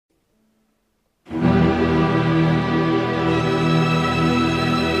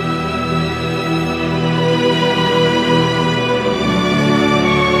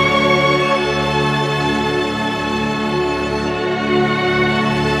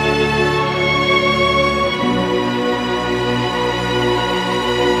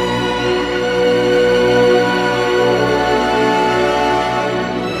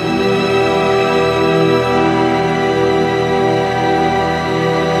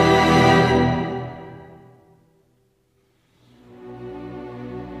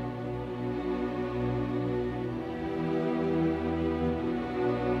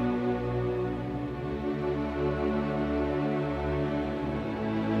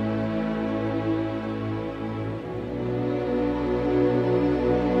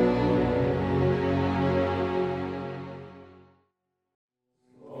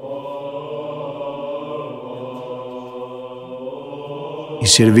Η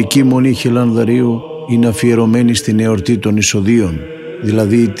Σερβική Μονή Χιλανδαρίου είναι αφιερωμένη στην εορτή των εισοδίων,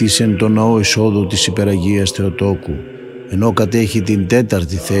 δηλαδή της εν το ναό εισόδου της Υπεραγίας Θεοτόκου, ενώ κατέχει την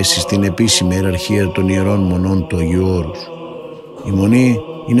τέταρτη θέση στην επίσημη ιεραρχία των Ιερών Μονών του Αγίου Όρους. Η Μονή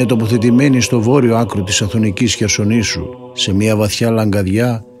είναι τοποθετημένη στο βόρειο άκρο της Αθωνικής Χερσονήσου, σε μια βαθιά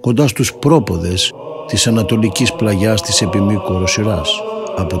λαγκαδιά κοντά στους πρόποδες της ανατολικής πλαγιάς της επιμήκου σειράς,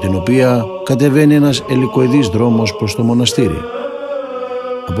 από την οποία κατεβαίνει ένας ελικοειδής δρόμος προς το μοναστήρι.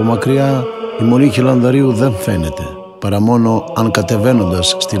 Από μακριά η Μονή Χιλανδαρίου δεν φαίνεται, παρά μόνο αν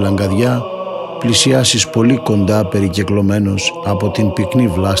κατεβαίνοντας στη λαγκαδιά πλησιάσεις πολύ κοντά περικεκλωμένος από την πυκνή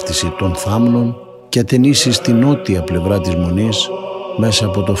βλάστηση των θάμνων και ατενίσεις την νότια πλευρά της Μονής μέσα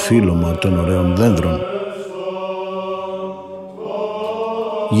από το φύλλωμα των ωραίων δένδρων.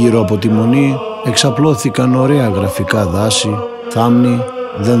 Γύρω από τη Μονή εξαπλώθηκαν ωραία γραφικά δάση, θάμνοι,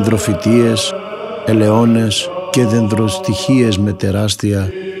 δενδροφυτίες, ελαιώνες και δενδροστοιχίες με τεράστια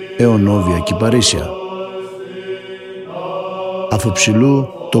αιωνόβια κυπαρίσια. Από ψηλού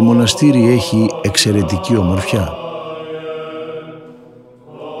το μοναστήρι έχει εξαιρετική ομορφιά.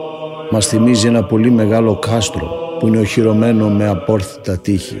 Μας θυμίζει ένα πολύ μεγάλο κάστρο που είναι οχυρωμένο με απόρθητα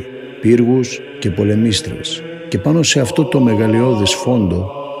τείχη, πύργους και πολεμίστρες, και πάνω σε αυτό το μεγαλειώδες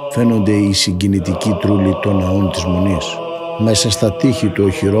φόντο φαίνονται οι συγκινητικοί τρούλοι των ναών της Μονής. Μέσα στα τείχη του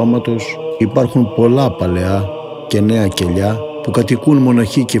οχυρώματος υπάρχουν πολλά παλαιά και νέα κελιά που κατοικούν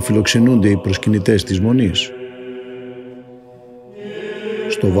μοναχοί και φιλοξενούνται οι προσκυνητές της Μονής.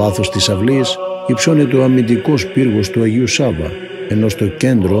 Στο βάθος της αυλής υψώνεται ο αμυντικός πύργος του Αγίου Σάβα, ενώ στο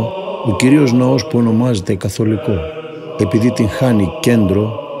κέντρο ο κυρίως ναός που ονομάζεται Καθολικό, επειδή την χάνει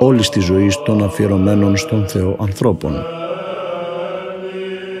κέντρο όλης της ζωής των αφιερωμένων στον Θεό ανθρώπων.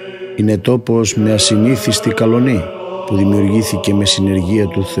 Είναι τόπος με ασυνήθιστη καλονή που δημιουργήθηκε με συνεργεία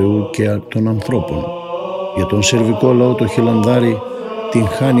του Θεού και των ανθρώπων. Για τον σερβικό λαό το Χιλανδάρι την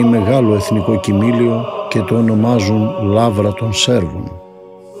χάνει μεγάλο εθνικό κοιμήλιο και το ονομάζουν Λάβρα των Σέρβων.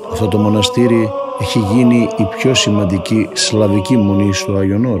 Αυτό το μοναστήρι έχει γίνει η πιο σημαντική σλαβική μονή στο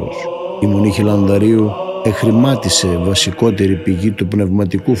Άγιον Όρος. Η Μονή Χιλανδαρίου εχρημάτισε βασικότερη πηγή του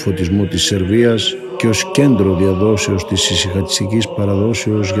πνευματικού φωτισμού της Σερβίας και ως κέντρο διαδόσεως της ησυχαστικής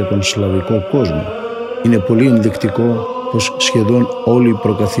παραδόσεως για τον σλαβικό κόσμο. Είναι πολύ ενδεικτικό πως σχεδόν όλοι οι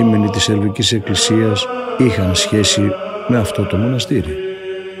προκαθήμενοι της Σερβικής Εκκλησίας είχαν σχέση με αυτό το μοναστήρι.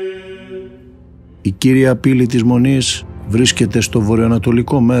 Η κύρια πύλη της Μονής βρίσκεται στο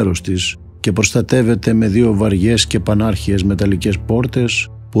βορειοανατολικό μέρος της και προστατεύεται με δύο βαριές και πανάρχιες μεταλλικές πόρτες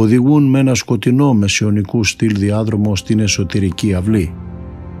που οδηγούν με ένα σκοτεινό μεσαιωνικού στυλ διάδρομο στην εσωτερική αυλή.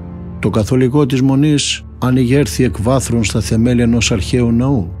 Το καθολικό της Μονής ανοιγέρθη εκ βάθρων στα θεμέλια ενός αρχαίου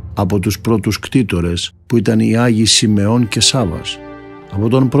ναού από τους πρώτους κτήτορες που ήταν οι Άγιοι Σιμεών και Σάβας. Από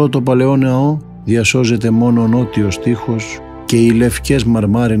τον πρώτο παλαιό ναό διασώζεται μόνο ο νότιος τοίχος και οι λευκές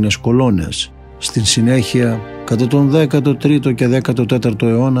μαρμάρινες κολόνες. Στην συνέχεια, κατά τον 13ο και 14ο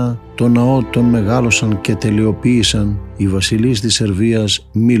αιώνα, το ναό τον μεγάλωσαν και τελειοποίησαν οι βασιλείς της Σερβίας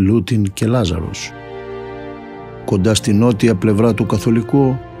Μιλούτιν και Λάζαρος. Κοντά στη νότια πλευρά του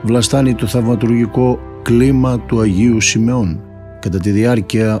καθολικού βλαστάνει το θαυματουργικό κλίμα του Αγίου Σιμεών. Κατά τη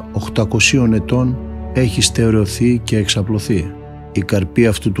διάρκεια 800 ετών έχει στερεωθεί και εξαπλωθεί. Οι καρποί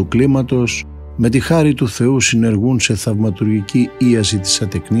αυτού του κλίματος με τη χάρη του Θεού συνεργούν σε θαυματουργική ίαση της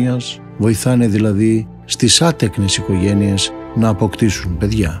ατεκνίας, βοηθάνε δηλαδή στις άτεκνες οικογένειες να αποκτήσουν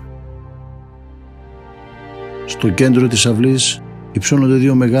παιδιά. Στο κέντρο της αυλής υψώνονται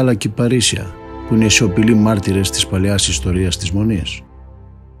δύο μεγάλα κυπαρίσια που είναι οι σιωπηλοί μάρτυρες της παλαιάς ιστορίας της Μονής.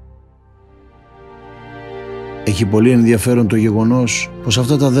 Έχει πολύ ενδιαφέρον το γεγονός πως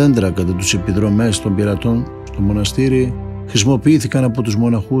αυτά τα δέντρα κατά τους επιδρομές των πειρατών στο μοναστήρι χρησιμοποιήθηκαν από τους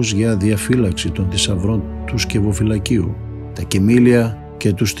μοναχούς για διαφύλαξη των θησαυρών του σκευοφυλακίου. Τα κοιμήλια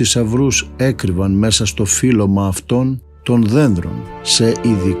και τους θησαυρούς έκρυβαν μέσα στο φύλλωμα αυτών των δένδρων σε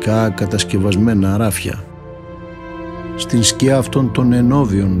ειδικά κατασκευασμένα ράφια. Στην σκιά αυτών των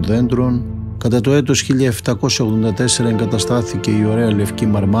ενόβιων δέντρων κατά το έτος 1784 εγκαταστάθηκε η ωραία λευκή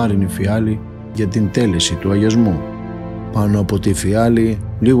μαρμάρινη φιάλη για την τέλεση του αγιασμού. Πάνω από τη φιάλη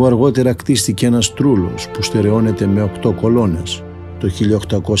λίγο αργότερα κτίστηκε ένας τρούλος που στερεώνεται με 8 κολόνες. Το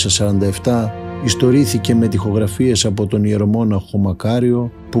 1847 ιστορήθηκε με τοιχογραφίες από τον ιερομόναχο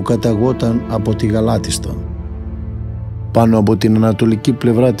Μακάριο που καταγόταν από τη Γαλάτιστα. Πάνω από την ανατολική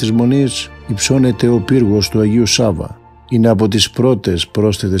πλευρά της Μονής υψώνεται ο πύργος του Αγίου Σάβα. Είναι από τις πρώτες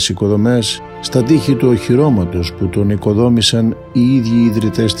πρόσθετες οικοδομές στα τείχη του οχυρώματος που τον οικοδόμησαν οι ίδιοι οι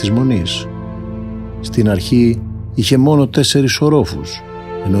ιδρυτές της Μονής. Στην αρχή είχε μόνο 4 ορόφους,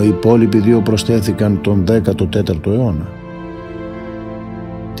 ενώ οι υπόλοιποι 2 προσθέθηκαν τον 14ο αιώνα.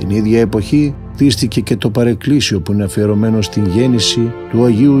 Την ίδια εποχή χτίστηκε και το παρεκκλήσιο που είναι αφιερωμένο στην γέννηση του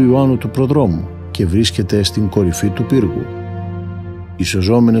Αγίου Ιωάννου του Προδρόμου και βρίσκεται στην κορυφή του πύργου. Οι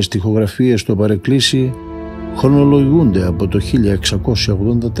σωζόμενες τοιχογραφίες στο παρεκκλήσι χρονολογούνται από το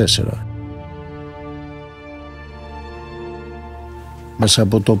 1684. Μέσα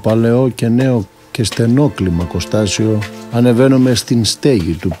από το παλαιό και νέο και στενό κλιμακοστάσιο ανεβαίνουμε στην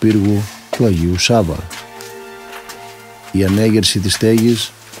στέγη του πύργου του Αγίου Σάβα. Η ανέγερση της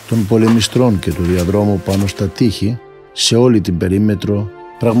στέγης, των πολεμιστρών και του διαδρόμου πάνω στα τείχη σε όλη την περίμετρο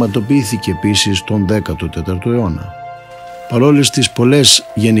πραγματοποιήθηκε επίσης τον 14ο αιώνα. Παρόλες τις πολλές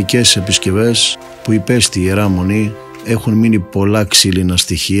γενικές επισκευές που υπέστη η Ιερά Μονή, έχουν μείνει πολλά ξύλινα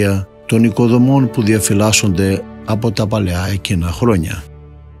στοιχεία των οικοδομών που διαφυλάσσονται από τα παλαιά εκείνα χρόνια.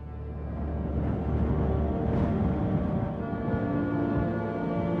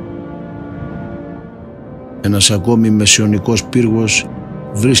 Ένας ακόμη μεσαιωνικός πύργος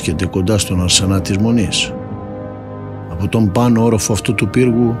βρίσκεται κοντά στον αρσενά της Μονής. Από τον πάνω όροφο αυτού του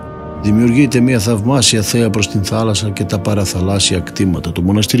πύργου δημιουργείται μια θαυμάσια θέα προς την θάλασσα και τα παραθαλάσσια κτήματα του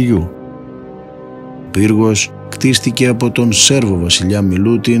μοναστηριού. Ο πύργος κτίστηκε από τον Σέρβο βασιλιά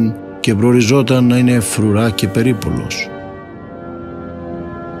Μιλούτιν και προοριζόταν να είναι φρουρά και περίπολος.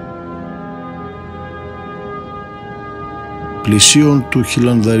 Πλησίον του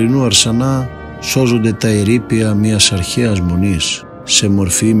χιλανδαρινού αρσενά σώζονται τα ερείπια μιας αρχαίας μονής σε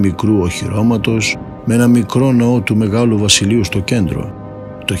μορφή μικρού οχυρώματος με ένα μικρό ναό του Μεγάλου Βασιλείου στο κέντρο.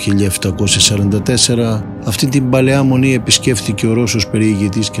 Το 1744 αυτή την παλαιά μονή επισκέφθηκε ο Ρώσος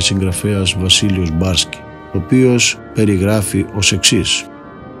περιηγητής και συγγραφέας Βασίλειος Μπάρσκι, ο οποίος περιγράφει ως εξής: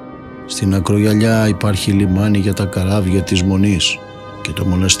 «Στην ακρογιαλιά υπάρχει λιμάνι για τα καράβια της Μονής και το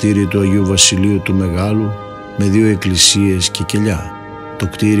μοναστήρι του Αγίου Βασιλείου του Μεγάλου με 2 εκκλησίες και κελιά. Το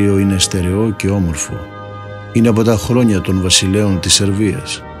κτίριο είναι στερεό και όμορφο. Είναι από τα χρόνια των βασιλέων της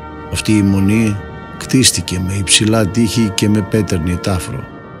Σερβίας. Αυτή η μονή κτίστηκε με υψηλά τείχη και με πέτρινη τάφρο.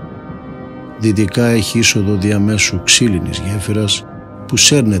 Δυτικά έχει είσοδο διαμέσου ξύλινης γέφυρας που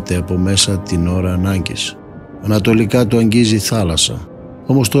σέρνεται από μέσα την ώρα ανάγκης. Ανατολικά το αγγίζει θάλασσα.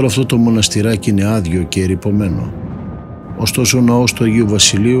 Όμως τώρα αυτό το μοναστηράκι είναι άδειο και ερειπωμένο. Ωστόσο ο ναός του Αγίου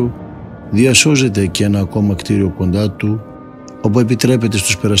Βασιλείου διασώζεται και ένα ακόμα κτίριο κοντά του, όπου επιτρέπεται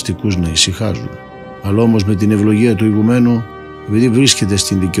στους περαστικούς να ησυχάζουν. Αλλά όμως με την ευλογία του ηγουμένου, επειδή βρίσκεται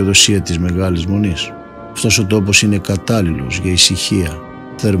στην δικαιοδοσία της Μεγάλης Μονής, αυτός ο τόπος είναι κατάλληλος για ησυχία,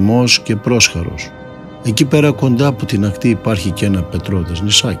 θερμός και πρόσχαρος. Εκεί πέρα κοντά από την ακτή υπάρχει και ένα πετρώδες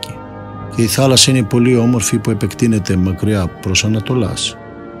νησάκι και η θάλασσα είναι πολύ όμορφη που επεκτείνεται μακριά προς Ανατολάς,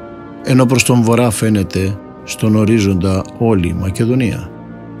 ενώ προς τον βορρά φαίνεται στον ορίζοντα όλη η Μακεδονία.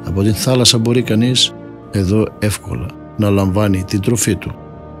 Από την θάλασσα μπορεί κανείς εδώ εύκολα να λαμβάνει την τροφή του.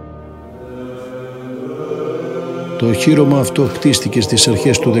 Το οχύρωμα αυτό χτίστηκε στις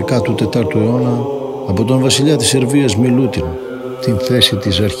αρχές του 14ου αιώνα από τον βασιλιά της Σερβίας Μιλούτιν, την θέση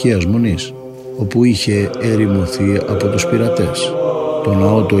της αρχαίας μονής, όπου είχε ερημωθεί από τους πειρατές. Το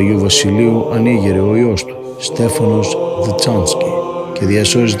ναό του Αγίου Βασιλείου ανοίγερε ο ιός του, Στέφανος Δτσάνσκι, και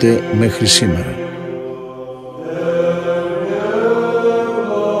διασώζεται μέχρι σήμερα.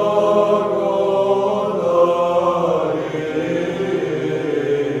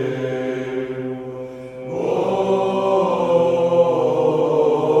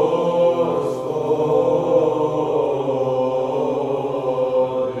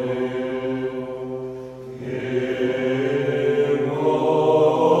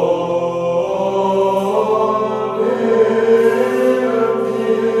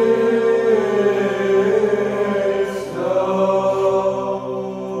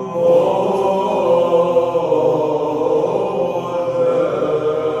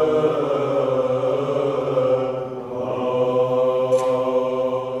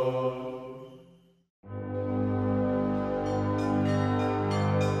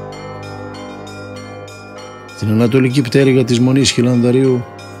 Στην ανατολική πτέρυγα της Μονής Χιλανδαρίου,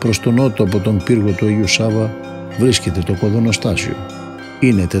 προς τον νότο από τον πύργο του Αγίου Σάβα, βρίσκεται το κοδωνοστάσιο.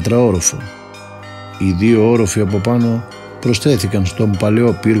 Είναι τετραόροφο. Οι 2 όροφοι από πάνω προσθέθηκαν στον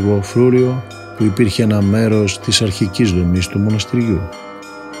παλαιό πύργο φρούριο που υπήρχε ένα μέρος της αρχικής δομής του μοναστηριού.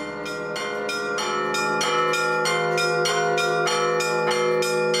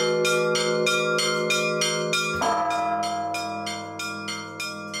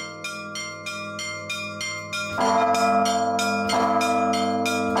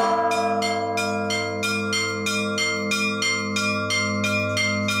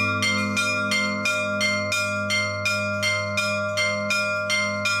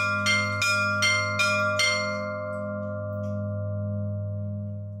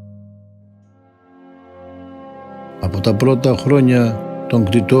 Από τα πρώτα χρόνια των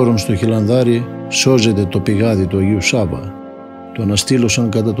κτητόρων στο Χιλανδάρι σώζεται το πηγάδι του Αγίου Σάβα. Το αναστήλωσαν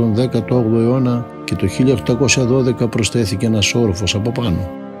κατά τον 18ο αιώνα και το 1812 προσθέθηκε ένας όροφος από πάνω.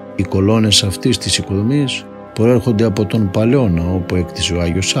 Οι κολόνες αυτής της οικοδομής προέρχονται από τον παλαιό ναό που έκτισε ο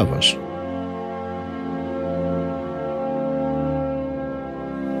Άγιος Σάβας.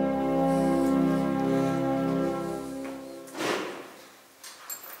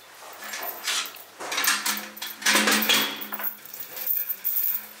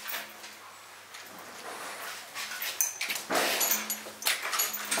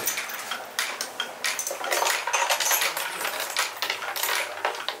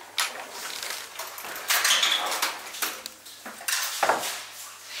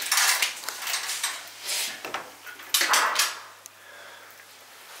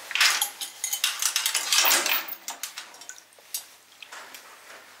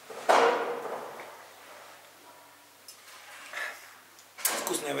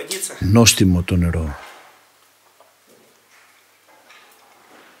 Νόστιμο το νερό.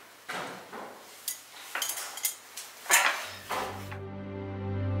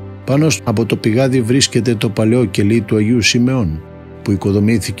 Πάνω από το πηγάδι βρίσκεται το παλαιό κελί του Αγίου Σιμεών, που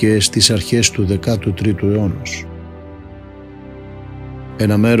οικοδομήθηκε στις αρχές του 13ου αιώνα.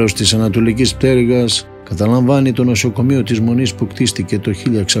 Ένα μέρος της ανατολικής πτέρυγας καταλαμβάνει το νοσοκομείο της Μονής που κτίστηκε το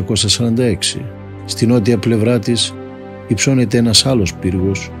 1646. Στη νότια πλευρά της υψώνεται ένας άλλος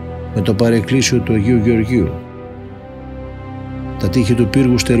πύργος με το παρεκκλήσιο του Αγίου Γεωργίου. Τα τείχη του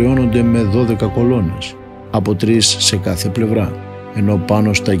πύργου στερεώνονται με 12 κολόνες, από 3 σε κάθε πλευρά, ενώ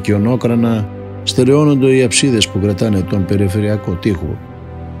πάνω στα οικειονόκρανα στερεώνονται οι αψίδες που κρατάνε τον περιφερειακό τοίχο.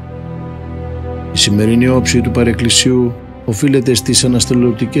 Η σημερινή όψη του παρεκκλησίου οφείλεται στις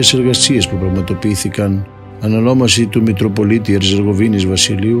αναστελωτικές εργασίες που πραγματοποιήθηκαν αναλόμαση του Μητροπολίτη Ερζεγοβίνης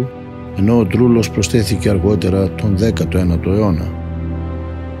Βασιλείου, ενώ ο Τρούλος προσθέθηκε αργότερα τον 19ο αιώνα.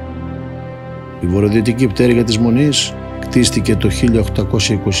 Η βορειοδυτική πτέρυγα της Μονής κτίστηκε το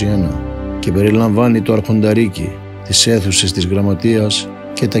 1821 και περιλαμβάνει το αρχονταρίκι, τις αίθουσες της γραμματείας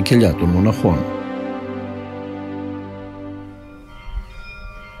και τα κελιά των μοναχών.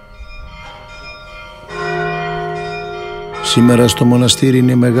 Σήμερα στο μοναστήρι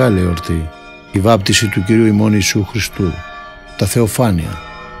είναι μεγάλη εορτή, η βάπτιση του Κυρίου ημών Ιησού Χριστού, τα Θεοφάνεια.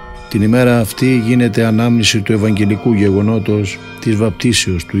 Την ημέρα αυτή γίνεται ανάμνηση του Ευαγγελικού γεγονότος της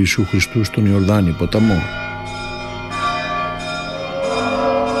βαπτίσεως του Ιησού Χριστού στον Ιορδάνη ποταμό.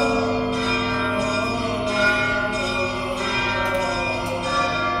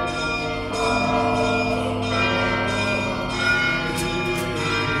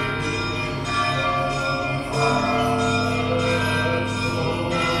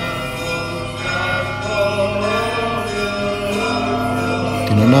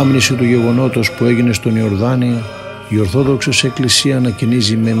 Ανάμνηση του γεγονότος που έγινε στον Ιορδάνη, η Ορθόδοξος Εκκλησία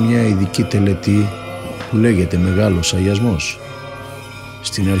ανακοινίζει με μια ειδική τελετή που λέγεται Μεγάλος Αγιασμός.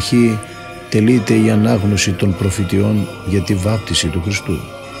 Στην αρχή τελείται η ανάγνωση των προφητιών για τη βάπτιση του Χριστού,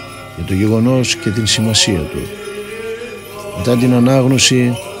 για το γεγονός και την σημασία του. Μετά την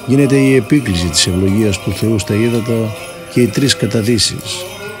ανάγνωση γίνεται η επίκληση της ευλογίας του Θεού στα ύδατα και οι 3 καταδύσεις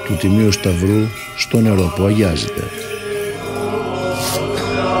του Τιμίου Σταυρού στο νερό που αγιάζεται.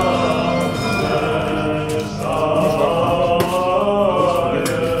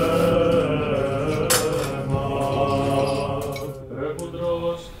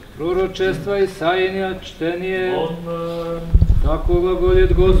 Пророчества Исаиния чтение. Tako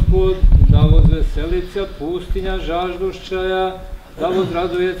glagoljet Gospod, da возвеселится пустиня жаждущая, да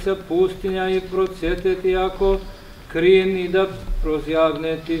возрадуется пустиня и процветет яко крин, и да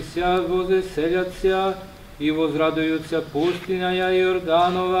прозявнетися, возеселятся, и возрадуются пустиня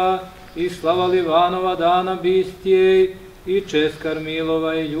Иорданова, и слава Ливанова дана бистией, и честь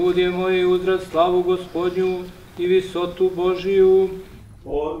Кармилова, и люди мои узрат славу Господню, и висоту Божию.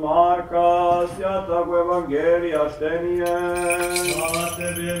 Od Marka Svятого Evangelija čtenije. Slava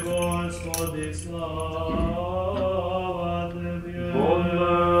Tebi, Gospodi, slava Tebi.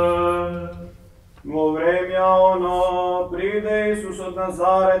 Во времја оно приде Исус од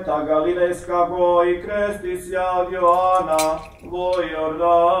Назарета Галилејскаго и крести се од Јоана во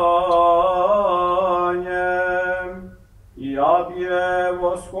Јордање. И јапје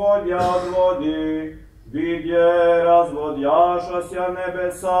восходја од води, виде разводјаша ся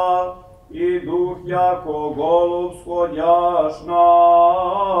небеса и дух јако голуб сходјаш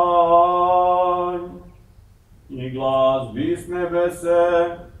нань. И глас би с небесе: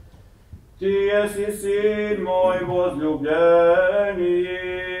 Ти еси син мој возлюбljeni,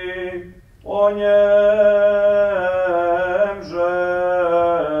 о нjem želim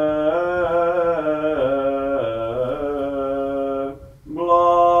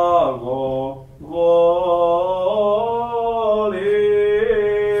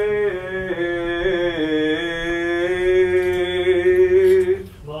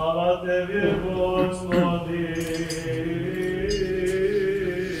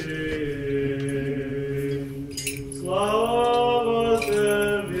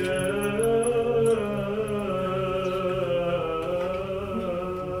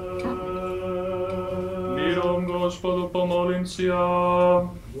Gospodu pomolimся.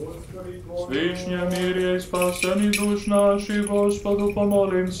 Svišnje mirje i spaseni duš naši, Gospodu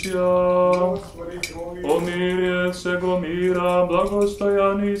pomolimся. Pomirje всего мира,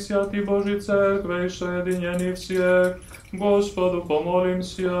 благостояни святи Божьей Церкви, соединени всех, Господу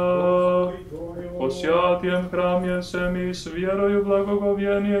помолимся. По святем храме всем и с верою,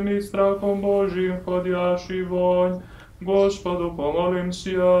 благоговением и страхом Божьим входящий вонь, Господу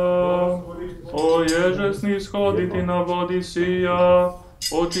помолимся. О еже снисходити на води сия,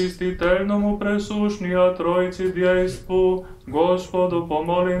 очистительному пресушния Троиci действу, Господу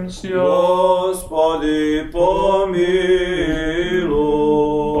помолимся. Господи, помилуй.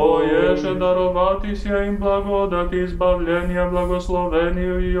 О еже даровати ся им благодать избавления,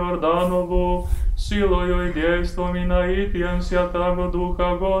 благословению Иорданову, силою и действом и наитием Святаго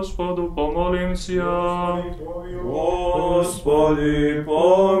Духа, Господу помолимся. Господи,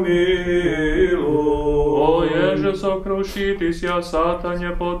 помилуй. О еже сокрушитися,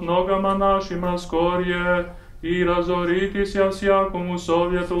 Сатане, под ногама нашима скорje, и разоритися всякому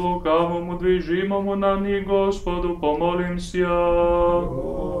совjetу лукавому, движимому на них, Господу помолимся.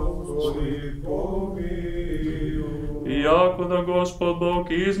 Господи, помилуй. Иако да Господ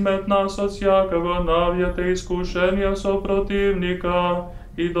Бог измет нас от всякого навета искушения сопротивника,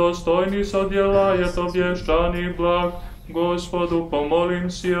 и достойни соделает обещаний благ, Господу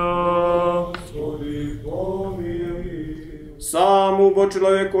помолимся. Господи, помилуй. Саму по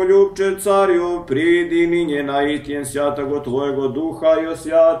человеколюбче царю, приди нине наитием святого Твоего Духа и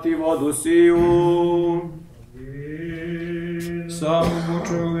освяти воду сию. Саму по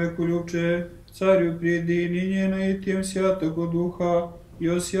человеколюбче царю, приди нине наитием святого Духа и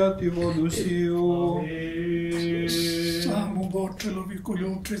освяти воду сию. Саму Бог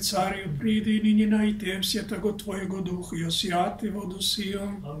человеколюбче царю, приди нине наитием святого Твоего Духа и освяти воду сию.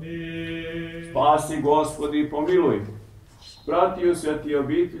 Spasi, Gospodi, pomilуj. Pratio sveti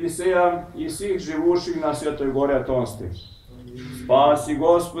obitelji seja i svih živuših na Svetoj gori Atonsti. Spasi,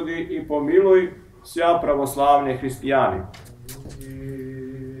 Gospodi, i pomiluj sva pravoslavne hristijani.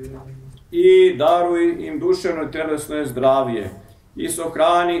 I daruj im duševno i telesno zdravije. I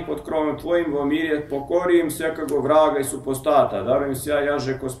sohrani pod krovom Tvojim vo mirje, pokori im svekog vraga i supostata. Daruj im sva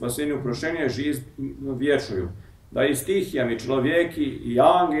jaže ko spasenju prošenje žiz vječuju. Da i stihijami človeki i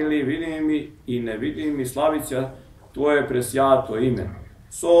angeli, vidimi i nevidimi slavića Tvoje presjato ime.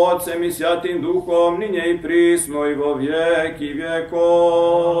 S Otcem i Svatim Duhom, ninje i prisno i vo vijeki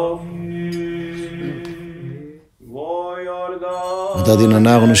vjekov. Μετά την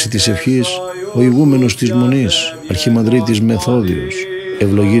ανάγνωση της ευχής, ο ηγούμενος της Μονής, Αρχιμανδρίτης Μεθόδιος,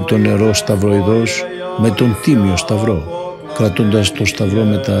 ευλογεί το νερό σταυροειδός με τον τίμιο σταυρό, κρατώντας το σταυρό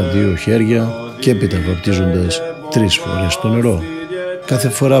με τα δύο χέρια και έπειτα βαπτίζοντας 3 φορές το νερό. Κάθε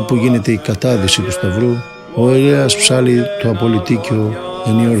φορά που γίνεται η κατάδυση του σταυρού, ο ιερέας ψάλλει το απολυτίκιο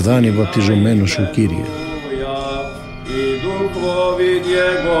 «Εν Ιορδάνη βαπτιζομένος σου, Κύριε».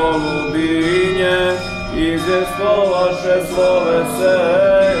 Izvjestovaše slovese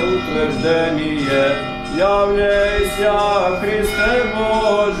utvrđenije, javljejся, Hriste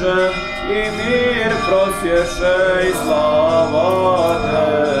Bože, i mir prosješe i slava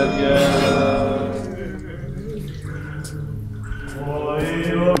Tebje. Moji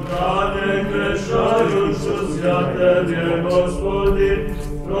obrane krešajušu sja Tebje, Gospodi,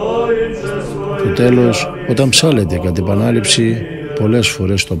 Trojice svoje. Στο τέλος, όταν ψάλλεται κατ' επανάληψη πολλές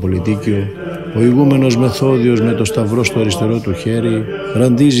φορές το απολυτίκιο, ο ηγούμενος Μεθόδιος με το σταυρό στο αριστερό του χέρι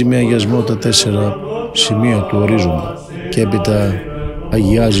ραντίζει με αγιασμό τα 4 σημεία του ορίζοντα και έπειτα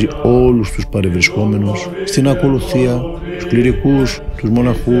αγιάζει όλους τους παρευρισκόμενους στην ακολουθία, τους κληρικούς, τους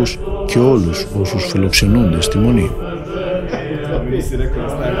μοναχούς και όλους όσους φιλοξενούνται στη Μονή.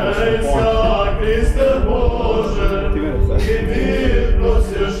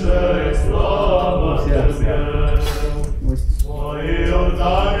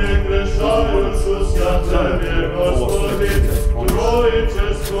 Trojice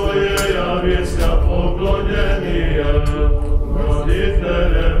svoje javися poklonjenije,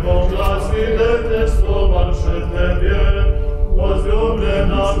 roditelje poglasni detestvo vaše Tebje,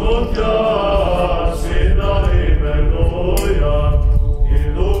 возлюблена Богя, Сина именуя, и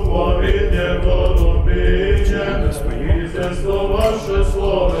духови Него любите, изdestvo vaše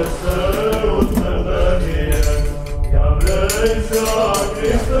slovese utvrđenije, javljajся,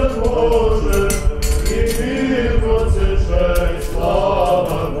 Hriste Bože, i mir prosješaj,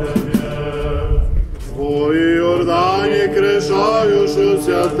 slava Tebje. O Iordani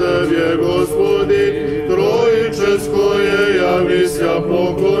krešajušuся Tebje, Gospodi, Trojice skoje javisia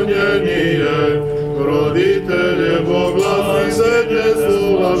poklonjenije, roditelje boglasni detestvo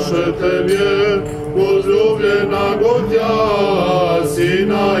vaše Tebje, возлюблена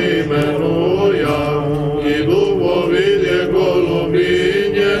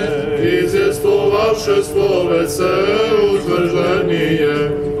vaše slove se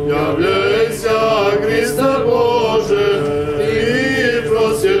utvrženije, javljajся, Kriste Bože, i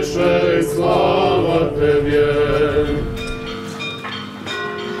prosječaj slava Tebje.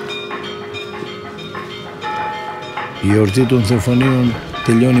 Η εορτή των Θεοφανίων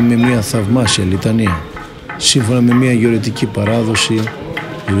τελειώνει με μια θαυμάσια λιτανία. Σύμφωνα με μια γεωρετική παράδοση,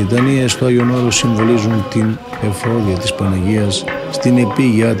 οι λιτανίες του Άγιον Όρου συμβολίζουν την εφόδια της Παναγίας στην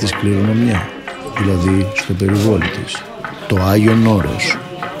επίγειά της κληρονομιά, δηλαδή στο περιβόλι της, το Άγιον Όρος.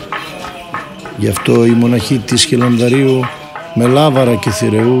 Γι' αυτό οι μοναχοί της Χιλανδαρίου με λάβαρα και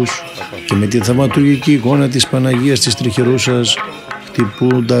θηρεούς και με τη θαυματουργική εικόνα της Παναγίας της Τριχερούσας,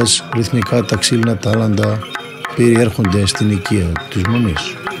 χτυπούντας ρυθμικά τα ξύλινα τάλαντα, περιέρχονται στην οικία της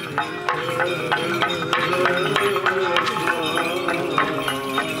Μονής.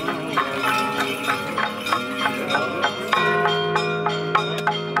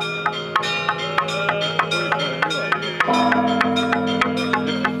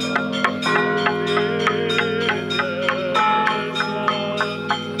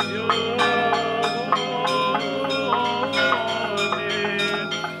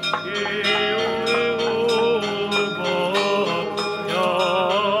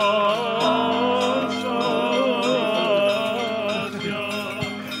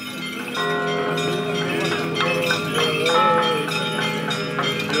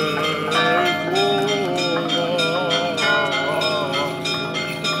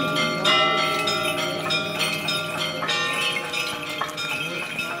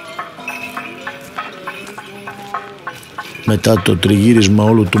 Μετά το τριγύρισμα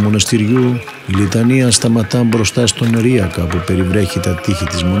όλου του μοναστηριού, η λιτανία σταματά μπροστά στον Ρίακα που περιβρέχει τα τείχη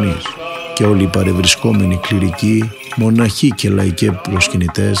της Μονής και όλοι οι παρευρισκόμενοι κληρικοί, μοναχοί και λαϊκοί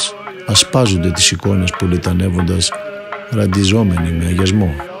προσκυνητές ασπάζονται τις εικόνες πολυτανεύοντας, ραντιζόμενοι με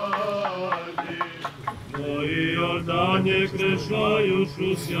αγιασμό.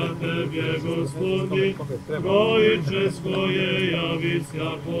 Krešajušuся Tebje, Gospodi, trojiče svoje javisia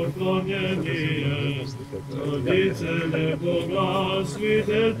poklonjenije. Roditelje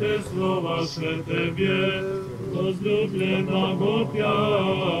boglasvite slovaše Tebje, возлюблена Бога,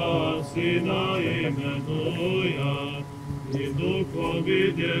 Сина именуя, и Духови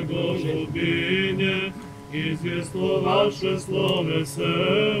Его любине, извествоваше словесе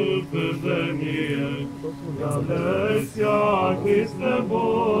утверждение. Являйся, Христе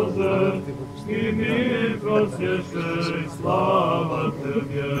Боже, и мир просвещай, слава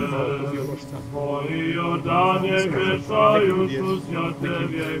Тебе. Ой, Иордане, грешающуся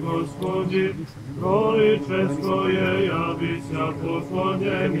Тебе, Господи, Троическое явися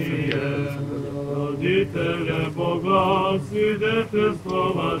поклонение. Родителе Бога, свидетельство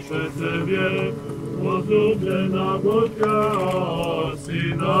ваше Тебе, возлюблена Бога,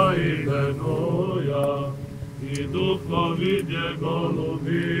 Сина именуя, и Духови Его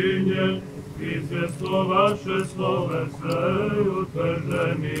любине, извествоваше словесе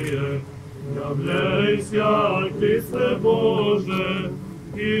утверждение. Являйся, Христе Боже,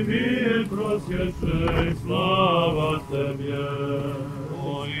 и мир просвещай, слава Тебе.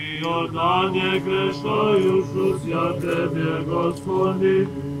 Ой, Иордане, грешающуся Тебе, Господи,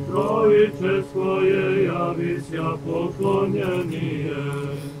 Троическое явися поклонение.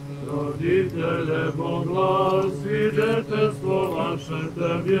 Родителе Бога, свидетельство ваше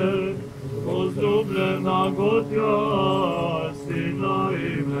Тебе, возлюблена Бога, Сина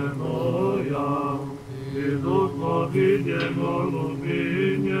именуя, и Духови Его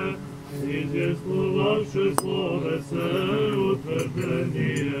любине, извествовавши словесе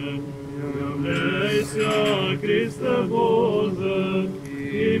утверждение. Являйся, Христе Боже,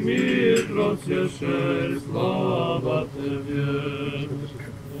 и мир просвещай, слава Тебе.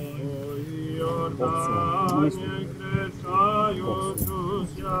 Ой, Иордане,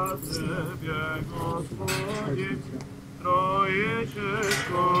 грешающуся Тебе, Господи,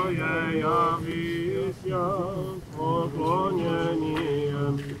 Троическое явися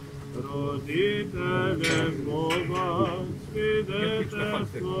поклонением. Родителе Бога,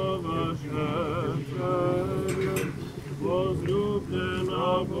 свидетельство ваше Тебе, возлюблена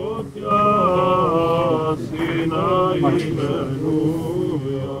Бога, Сина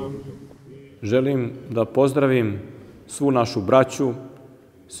именуя. Želim da pozdravim svu našu braću,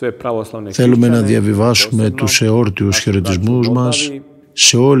 sve pravoslavne Θέλουμε να διαβιβάσουμε τους εόρτιους χαιρετισμούς μας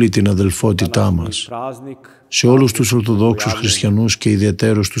σε όλη την αδελφότητά μας, σε όλους τους Ορθοδόξους Χριστιανούς και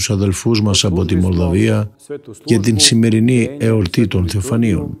ιδιαιτέρως τους αδελφούς μας από τη Μολδαβία για την σημερινή εορτή των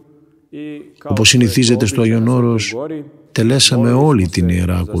Θεοφανίων. Όπως συνηθίζεται στο Άγιον Όρος, τελέσαμε όλη την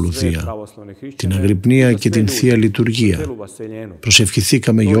Ιερά Ακολουθία, την Αγρυπνία και την Θεία Λειτουργία.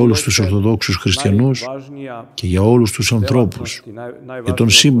 Προσευχηθήκαμε για όλους τους Ορθοδόξους Χριστιανούς και για όλους τους ανθρώπους, για τον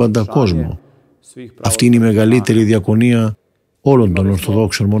σύμπαντα κόσμο. Αυτή είναι η μεγαλύτερη διακονία όλων των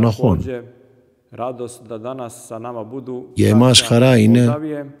Ορθοδόξων μοναχών. Για εμάς χαρά είναι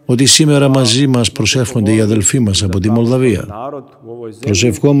ότι σήμερα μαζί μας προσεύχονται οι αδελφοί μας από τη Μολδαβία.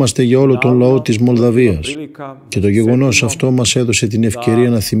 Προσευχόμαστε για όλο τον λαό της Μολδαβίας και το γεγονός αυτό μας έδωσε την ευκαιρία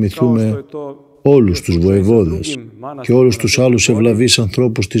να θυμηθούμε όλους τους βοεβόδες και όλους τους άλλους ευλαβείς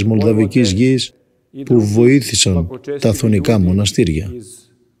ανθρώπους της Μολδαβικής γης που βοήθησαν τα αθωνικά μοναστήρια.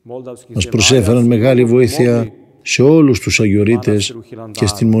 Μας προσέφεραν μεγάλη βοήθεια σε όλους τους Αγιορείτες και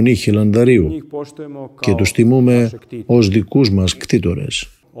στην Μονή Χιλανδαρίου και τους τιμούμε ως δικούς μας κτήτορες.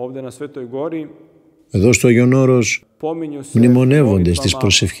 Εδώ στο Άγιον Όρος μνημονεύονται στις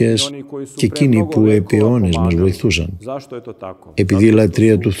προσευχές και εκείνοι που επί αιώνες μας βοηθούσαν. Επειδή η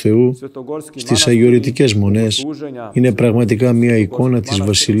λατρεία του Θεού στις αγιορειτικές μονές είναι πραγματικά μια εικόνα της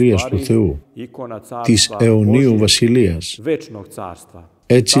Βασιλείας του Θεού, της αιωνίου Βασιλείας.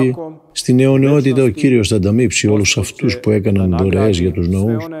 Έτσι, στην αιωνιότητα ο Κύριος θα ανταμείψει όλους αυτούς που έκαναν δωρεές για τους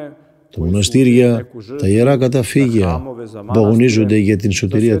ναούς, τα μοναστήρια, τα ιερά καταφύγια που αγωνίζονται για την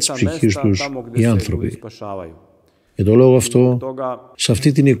σωτηρία της ψυχής τους οι άνθρωποι. Για το λόγο αυτό, σε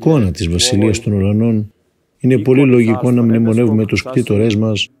αυτή την εικόνα της Βασιλείας των Ουρανών, είναι πολύ λογικό να μνημονεύουμε τους κτήτορές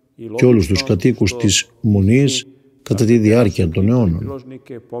μας και όλους τους κατοίκους της Μονής κατά τη διάρκεια των αιώνων.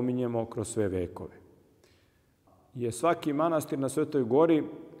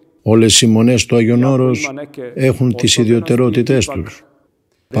 Όλες οι μονές του Άγιον Όρος έχουν τις ιδιωτερότητές τους.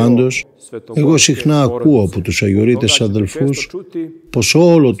 Πάντως, εγώ συχνά ακούω από τους Αγιορείτες αδελφούς πως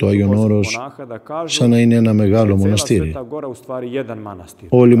όλο το Άγιον Όρος σαν να είναι ένα μεγάλο μοναστήρι.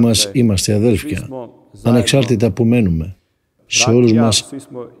 Όλοι μας είμαστε αδέλφια, ανεξάρτητα που μένουμε. Σε όλους μας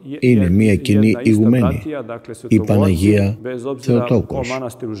είναι μία κοινή ηγουμένη, η Παναγία Θεοτόκος.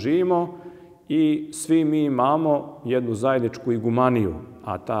 I svi mi imamo jednu zajedničku igumaniju,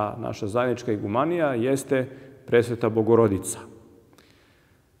 a ta naša zajednička igumanija jeste presveta Bogorodica.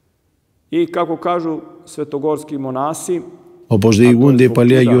 I kako kažu svetogorski monasi, όπως διηγούνται οι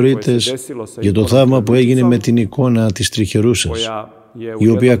παλιοί Αγιορείτες για το θαύμα που έγινε με την εικόνα της Τριχερούσας, η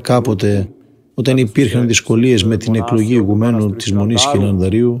οποία κάποτε, όταν υπήρχαν δυσκολίες με την εκλογή ηγουμένου της Μονής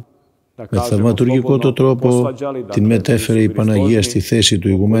Χιλανδαρίου, με θαυματουργικό το τρόπο την μετέφερε η Παναγία στη θέση του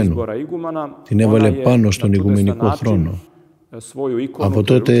ηγουμένου. Την έβαλε πάνω στον ηγουμενικό θρόνο. Από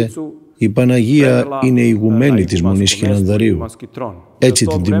τότε η Παναγία είναι η ηγουμένη της Μονής Χιλανδαρίου. Έτσι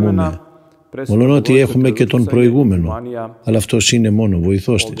την τιμούμε. Μολονότι έχουμε και τον προηγούμενο, αλλά αυτός είναι μόνο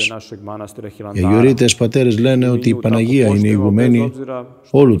βοηθός της. Οι Αγιορείτες πατέρες λένε ότι η Παναγία είναι η ηγουμένη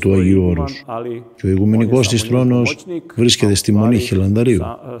όλου του Αγίου Όρους και ο ηγουμενικός της θρόνος βρίσκεται στη Μονή Χιλανδαρίου.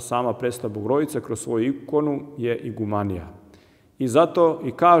 I zato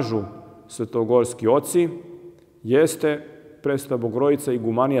i kažu svetogorski oci, jeste Presveta Bogorodica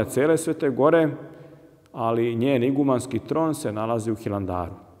igumanija cele Svete Gore, ali njen igumanski tron se nalazi u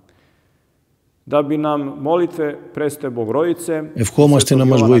Hilandaru. Ευχόμαστε να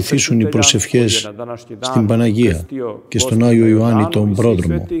μας βοηθήσουν οι προσευχές στην Παναγία και στον Άγιο Ιωάννη τον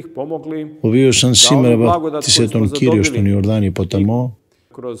Πρόδρομο, ο οποίος σαν σήμερα βάπτισε τον Κύριο στον Ιορδάνη ποταμό,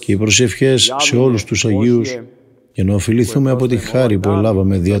 και οι προσευχές σε όλους τους Αγίους για να ωφεληθούμε από τη χάρη που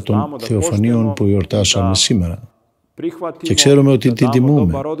ελάβαμε δια των Θεοφανίων που γιορτάσαμε σήμερα. Και ξέρουμε ότι την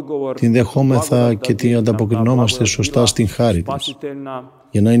τιμούμε, την δεχόμεθα και την ανταποκρινόμαστε σωστά στην χάρη της,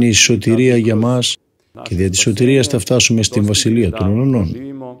 για να είναι η σωτηρία για μας και δια της σωτηρίας θα φτάσουμε στην Βασιλεία των Ουρανών,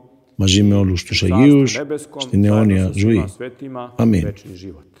 μαζί με όλους τους Αγίους, στην αιώνια ζωή. Αμήν.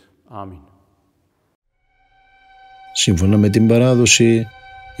 Σύμφωνα με την παράδοση,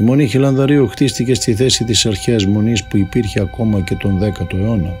 η Μονή Χιλανδαρίου χτίστηκε στη θέση της αρχαίας μονής που υπήρχε ακόμα και τον 10ο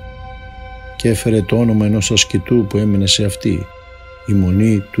αιώνα και έφερε το όνομα ενός ασκητού που έμενε σε αυτή, η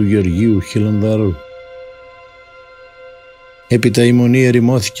Μονή του Γεωργίου Χιλανδαρού. Έπειτα η Μονή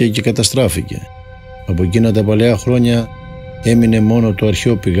ερημώθηκε και καταστράφηκε. Από εκείνα τα παλαιά χρόνια έμεινε μόνο το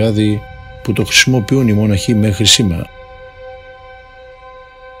αρχαίο πηγάδι που το χρησιμοποιούν οι μοναχοί μέχρι σήμερα.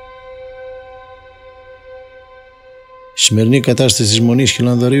 Η σημερινή κατάσταση της Μονής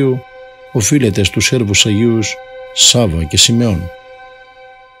Χιλανδαρίου οφείλεται στους Σέρβους Αγίους Σάββα και Σιμεών.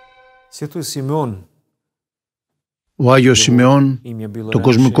 Ο Άγιος Σιμεών, το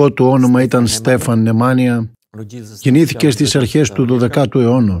κοσμικό του όνομα ήταν Στέφαν Νεμάνια, γεννήθηκε στις αρχές του 12ου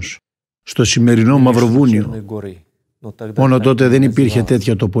αιώνος, στο σημερινό Μαυροβούνιο. Μόνο τότε δεν υπήρχε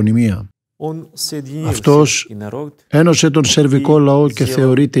τέτοια τοπονυμία. Αυτός ένωσε τον σερβικό λαό και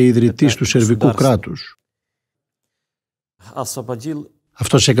θεωρείται ιδρυτής του σερβικού κράτους.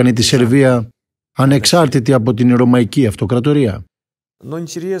 Αυτός έκανε τη Σερβία ανεξάρτητη από την Ρωμαϊκή Αυτοκρατορία.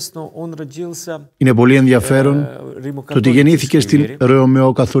 Είναι πολύ ενδιαφέρον το ότι γεννήθηκε στην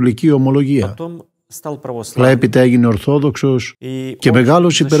Ρωμαιοκαθολική ομολογία. Αλλά έπειτα έγινε Ορθόδοξος και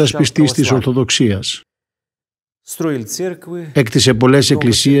μεγάλος υπερασπιστής της Ορθοδοξίας. Έκτισε πολλές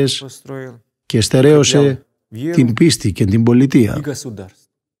εκκλησίες και στερέωσε την πίστη και την πολιτεία.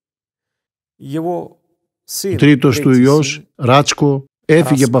 Ο τρίτος του υιός, Ράτσκο,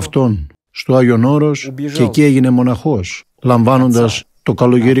 έφυγε από αυτόν στο Άγιον Όρος και εκεί έγινε μοναχός, λαμβάνοντας το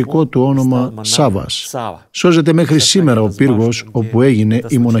καλογερικό του όνομα Σάβας. Σώζεται μέχρι σήμερα ο πύργος όπου έγινε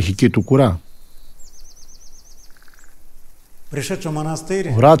η μοναχική του κουρά.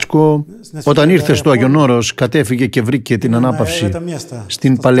 Ο Ράτσκο, όταν ήρθε στο Άγιον Όρος, κατέφυγε και βρήκε την ανάπαυση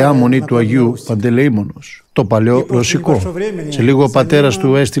στην παλαιά μονή του Αγίου Παντελεήμονος, το παλαιό ρωσικό. Σε λίγο ο πατέρας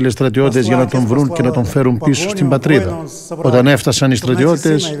του έστειλε στρατιώτες για να τον βρουν και να τον φέρουν πίσω στην πατρίδα. Όταν έφτασαν οι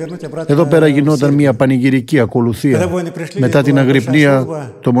στρατιώτες, εδώ πέρα γινόταν μια πανηγυρική ακολουθία. Μετά την αγρυπνία,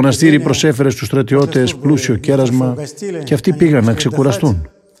 το μοναστήρι προσέφερε στους στρατιώτες πλούσιο κέρασμα και αυτοί πήγαν να ξεκουραστούν.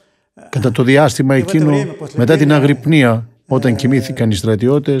 Κατά το διάστημα εκείνο, μετά την αγρυπνία, όταν κοιμήθηκαν οι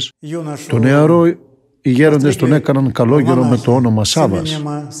στρατιώτες, το νεαρό οι γέροντες τον έκαναν καλόγερο με το όνομα Σάβας,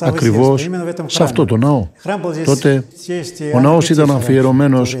 ακριβώς σε αυτό το ναό. Τότε ο ναός ήταν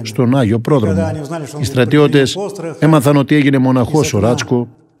αφιερωμένος στον Άγιο Πρόδρομο. Οι στρατιώτες έμαθαν ότι έγινε μοναχός ο Ράτσκο,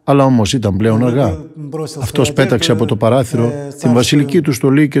 αλλά όμως ήταν πλέον αργά. Αυτός πέταξε από το παράθυρο την βασιλική του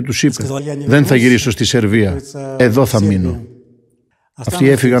στολή και τους είπε: «Δεν θα γυρίσω στη Σερβία, εδώ θα μείνω». Αυτοί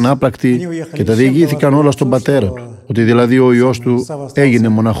έφυγαν άπρακτοι και τα διηγήθηκαν όλα στον πατέρα του, ότι δηλαδή ο υιός του έγινε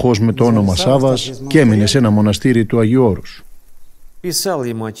μοναχός με το όνομα Σάβας και έμεινε σε ένα μοναστήρι του Αγίου Όρους.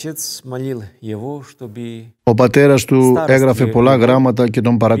 Ο πατέρας του έγραφε πολλά γράμματα και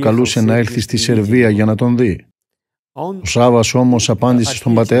τον παρακαλούσε να έλθει στη Σερβία για να τον δει. Ο Σάβας όμως απάντησε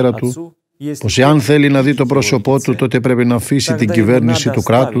στον πατέρα του πως εάν θέλει να δει το πρόσωπό του, τότε πρέπει να αφήσει την κυβέρνηση του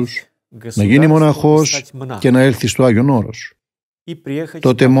κράτους, να γίνει μοναχός και να έλθει στο Άγιον Όρος.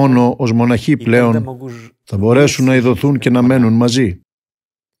 Τότε μόνο ως μοναχοί πλέον θα μπορέσουν να ειδωθούν και να μένουν μαζί.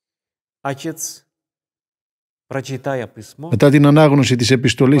 Μετά την ανάγνωση της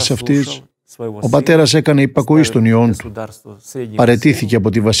επιστολής αυτής, ο πατέρας έκανε υπακοή στον υιόν του. Παραιτήθηκε από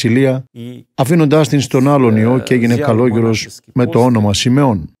τη βασιλεία, αφήνοντάς την στον άλλον υιό και έγινε καλόγερος με το όνομα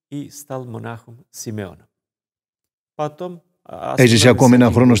Σιμεών. Έζησε ακόμη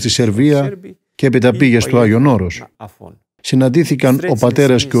ένα χρόνο στη Σερβία και έπειτα πήγε στο Άγιον Όρος. Συναντήθηκαν ο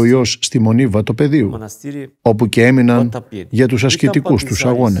πατέρας και ο υιός στη μονή Βατοπεδίου, όπου και έμειναν για τους ασκητικούς τους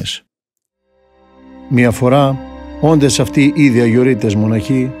αγώνες. Μια φορά, όντες αυτοί οι ίδιοι αγιορείτες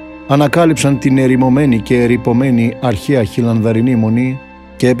μοναχοί, ανακάλυψαν την ερημωμένη και ερειπωμένη αρχαία χιλανδαρινή μονή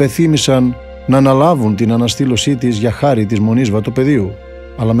και επεθύμησαν να αναλάβουν την αναστήλωσή της για χάρη της μονής Βατοπεδίου,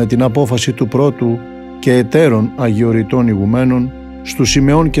 αλλά με την απόφαση του πρώτου και εταίρων αγιορειτών ηγουμένων, στους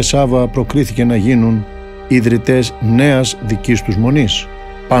Σιμεών και Σάβα προκρίθηκε να γίνουν ιδρυτές νέας δικής τους μονής,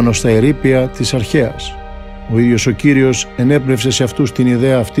 πάνω στα ερείπια της αρχαίας. Ο ίδιος ο Κύριος ενέπνευσε σε αυτούς την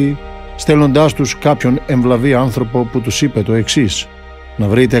ιδέα αυτή, στέλνοντάς τους κάποιον εμβλαβή άνθρωπο που τους είπε το εξής: να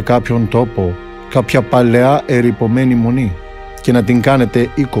βρείτε κάποιον τόπο, κάποια παλαιά ερειπωμένη μονή και να την κάνετε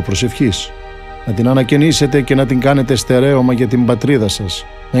οίκο προσευχής, να την ανακαινήσετε και να την κάνετε στερέωμα για την πατρίδα σας,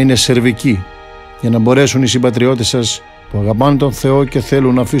 να είναι σερβική, για να μπορέσουν οι συμπατριώτες σας που αγαπάνε τον Θεό και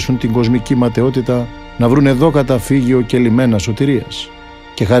θέλουν να αφήσουν την κοσμική ματαιότητα να βρουν εδώ καταφύγιο και λιμένα σωτηρίας.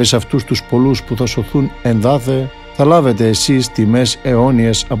 Και χάρη σε αυτούς τους πολλούς που θα σωθούν ενδάθε, θα λάβετε εσείς τιμές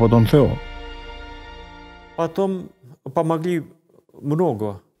αιώνιες από τον Θεό.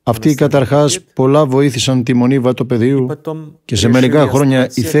 Αυτοί καταρχάς πολλά βοήθησαν τη μονή Βατοπεδίου και σε μερικά χρόνια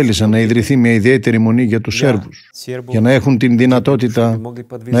ήθελησαν να ιδρυθεί μια ιδιαίτερη μονή για τους Σέρβους, για να έχουν την δυνατότητα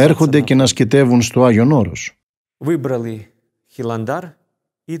να έρχονται και να ασκητεύουν στο Άγιον Όρος.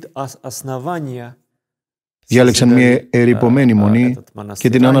 Διάλεξαν μια ερειπωμένη μονή και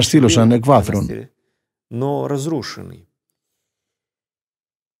την αναστήλωσαν εκ βάθρων.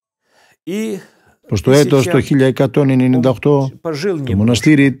 Προς το έτος το 1198 το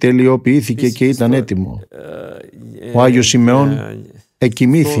μοναστήρι τελειοποιήθηκε και ήταν έτοιμο. Ο Άγιος Σιμεών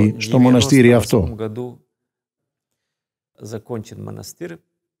εκοιμήθη στο μοναστήρι αυτό.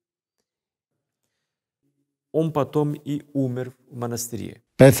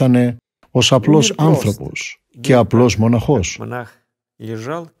 Πέθανε ως απλός άνθρωπος και απλός μοναχός.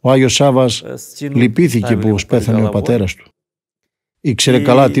 Ο Άγιος Σάβας λυπήθηκε που πέθανε ο πατέρας του. Ήξερε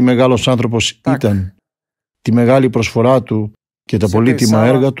καλά τι μεγάλος άνθρωπος ήταν, τη μεγάλη προσφορά του και τα πολύτιμα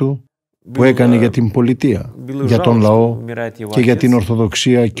έργα του που έκανε για την πολιτεία, για τον λαό και για την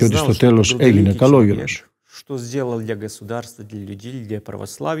Ορθοδοξία, και ότι στο τέλος έγινε καλόγερος.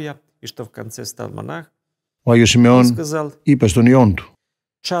 Ο Άγιος Σιμεών είπε στον ιόν του: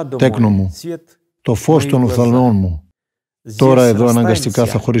 «Τέκνο μου, το φως των οφθαλμών μου, τώρα εδώ αναγκαστικά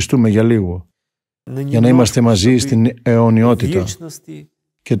θα χωριστούμε για λίγο, για να είμαστε μαζί στην αιωνιότητα,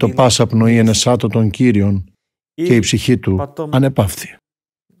 και το πάσα πνοή ενεσάτω των Κύριων και η ψυχή του ανεπαύθη».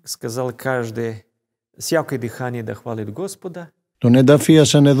 Τον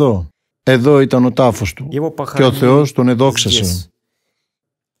ενταφίασαν εδώ. Εδώ ήταν ο τάφος του και ο Θεός τον εδόξασε.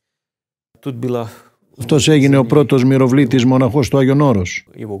 Αυτός έγινε ο πρώτος μυροβλήτης μοναχός του Άγιον Όρος.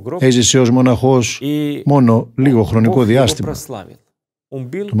 Έζησε ως μοναχός μόνο λίγο χρονικό διάστημα.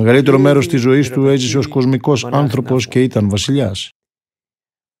 Το μεγαλύτερο μέρος της ζωής του έζησε ως κοσμικός άνθρωπος και ήταν βασιλιάς.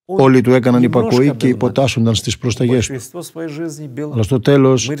 Όλοι του έκαναν υπακοή και υποτάσσονταν στις προσταγές του. Αλλά στο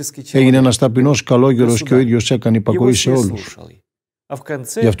τέλος έγινε ένας ταπεινός καλόγερος και ο ίδιος έκανε υπακοή σε όλους.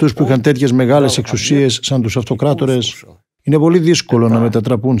 Για αυτούς που είχαν τέτοιες μεγάλες εξουσίες σαν τους αυτοκράτορες, είναι πολύ δύσκολο να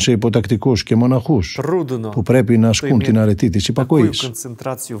μετατραπούν σε υποτακτικούς και μοναχούς που πρέπει να ασκούν την αρετή της υπακοής.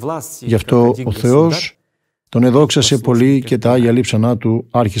 Γι' αυτό ο Θεός τον εδόξασε πολύ και τα Άγια λείψανά του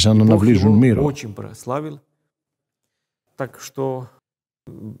άρχισαν να αναβλύζουν μύρο.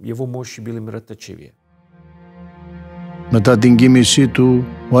 Μετά την κοίμησή του,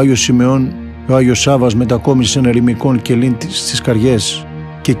 ο Άγιος Σιμεών και ο Άγιος Σάββας μετακόμισαν ερημικών κελίν στις Καριές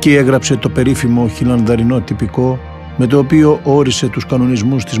και εκεί έγραψε το περίφημο χιλανδαρινό τυπικό με το οποίο όρισε τους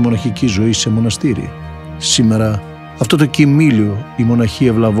κανονισμούς της μοναχικής ζωής σε μοναστήρι. Σήμερα αυτό το κοιμήλιο οι μοναχοί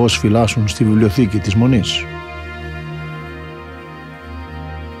ευλαβώς φυλάσσουν στη βιβλιοθήκη της Μονής.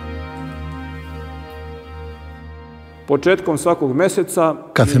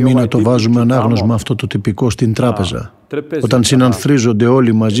 Κάθε μήνα το βάζουμε ανάγνωσμα αυτό το τυπικό στην τράπεζα, όταν συνανθρίζονται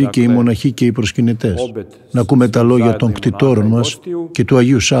όλοι μαζί και οι μοναχοί και οι προσκυνητές, να ακούμε τα λόγια των κτητόρων μας και του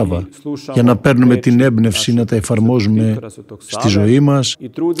Αγίου Σάββα, για να παίρνουμε την έμπνευση να τα εφαρμόζουμε στη ζωή μας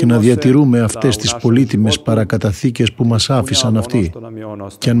και να διατηρούμε αυτές τις πολύτιμες παρακαταθήκες που μας άφησαν αυτοί.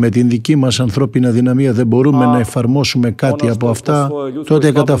 Και αν με την δική μας ανθρώπινα δυναμία δεν μπορούμε να εφαρμόσουμε κάτι από αυτά,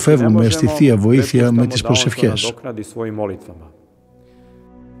 τότε καταφεύγουμε στη Θεία Βοήθεια με τις προσευχές.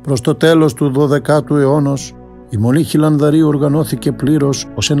 Προς το τέλος του 12ου αιώνος, η Μονή Χιλανδαρίου οργανώθηκε πλήρως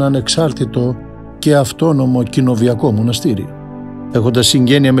ως ένα ανεξάρτητο και αυτόνομο κοινοβιακό μοναστήρι. Έχοντας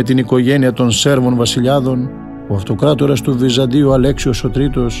συγγένεια με την οικογένεια των Σέρβων βασιλιάδων, ο αυτοκράτορας του Βυζαντίου Αλέξιος ο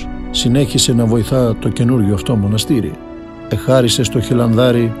Τρίτος συνέχισε να βοηθά το καινούργιο αυτό μοναστήρι. Εχάρισε στο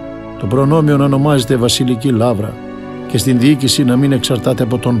Χιλανδάρι το προνόμιο να ονομάζεται Βασιλική Λαύρα και στην διοίκηση να μην εξαρτάται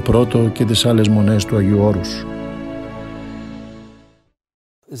από τον Πρώτο και τις άλλες μονές του Αγίου Όρους.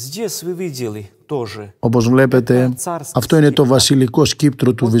 Όπως βλέπετε, αυτό είναι το βασιλικό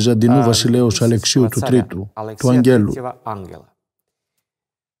σκύπτρο του Βυζαντινού βασιλέως Αλεξίου του Τρίτου, του Αγγέλου.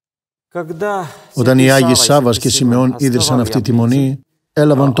 Όταν οι Άγιοι Σάββας και Σιμεών ίδρυσαν αυτή τη μονή,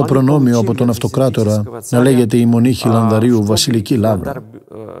 έλαβαν το προνόμιο από τον αυτοκράτορα να λέγεται η Μονή Χιλανδαρίου Βασιλική Λαύρα.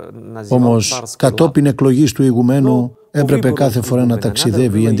 Όμως, κατόπιν εκλογής του ηγουμένου, έπρεπε κάθε φορά να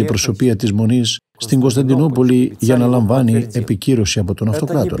ταξιδεύει η αντιπροσωπεία της Μονής στην Κωνσταντινούπολη για να λαμβάνει επικύρωση από τον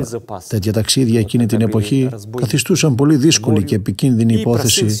αυτοκράτορα. Τέτοια ταξίδια εκείνη την εποχή καθιστούσαν πολύ δύσκολη και επικίνδυνη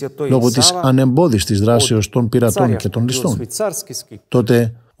υπόθεση λόγω της ανεμπόδιστης δράσεως των πειρατών και των ληστών.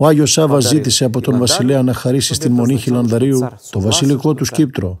 Τότε ο Άγιος Σάββας ζήτησε από τον βασιλέα να χαρίσει στην Μονή Χιλανδαρίου το βασιλικό του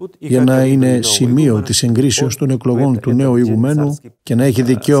σκύπτρο για να είναι σημείο της εγκρίσεως των εκλογών του νέου ηγουμένου και να έχει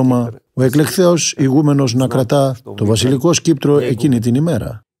δικαίωμα ο εκλεχθέος ηγούμενος να κρατά το βασιλικό σκύπτρο εκείνη την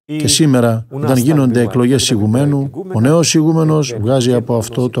ημέρα. Και σήμερα, όταν γίνονται εκλογές ηγουμένου, ο νέος ηγούμενος βγάζει από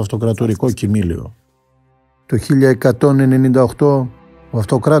αυτό το αυτοκρατορικό κοιμήλιο. Το 1198, ο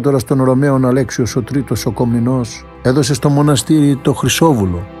αυτοκράτορας των Ρωμαίων Αλέξιος ο Τρίτος ο Κομνηνός έδωσε στο μοναστήρι το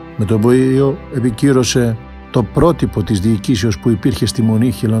Χρυσόβουλο, με το οποίο επικύρωσε το πρότυπο της διοικήσεως που υπήρχε στη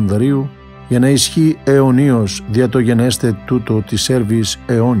Μονή Χιλανδαρίου για να ισχύει αιωνίως δια το γενέστε τούτο της Σέρβης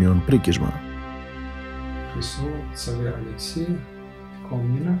αιώνιον πρίκισμα.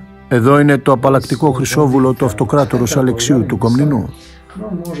 Εδώ είναι το απαλλακτικό χρυσόβουλο του αυτοκράτορος Αλεξίου του Κομνηνού.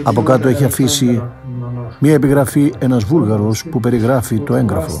 Από κάτω έχει αφήσει μία επιγραφή ένας Βούλγαρος που περιγράφει το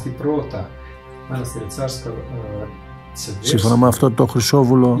έγγραφο. Σύμφωνα με αυτό το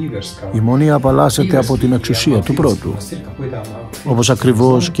χρυσόβουλο, η Μονή απαλλάσσεται από την εξουσία του Πρώτου, όπως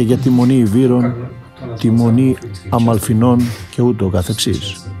ακριβώς και για τη Μονή Ιβύρων, τη Μονή Αμαλφινών και ούτω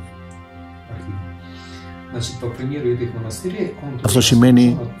καθεξής. Αυτό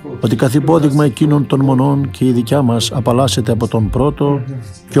σημαίνει ότι καθ' υπόδειγμα εκείνων των μονών και η δικιά μας απαλλάσσεται από τον Πρώτο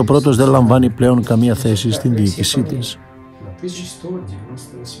και ο Πρώτος δεν λαμβάνει πλέον καμία θέση στην διοίκησή της.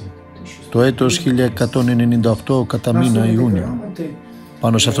 Το έτος 1198 κατά μήνα Ιούνιο,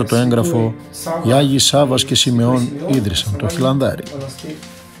 Πάνω σε αυτό το έγγραφο, οι Άγιοι Σάββας και Σιμεών ίδρυσαν το Χιλανδάρι.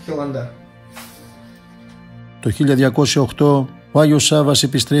 Το 1208, ο Άγιος Σάββας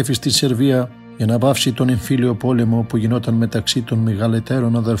επιστρέφει στη Σερβία για να πάυσει τον εμφύλιο πόλεμο που γινόταν μεταξύ των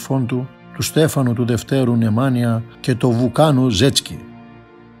μεγαλύτερων αδερφών του Στέφανου του Δευτέρου Νεμάνια και του Βουκάνου Ζέτσκι.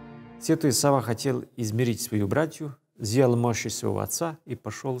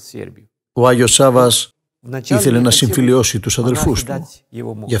 Ο Άγιος Σάββας ήθελε να συμφιλιώσει τους αδελφούς του.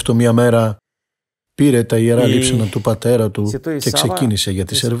 Γι' αυτό μια μέρα πήρε τα ιερά λείψανα του πατέρα του και ξεκίνησε για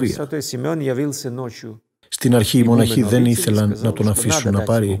τη Σερβία. Στην αρχή οι μοναχοί δεν ήθελαν να τον αφήσουν να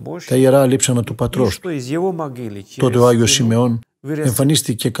πάρει τα ιερά λείψανα του πατρός του. Τότε ο Άγιος Σιμεών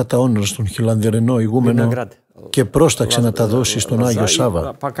εμφανίστηκε κατά όνειρο στον Χιλανδερενό ηγούμενο και πρόσταξε να τα δώσει στον Άγιο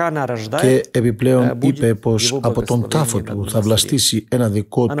Σάββα και επιπλέον είπε πως από τον τάφο του θα βλαστήσει ένα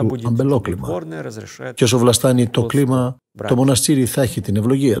δικό του αμπελόκλιμα και όσο βλαστάνει το κλίμα το μοναστήρι θα έχει την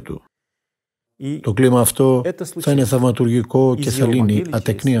ευλογία του. Το κλίμα αυτό θα είναι θαυματουργικό και θα λύνει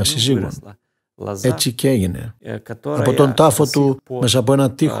ατεκνία συζύγων. Έτσι και έγινε. Από τον τάφο του, μέσα από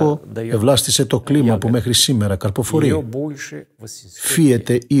ένα τοίχο, ευλάστησε το κλίμα που μέχρι σήμερα καρποφορεί.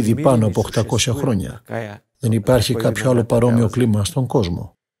 Φύεται ήδη πάνω από 800 χρόνια. Δεν υπάρχει κάποιο άλλο παρόμοιο κλίμα στον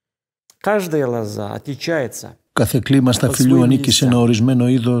κόσμο. Κάθε κλίμα σταφυλιού ανήκει σε ένα ορισμένο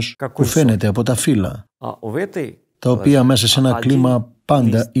είδος που φαίνεται από τα φύλλα, τα οποία μέσα σε ένα κλίμα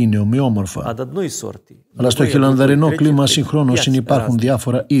πάντα είναι ομοιόμορφα. Αλλά στο χιλανδαρινό κλίμα συγχρόνως συνυπάρχουν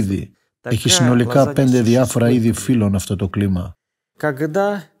διάφορα είδη. Έχει συνολικά 5 διάφορα είδη φύλων αυτό το κλίμα.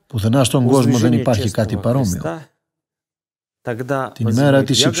 Πουθενά στον κόσμο δεν υπάρχει κάτι παρόμοιο. Την ημέρα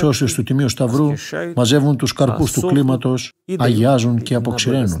της υψώσεως του Τιμίου Σταυρού μαζεύουν τους καρπούς του κλίματος, αγιάζουν και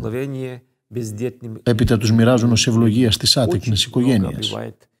αποξηραίνουν. Έπειτα τους μοιράζουν ως ευλογία στις άτεκνες οικογένειες.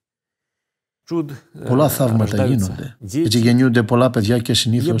 Πολλά θαύματα γίνονται. Έτσι γεννιούνται πολλά παιδιά και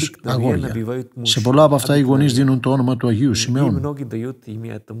συνήθως αγόρια. Σε πολλά από αυτά οι γονείς δίνουν το όνομα του Αγίου Σιμεών.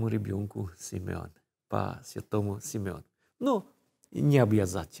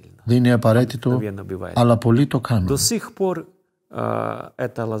 Δεν είναι απαραίτητο, αλλά πολλοί το κάνουν.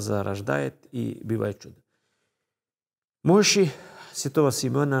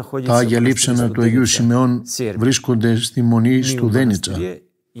 Τα Άγια Λείψανα του Αγίου Σιμεών βρίσκονται στη Μονή Στουδένιτσα,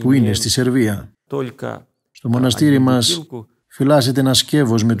 που είναι στη Σερβία. Στο μοναστήρι μας φυλάσσεται ένα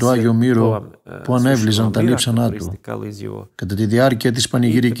σκεύος με το Άγιο Μύρο που ανέβλυζαν τα λείψανά του. Κατά τη διάρκεια της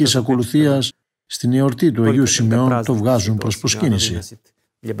πανηγυρικής ακολουθίας, στην εορτή του Αγίου Σιμεών το βγάζουν προς προσκύνηση.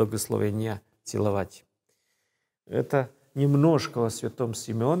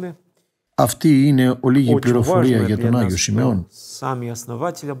 Αυτή είναι ολίγη πληροφορία για τον Άγιο Σιμεών.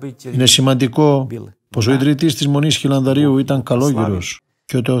 Είναι σημαντικό πως ο ιδρυτής της Μονής Χιλανδαρίου ήταν καλόγυρος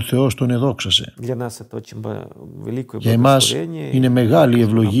και ότι ο Θεός τον εδόξασε. Για εμάς είναι μεγάλη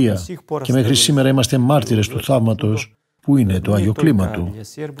ευλογία και μέχρι σήμερα είμαστε μάρτυρες του θαύματος που είναι το Άγιο κλίμα του.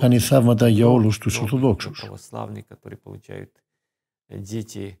 Κάνει θαύματα για όλους τους Ορθοδόξους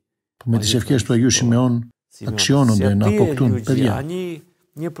που με τις ευχές του Αγίου Σιμεών αξιώνονται να αποκτούν παιδιά.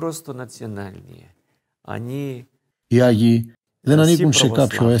 Οι Άγιοι δεν ανήκουν σε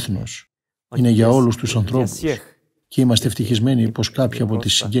κάποιο έθνος. Είναι για όλους τους ανθρώπους. Και είμαστε ευτυχισμένοι πως κάποιοι από τη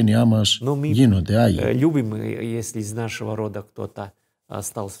συγγένειά μας γίνονται Άγιοι.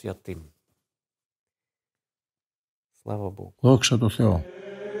 Δόξα τω Θεώ.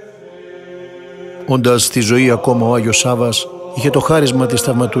 Όντας στη ζωή ακόμα ο Άγιος Σάββας είχε το χάρισμα της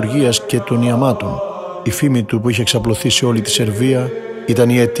θαυματουργίας και των ιαμάτων. Η φήμη του που είχε εξαπλωθεί σε όλη τη Σερβία ήταν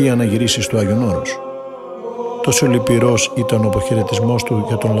η αιτία να γυρίσει στο Άγιον Όρος. Τόσο λυπηρός ήταν ο αποχαιρετισμός του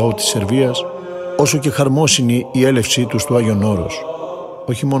για τον λαό της Σερβίας, όσο και χαρμόσυνη η έλευσή του στο Άγιον Όρος,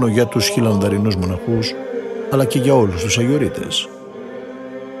 όχι μόνο για τους χιλανδαρινούς μοναχούς, αλλά και για όλους τους Αγιορείτες.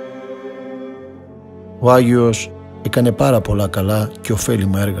 Ο Άγιος έκανε πάρα πολλά καλά και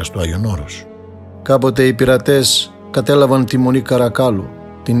ωφέλιμα έργα στο Άγιον Όρος. Κάποτε οι πειρατές κατέλαβαν τη Μονή Καρακάλου,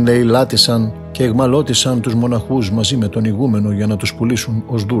 την λαιλάτισαν και εγμαλώτισαν τους μοναχούς μαζί με τον ηγούμενο για να τους πουλήσουν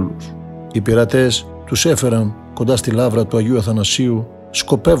ως δούλους. Οι πειρατές τους έφεραν κοντά στη λάβρα του Αγίου Αθανασίου,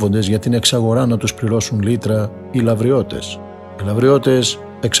 σκοπεύοντες για την εξαγορά να τους πληρώσουν λίτρα οι λαβριώτες. Οι λαβριώτες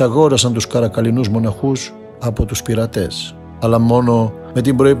εξαγόρασαν τους καρακαλινούς μοναχούς από τους πειρατές, αλλά μόνο με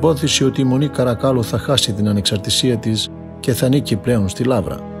την προϋπόθεση ότι η Μονή Καρακάλου θα χάσει την ανεξαρτησία της και θα ανήκει πλέον στη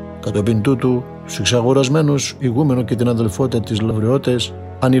λάβρα. Κατόπιν τούτου, τους εξαγορασμένους ηγούμενο και την αδελφότητα της λαβριώτες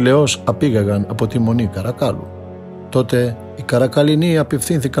ανηλαιώς απήγαγαν από τη Μονή Καρακάλου. Τότε οι Καρακαλινοί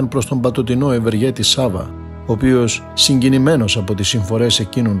απευθύνθηκαν προς τον πατοτινό ευεργέτη Σάββα, ο οποίος, συγκινημένος από τις συμφορές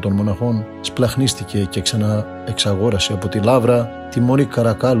εκείνων των μοναχών, σπλαχνίστηκε και ξανά εξαγόρασε από τη λάβρα τη Μονή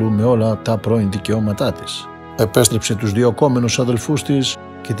Καρακάλου με όλα τα πρώην δικαιώματά της. επέστρεψε τους διωκόμενους αδελφούς της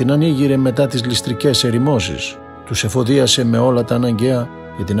και την ανοίγειρε μετά τις ληστρικές ερημώσεις. Τους εφοδίασε με όλα τα αναγκαία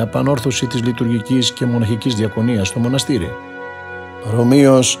για την επανόρθωση της λειτουργικής και μοναχικής διακονίας στο μοναστήρι.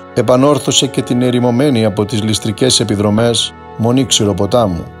 Παρομοίως επανόρθωσε και την ερημωμένη από τις ληστρικές επιδρομές μονή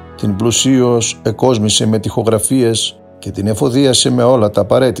Ξηροποτάμου. Την πλουσίως εκόσμησε με τοιχογραφίες και την εφοδίασε με όλα τα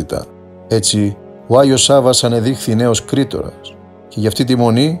απαραίτητα. Έτσι, ο Άγιος Σάββας ανεδείχθη νέος κρήτορας και για αυτή τη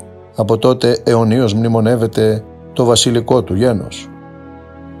μονή από τότε αιωνίως μνημονεύεται το βασιλικό του γένος.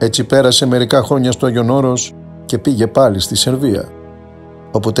 Έτσι πέρασε μερικά χρόνια στο Άγιον Όρος και πήγε πάλι στη Σερβία,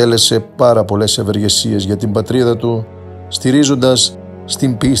 όπου τέλεσε πάρα πολλές ευεργεσίες για την πατρίδα του, στηρίζοντας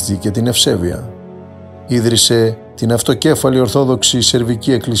στην πίστη και την ευσέβεια. Ίδρυσε την αυτοκέφαλη Ορθόδοξη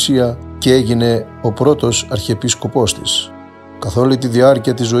Σερβική Εκκλησία και έγινε ο πρώτος αρχιεπίσκοπός της. Καθ' όλη τη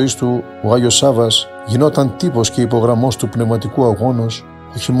διάρκεια της ζωής του, ο Άγιος Σάββας γινόταν τύπος και υπογραμμός του πνευματικού αγώνος,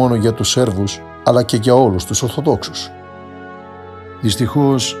 όχι μόνο για τους Σέρβους, αλλά και για όλους τους Ορθοδόξους.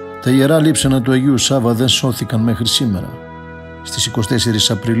 Δυστυχώς, τα ιερά λείψανα του Αγίου Σάββα δεν σώθηκαν μέχρι σήμερα. Στις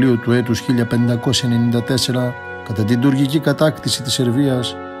 24 Απριλίου του έτους 1594, κατά την τουρκική κατάκτηση της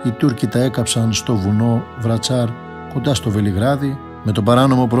Σερβίας, οι Τούρκοι τα έκαψαν στο βουνό Βρατσάρ, κοντά στο Βελιγράδι, με το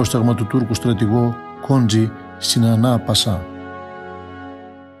παράνομο πρόσταγμα του Τούρκου στρατηγό Κόντζη Σινανά Πασά.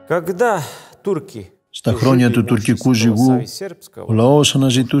 Στα χρόνια του τουρκικού ζυγού, ο λαός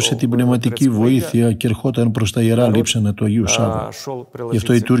αναζητούσε την πνευματική βοήθεια και ερχόταν προς τα ιερά λείψανα του Αγίου Σάββα. Γι'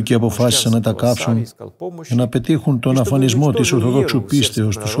 αυτό οι Τούρκοι αποφάσισαν να τα κάψουν για να πετύχουν τον αφανισμό της Ορθοδόξου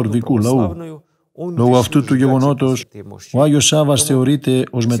πίστεως του σορβικού λαού. Λόγω αυτού του γεγονότος, ο Άγιος Σάββας θεωρείται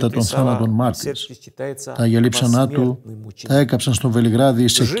ως μετά τον θάνατον μάρτυρας. Τα Άγια λείψανά του τα έκαψαν στο Βελιγράδι,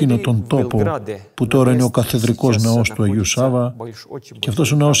 σε εκείνο τον τόπο που τώρα είναι ο καθεδρικός ναός του Αγίου Σάββα, και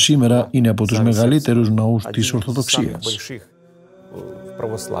αυτός ο ναός σήμερα είναι από τους μεγαλύτερους ναούς της Ορθοδοξίας.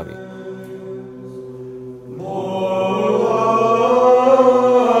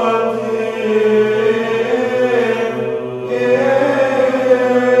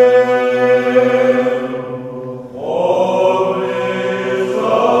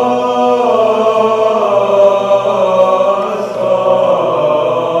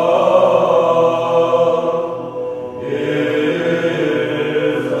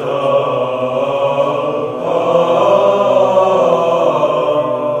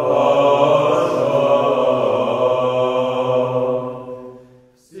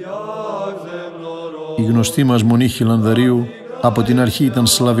 Η γνωστή μας Μονή Χιλανδαρίου από την αρχή ήταν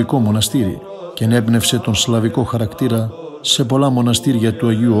σλαβικό μοναστήρι και ενέπνευσε τον σλαβικό χαρακτήρα σε πολλά μοναστήρια του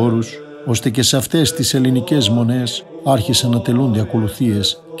Αγίου Όρους, ώστε και σε αυτές τις ελληνικές μονές άρχισαν να τελούνται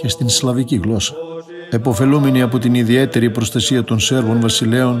ακολουθίες και στην σλαβική γλώσσα. Εποφελούμενοι από την ιδιαίτερη προστασία των Σέρβων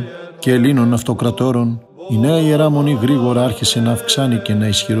βασιλέων και Ελλήνων αυτοκρατόρων, η νέα Ιερά Μονή γρήγορα άρχισε να αυξάνει και να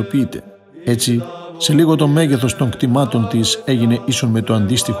ισχυροποιείται. Έτσι, σε λίγο το μέγεθος των κτημάτων της έγινε ίσον με το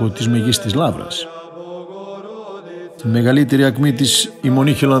αντίστοιχο της Μεγίστης Λαύρας. Τη μεγαλύτερη ακμή της η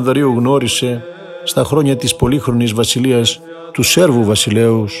Μονή Χιλανδαρίου γνώρισε στα χρόνια της πολύχρονης βασιλείας του Σέρβου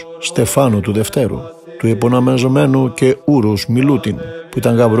βασιλέους Στεφάνου του Δευτέρου, του επωνομαζομένου και Ούρους Μιλούτιν, που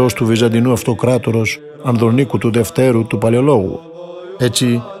ήταν γαμπρός του Βυζαντινού αυτοκράτορος Ανδρονίκου του Δευτέρου του Παλαιολόγου.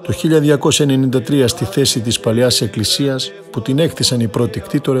 Έτσι, το 1293 στη θέση της παλαιάς εκκλησίας που την έκτισαν οι πρώτοι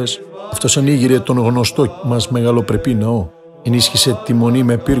κτήτορες, αυτός ανοίγειρε τον γνωστό μας μεγαλοπρεπή ναό, ενίσχυσε τη Μονή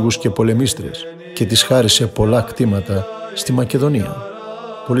με πύργους και πολεμίστρες και της χάρισε πολλά κτήματα στη Μακεδονία.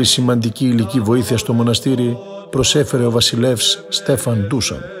 Πολύ σημαντική υλική βοήθεια στο μοναστήρι προσέφερε ο βασιλεύς Στέφαν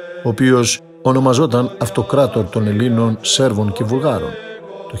Ντούσαν, ο οποίος ονομαζόταν Αυτοκράτορ των Ελλήνων, Σέρβων και Βουλγάρων.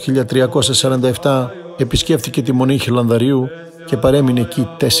 Το 1347 επισκέφθηκε τη Μονή Χιλανδαρίου και παρέμεινε εκεί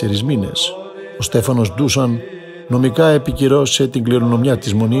 4 μήνες. Ο Στέφανος Ντούσαν νομικά επικυρώσε την κληρονομιά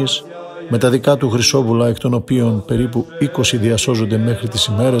της Μονής με τα δικά του χρυσόβουλα, εκ των οποίων περίπου 20 διασώζονται μέχρι τις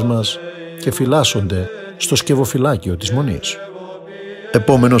ημέρες μας και φυλάσσονται στο σκευοφυλάκιο της Μονής.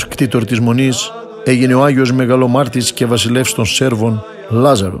 Επόμενος κτήτορ της Μονής έγινε ο Άγιος Μεγαλομάρτης και βασιλεύς των Σέρβων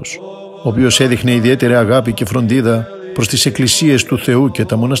Λάζαρος, ο οποίος έδειχνε ιδιαίτερη αγάπη και φροντίδα προς τις εκκλησίες του Θεού και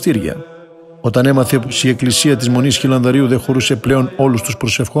τα μοναστήρια. Όταν έμαθε πως η εκκλησία της Μονής Χιλανδαρίου δεν χωρούσε πλέον όλους τους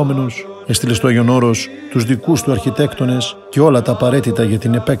προσευχόμενους, έστειλε στο Άγιον Όρος τους δικούς του αρχιτέκτονες και όλα τα απαραίτητα για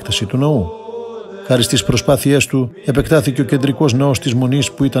την επέκταση του ναού. Χάρη στις προσπάθειές του, επεκτάθηκε ο κεντρικός ναός της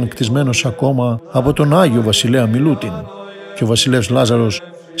Μονής, που ήταν κτισμένος ακόμα από τον Άγιο Βασιλέα Μιλούτιν, και ο βασιλεύς Λάζαρος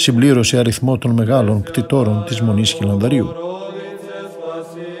συμπλήρωσε αριθμό των μεγάλων κτητόρων της Μονής Χιλανδαρίου.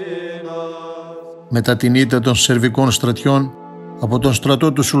 Μετά την ήττα των σερβικών στρατιών από τον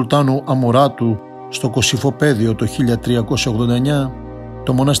στρατό του Σουλτάνου Αμουράτου στο Κωσυφοπαίδιο το 1389,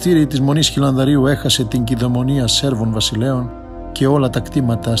 το μοναστήρι της Μονής Χιλανδαρίου έχασε την κυδαιμονία Σέρβων βασιλέων και όλα τα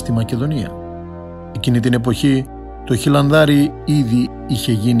κτήματα στη Μακεδονία. Εκείνη την εποχή το Χιλανδάρι ήδη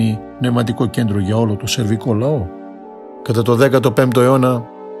είχε γίνει πνευματικό κέντρο για όλο το σερβικό λαό. Κατά το 15ο αιώνα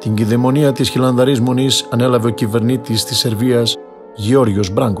την κυδαιμονία της Χιλανδαρής Μονής ανέλαβε ο κυβερνήτης της Σερβίας Γεώργιος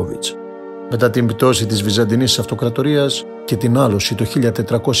Μπράγκοβιτς. Μετά την πτώση της Βυζαντινής Αυτοκρατορίας και την άλωση το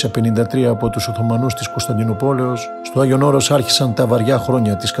 1453 από τους Οθωμανούς της Κωνσταντινούπολεως, στο Άγιον Όρος άρχισαν τα βαριά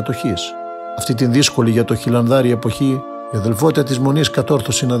χρόνια της κατοχής. Αυτή την δύσκολη για το Χιλανδάρι εποχή, η αδελφότητα της Μονής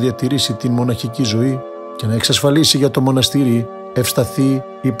κατόρθωσε να διατηρήσει την μοναχική ζωή και να εξασφαλίσει για το μοναστήρι ευσταθή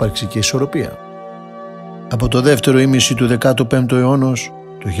ύπαρξη και ισορροπία. Από το δεύτερο ήμιση του 15ου αιώνος,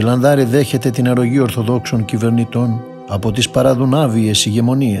 το Χιλανδάρι δέχεται την αρρωγή Ορθοδόξων κυβερνητών από τις παραδουνάβιες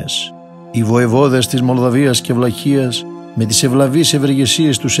ηγεμονίες. Οι βοεβόδες της Μολδαβίας και Βλαχίας με τις ευλαβείς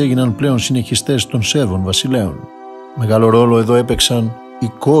ευεργεσίες τους έγιναν πλέον συνεχιστές των Σέρβων βασιλέων. Μεγάλο ρόλο εδώ έπαιξαν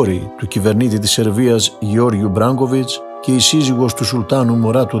η κόρη του κυβερνήτη της Σερβίας Γεώργιου Μπράγκοβιτς και η σύζυγος του Σουλτάνου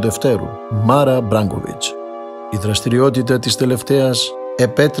Μουράτου Δευτέρου, Μάρα Μπράγκοβιτς. Η δραστηριότητα της τελευταίας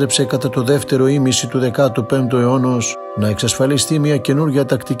επέτρεψε κατά το δεύτερο ήμιση του 15ου αιώνος να εξασφαλιστεί μια καινούργια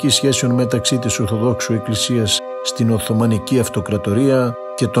τακτική σχέσεων μεταξύ της Ορθοδόξου Εκκλησίας στην Οθωμανική Αυτοκρατορία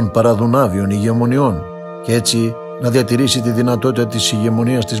και των παραδουνάβιων ηγεμονιών και έτσι να διατηρήσει τη δυνατότητα της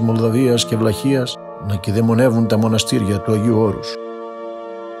ηγεμονίας της Μολδαβίας και Βλαχίας να κυδαιμονεύουν τα μοναστήρια του Αγίου Όρους.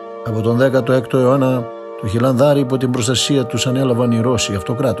 Από τον 16ο αιώνα το Χιλανδάρι υπό την προστασία τους ανέλαβαν οι Ρώσοι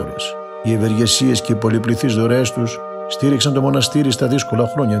Αυτοκράτορες. Οι ευεργεσίες και οι πολυπληθείς δωρεές τους στήριξαν το μοναστήρι στα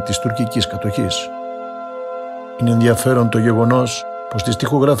δύσκολα χρόνια της τουρκικής κατοχής. Είναι ενδιαφέρον το γεγονός πως τις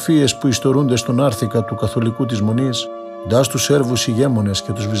τοιχογραφίες που ιστορούνται στον άρθικα του καθολικού της Μονής, κοντά στους Σέρβους ηγέμονες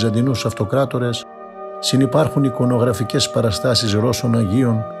και τους Βυζαντινούς Αυτοκράτορες, συνυπάρχουν εικονογραφικές παραστάσεις Ρώσων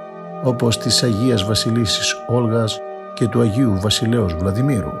Αγίων όπως της Αγίας Βασιλίσσης Όλγας και του Αγίου Βασιλέως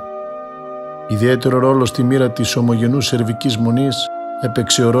Βλαδιμήρου. Ιδιαίτερο ρόλο στη μοίρα της ομογενούς Σερβικής Μονής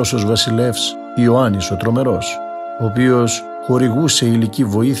έπαιξε ο Ρώσος βασιλεύς Ιωάννης ο Τρομερός, ο οποίος χορηγούσε υλική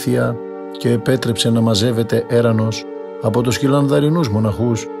βοήθεια και επέτρεψε να μαζεύεται έρανος από τους χιλανδαρινούς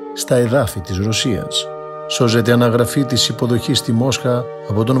μοναχούς στα εδάφη της Ρωσίας. Σώζεται αναγραφή της υποδοχής στη Μόσχα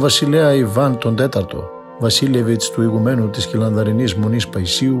από τον βασιλέα Ιβάν τον Τέταρτο, βασίλευιτς του ηγουμένου της Χιλανδαρινής Μονής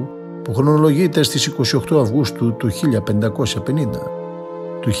Παϊσίου, που χρονολογείται στις 28 Αυγούστου του 1550.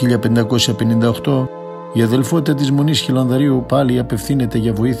 Το 1558 η αδελφότητα της Μονής Χιλανδαρίου πάλι απευθύνεται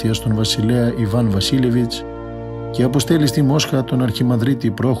για βοήθεια στον βασιλέα Ιβάν Βασίλεβιτς και αποστέλει στη Μόσχα τον αρχιμανδρίτη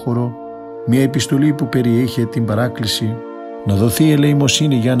Πρόχωρο μια επιστολή που περιείχε την παράκληση να δοθεί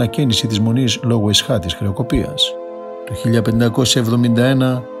ελεημοσύνη για ανακαίνιση της Μονής λόγω εσχάτης χρεοκοπίας. Το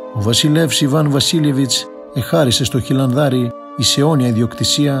 1571 ο βασιλεύς Ιβάν Βασίλεβιτς εχάρισε στο Χιλανδάρι εις αιώνια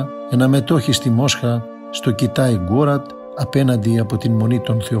ιδιοκτησία ένα μετόχι στη Μόσχα στο Κιτάι Γκόρατ απέναντι από την Μονή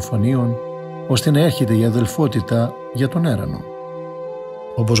των Θεοφανίων, ώστε να έρχεται η αδελφότητα για τον έρανο.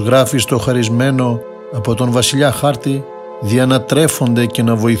 Όπως γράφει στο χαρισμένο από τον βασιλιά χάρτη, διανατρέφονται και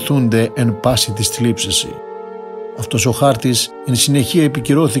να βοηθούνται εν πάση της θλίψεση. Αυτός ο χάρτης εν συνεχεία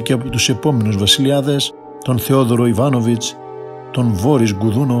επικυρώθηκε από τους επόμενους βασιλιάδες, τον Θεόδωρο Ιβάνοβιτς, τον Βόρις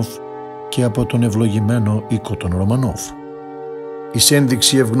Γκουδούνοφ και από τον ευλογημένο οίκο των Ρωμανόφ. Εις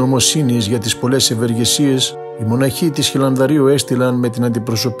ένδειξη ευγνωμοσύνης για τις πολλές ευεργεσίες, οι μοναχοί της Χιλανδαρίου έστειλαν με την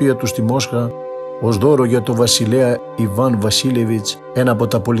αντιπροσωπεία του στη Μόσχα ως δώρο για το βασιλέα Ιβάν Βασίλεβιτς ένα από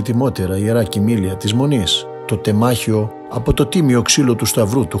τα πολυτιμότερα ιερά κοιμήλια της Μονής, το τεμάχιο από το τίμιο ξύλο του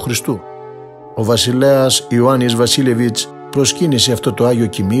Σταυρού του Χριστού. Ο βασιλέας Ιωάννης Βασίλεβιτς προσκύνησε αυτό το Άγιο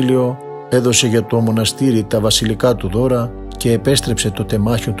Κοιμήλιο, έδωσε για το μοναστήρι τα βασιλικά του δώρα και επέστρεψε το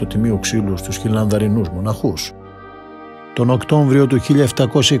τεμάχιο του τιμίου ξύλου στους χιλανδαρινούς μοναχούς. Τον Οκτώβριο του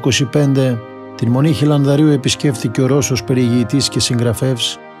 1725 την Μονή Χιλανδαρίου επισκέφθηκε ο Ρώσος περιηγητής και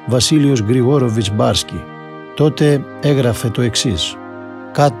συγγραφεύς Βασίλειος Γρηγόροβιτς Μπάρσκι. Τότε έγραφε το εξής: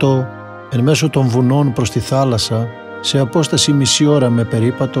 «Κάτω, εν μέσω των βουνών προς τη θάλασσα, σε απόσταση μισή ώρα με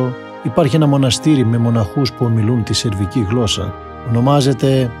περίπατο, υπάρχει ένα μοναστήρι με μοναχούς που ομιλούν τη σερβική γλώσσα.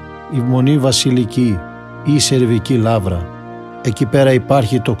 Ονομάζεται η Μονή Βασιλική ή Σερβική Λάβρα. Εκεί πέρα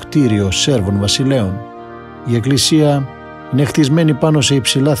υπάρχει το κτίριο Σέρβων βασιλέων. Η εκκλησία είναι χτισμένη πάνω σε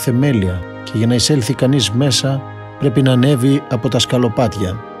υψηλά θεμέλια και για να εισέλθει κανείς μέσα πρέπει να ανέβει από τα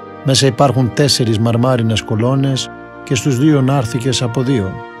σκαλοπάτια. Μέσα υπάρχουν 4 μαρμάρινες κολόνες και στους 2 νάρθηκες από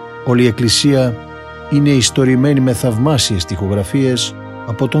 2. Όλη η εκκλησία είναι ιστορημένη με θαυμάσιες τοιχογραφίες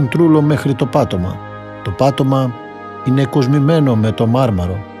από τον τρούλο μέχρι το πάτωμα. Το πάτωμα είναι κοσμημένο με το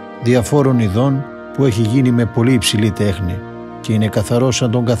μάρμαρο διαφόρων ειδών που έχει γίνει με πολύ υψηλή τέχνη και είναι καθαρό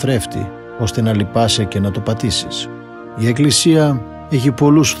σαν τον καθρέφτη, ώστε να λιπάσαι και να το πατήσεις. Η εκκλησία έχει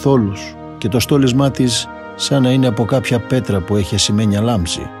πολλούς θόλους και το στόλισμά της σαν να είναι από κάποια πέτρα που έχει ασημένια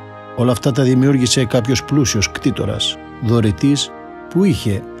λάμψη. Όλα αυτά τα δημιούργησε κάποιος πλούσιος κτήτορας, δωρητής που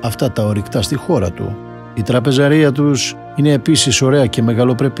είχε αυτά τα ορυκτά στη χώρα του. Η τραπεζαρία τους είναι επίσης ωραία και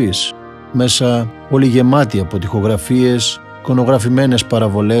μεγαλοπρεπής, μέσα όλοι γεμάτοι από τοιχογραφίες, εικονογραφημένες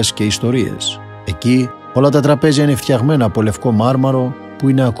παραβολές και ιστορίες. Εκεί όλα τα τραπέζια είναι φτιαγμένα από λευκό μάρμαρο που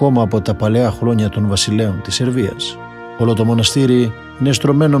είναι ακόμα από τα παλαιά χρόνια των βασιλέων της Σερβίας. Όλο το μοναστήρι είναι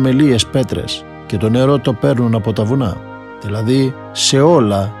στρωμένο με λίες πέτρες και το νερό το παίρνουν από τα βουνά. Δηλαδή σε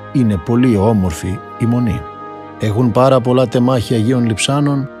όλα είναι πολύ όμορφη η μονή. Έχουν πάρα πολλά τεμάχια Αγίων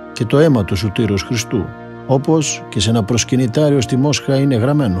Λειψάνων και το αίμα του Σωτήρος Χριστού, όπως και σε ένα προσκυνητάριο στη Μόσχα είναι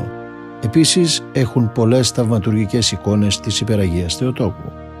γραμμένο. Επίσης έχουν πολλές θαυματουργικές εικόνες της Υπεραγίας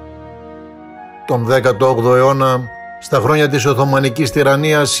Θεοτόκου. Τον 18ο αιώνα, στα χρόνια της Οθωμανικής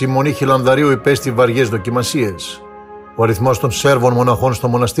τυραννίας, η Μονή Χιλανδαρίου υπέστη βαριές δοκιμασίες. Ο αριθμός των Σέρβων μοναχών στο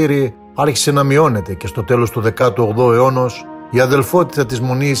μοναστήρι άρχισε να μειώνεται και στο τέλος του 18ου αιώνος η αδελφότητα της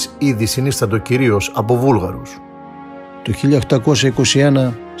Μονής ήδη συνίστατο κυρίως από Βούλγαρους. Το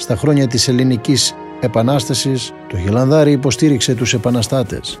 1821, στα χρόνια της Ελληνικής Επανάστασης, το Χιλανδάρι υποστήριξε τους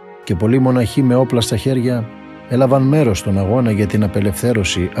επαναστάτες και πολλοί μοναχοί με όπλα στα χέρια έλαβαν μέρος στον αγώνα για την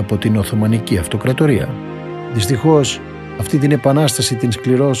απελευθέρωση από την Οθωμανική Αυτοκρατορία. Δυστυχώς, αυτή την επανάσταση την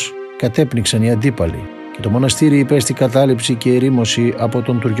σκληρώς κατέπνιξαν οι αντίπαλοι και το μοναστήρι υπέστη κατάληψη και ερήμωση από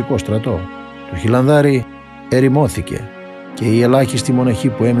τον τουρκικό στρατό. Το Χιλανδάρι ερημώθηκε και οι ελάχιστοι μοναχοί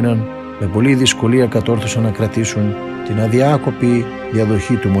που έμειναν με πολλή δυσκολία κατόρθωσαν να κρατήσουν την αδιάκοπη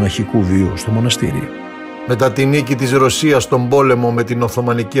διαδοχή του μοναχικού βίου στο μοναστήρι. Μετά τη νίκη της Ρωσίας στον πόλεμο με την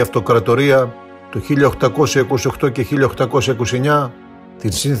Οθωμανική Αυτοκρατορία το 1828 και 1829,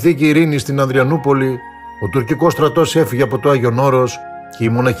 την συνθήκη ειρήνης στην Ανδριανούπολη, ο τουρκικός στρατός έφυγε από το Άγιον Όρος και οι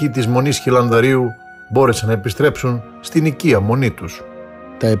μοναχοί της Μονής Χιλανδαρίου μπόρεσαν να επιστρέψουν στην οικία μονή τους.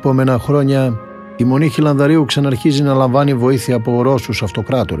 Τα επόμενα χρόνια η Μονή Χιλανδαρίου ξαναρχίζει να λαμβάνει βοήθεια από Ρώσους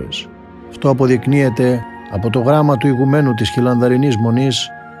αυτοκράτορες. Αυτό αποδεικνύεται από το γράμμα του ηγουμένου της Χιλανδαρινής Μονής,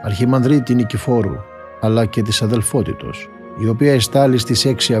 Αρχιμανδρίτη Νικηφόρου, αλλά και της αδελφότητος, η οποία εστάλει στις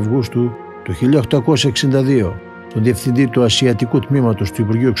 6 Αυγούστου του 1862 τον διευθυντή του Ασιατικού Τμήματος του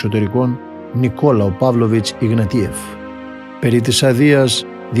Υπουργείου Εξωτερικών, Νικόλαο Παύλοβιτς Ιγνατίεφ, περί της αδείας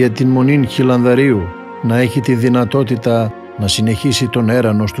δια την Μονήν Χιλανδαρίου να έχει τη δυνατότητα να συνεχίσει τον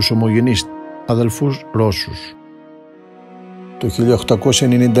έρανο στους ομογενείς αδελφούς Ρώσους. Το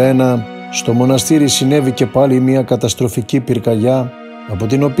 1891 στο μοναστήρι συνέβη και πάλι μια καταστροφική πυρκαγιά, από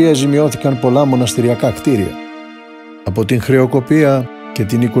την οποία ζημιώθηκαν πολλά μοναστηριακά κτίρια. Από την χρεοκοπία και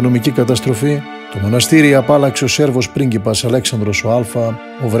την οικονομική καταστροφή, το μοναστήρι απάλλαξε ο Σέρβος πρίγκιπας Αλέξανδρος ο Α.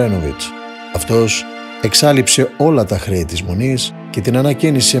 ο Βρένοβιτς. Αυτός εξάλειψε όλα τα χρέη της Μονής και την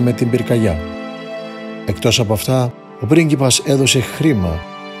ανακαίνισε με την πυρκαγιά. Εκτός από αυτά, ο πρίγκιπας έδωσε χρήμα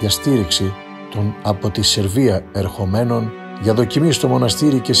για στήριξη των από τη Σερβία ερχομένων για δοκιμή στο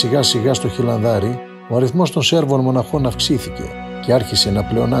μοναστήρι και σιγά σιγά στο Χιλανδάρι ο αριθμός των Σέρβων μοναχών αυξήθηκε και άρχισε να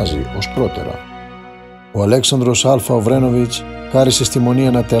πλεονάζει ως πρώτερα. Ο Αλέξανδρος Α. ο Βρένοβιτς χάρισε στη Μονή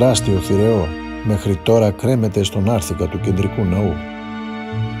ένα τεράστιο θηρεό, μέχρι τώρα κρέμεται στον άρθικα του κεντρικού ναού.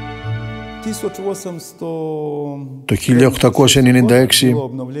 Το 1896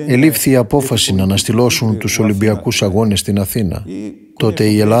 ελήφθη η απόφαση να αναστηλώσουν τους Ολυμπιακούς Αγώνες στην Αθήνα. Τότε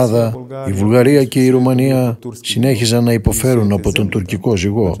η Ελλάδα, η Βουλγαρία και η Ρουμανία συνέχιζαν να υποφέρουν από τον τουρκικό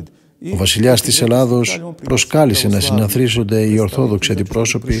ζυγό. Ο βασιλιάς της Ελλάδος προσκάλεσε να συναθρήσονται οι Ορθόδοξοι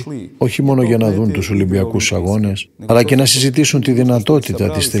αντιπρόσωποι όχι μόνο για να δουν τους Ολυμπιακούς Αγώνες, αλλά και να συζητήσουν τη δυνατότητα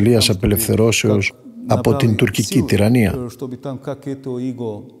της τελείας απελευθερώσεως από την τουρκική τυραννία.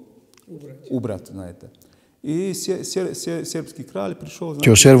 Και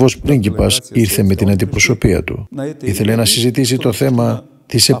ο Σέρβος πρίγκιπας ήρθε με την αντιπροσωπεία του. Ήθελε να συζητήσει το θέμα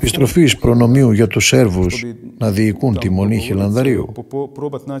της επιστροφής προνομίου για τους Σέρβους να διοικούν τη Μονή Χιλανδαρίου.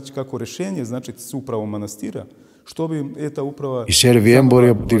 Οι Σέρβοι έμποροι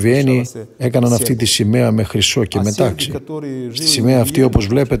από τη Βιέννη έκαναν αυτή τη σημαία με χρυσό και με τάξη. Στη σημαία αυτή, όπως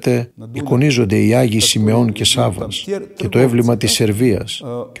βλέπετε, εικονίζονται οι Άγιοι Σιμεών και Σάββας και το έμβλημα της Σερβίας,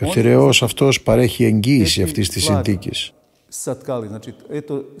 και ο θηρεός αυτός παρέχει εγγύηση αυτής της συνθήκης.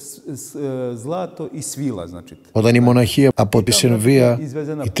 Όταν οι μοναχοί από τη Σερβία,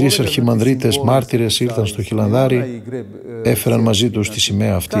 οι 3 αρχιμανδρίτες μάρτυρες ήρθαν στο Χιλανδάρι, έφεραν μαζί τους τη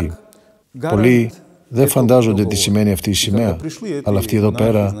σημαία αυτή. Πολλοί δεν φαντάζονται τι σημαίνει αυτή η σημαία, αλλά αυτή εδώ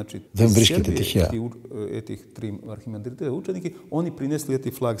πέρα δεν βρίσκεται τυχαία.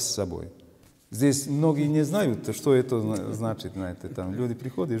 Здесь многие не знают, что это значит, знаете, там люди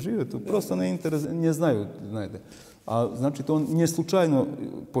приходят, живут, просто не знают, знаете. А значит, он не случайно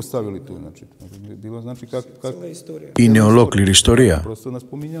поставили ту, значит. Было, значит, как... Είναι ολόκληρη ιστορία.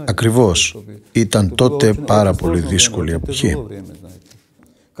 Ακριβώς. Ήταν τότε πάρα πολύ δύσκολη εποχή.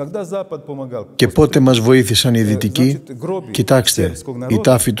 Και πότε μας βοήθησαν οι Δυτικοί? Κοιτάξτε, η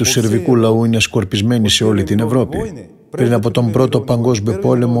τάφη του σερβικού λαού είναι σκορπισμένη σε όλη την Ευρώπη. Πριν από τον Πρώτο Παγκόσμιο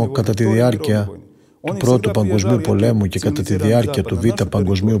Πόλεμο, κατά τη διάρκεια του Πρώτου Παγκοσμίου Πολέμου και κατά τη διάρκεια του Β'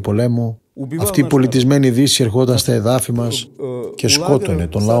 Παγκοσμίου Πολέμου, αυτή η πολιτισμένη Δύση ερχόταν στα εδάφη μας και σκότωνε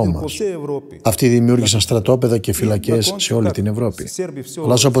τον λαό μας. Αυτοί δημιούργησαν στρατόπεδα και φυλακές σε όλη την Ευρώπη.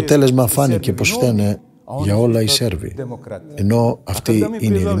 Αλλά ως αποτέλεσμα φάνηκε πως φταίνε για όλα οι Σέρβοι, ενώ αυτοί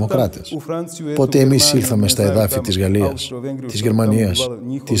είναι οι δημοκράτες. Πότε εμείς ήλθαμε στα εδάφη της Γαλλίας, της Γερμανίας,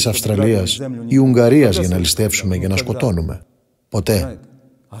 της Αυστραλίας ή Ουγγαρίας για να ληστεύσουμε, για να σκοτώνουμε? Ποτέ.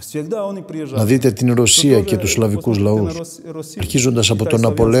 Να δείτε την Ρωσία και τους σλαβικούς λαούς, αρχίζοντας από τον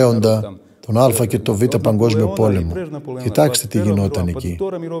Ναπολέοντα, τον Α και το Β Παγκόσμιο Πόλεμο. Κοιτάξτε τι γινόταν εκεί.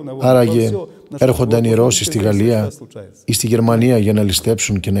 Άραγε έρχονταν οι Ρώσοι στη Γαλλία ή στη Γερμανία για να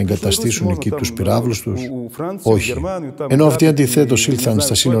ληστέψουν και να εγκαταστήσουν εκεί τους πυράβλους τους? Όχι. Ενώ αυτοί αντιθέτως ήλθαν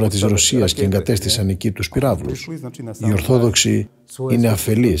στα σύνορα της Ρωσίας και εγκατέστησαν εκεί τους πυράβλους. Οι Ορθόδοξοι είναι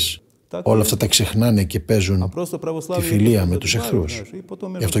αφελείς. Όλα αυτά τα ξεχνάνε και παίζουν τη φιλία με τους εχθρούς.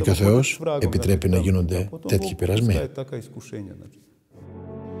 Γι' αυτό και ο Θεός επιτρέπει να γίνονται τέτοιοι πειρασμοί.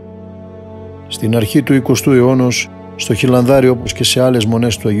 Στην αρχή του 20ου αιώνα, στο Χιλανδάριο όπως και σε άλλες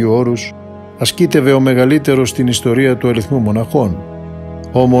μονές του Αγίου Όρους, ασκήτευε ο μεγαλύτερος στην ιστορία του αριθμού μοναχών.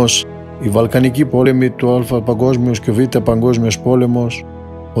 Όμως, οι Βαλκανικοί πόλεμοι του Α Παγκόσμιος και ο Β Παγκόσμιος πόλεμος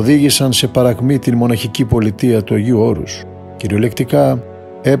οδήγησαν σε παρακμή την μοναχική πολιτεία του Αγίου Όρους. Κυριολεκτικά,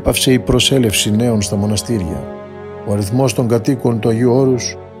 έπαυσε η προσέλευση νέων στα μοναστήρια. Ο αριθμός των κατοίκων του Αγίου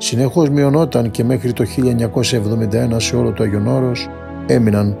Όρους συνεχώς μειωνόταν και μέχρι το 1971 σε όλο το Άγιον Όρος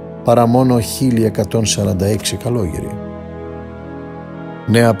έμειναν παρά μόνο 1146 καλόγεροι.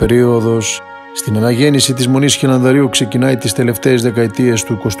 Νέα περίοδος στην αναγέννηση της Μονής Χιλανδαρίου ξεκινάει τις τελευταίες δεκαετίες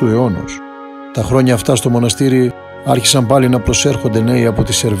του 20ου αιώνα. Τα χρόνια αυτά στο μοναστήρι άρχισαν πάλι να προσέρχονται νέοι από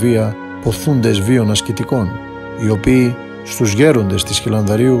τη Σερβία, ποθούντες βίων ασκητικών, οι οποίοι στους γέροντες της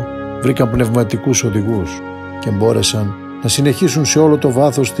Χιλανδαρίου βρήκαν πνευματικούς οδηγούς και μπόρεσαν να συνεχίσουν σε όλο το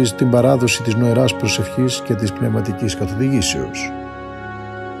βάθος της την παράδοση της νοεράς προσευχής και της πνευματικής καθοδηγήσεως.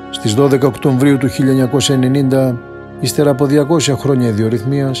 Στις 12 Οκτωβρίου του 1990, ύστερα από 200 χρόνια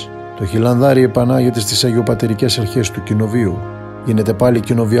ιδιορυθμίας, το Χιλανδάρι επανάγεται στις αγιοπατερικές αρχές του κοινοβίου. Γίνεται πάλι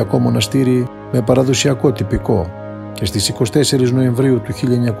κοινοβιακό μοναστήρι με παραδοσιακό τυπικό και στις 24 Νοεμβρίου του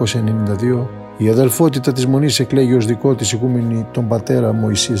 1992 η αδελφότητα της Μονής εκλέγει ως δικό της ηγούμενη τον πατέρα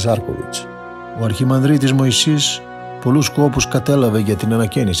Μωυσή Ζάρκοβιτς. Ο αρχιμανδρίτης Μωυσής πολλούς σκόπους κατέλαβε για την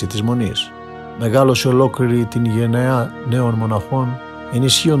ανακαίνιση της Μονής. Μεγάλωσε ολόκληρη την γενεά νέων μοναχών,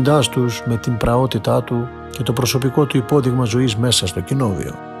 ενισχύοντάς τους με την πραότητά του και το προσωπικό του υπόδειγμα ζωής μέσα στο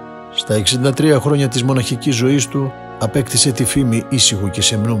κοινόβιο. Στα 63 χρόνια της μοναχικής ζωής του απέκτησε τη φήμη ήσυχου και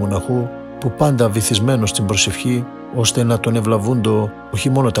σεμνού μοναχού που πάντα βυθισμένος στην προσευχή ώστε να τον ευλαβούντο όχι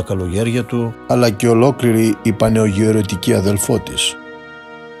μόνο τα καλογέρια του αλλά και ολόκληρη η πανεογειορετική αδελφότης.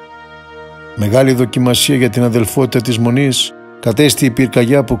 Μεγάλη δοκιμασία για την αδελφότητα της Μονής κατέστη η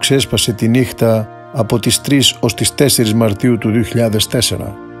πυρκαγιά που ξέσπασε τη νύχτα από τις 3 ως τις 4 Μαρτίου του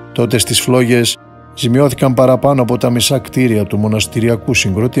 2004. Τότε στις φλόγες ζημιώθηκαν παραπάνω από τα μισά κτίρια του μοναστηριακού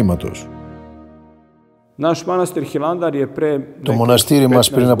συγκροτήματος. Το μοναστήρι μας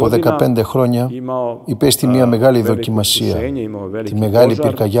πριν από 15 χρόνια υπέστη μια μεγάλη δοκιμασία, τη μεγάλη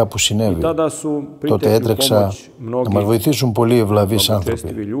πυρκαγιά που συνέβη. Τότε έτρεξα να μας βοηθήσουν πολλοί ευλαβείς άνθρωποι.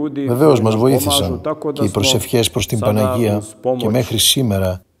 Βεβαίως μας βοήθησαν και οι προσευχές προς την Παναγία και μέχρι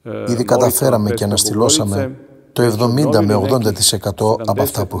σήμερα ήδη καταφέραμε και αναστηλώσαμε το 70 με 80% από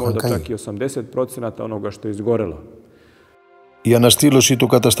αυτά που είχαν καεί. Η αναστήλωση του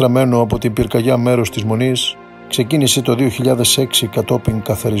καταστραμμένου από την πυρκαγιά μέρος της Μονής ξεκίνησε το 2006 κατόπιν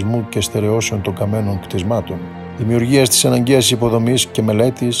καθαρισμού και στερεώσεων των καμένων κτισμάτων, δημιουργίας της αναγκαίας υποδομής και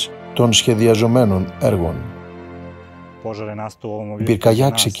μελέτης των σχεδιαζομένων έργων. Η πυρκαγιά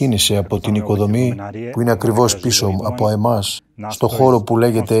ξεκίνησε από την οικοδομή που είναι ακριβώς πίσω από εμάς, στο χώρο που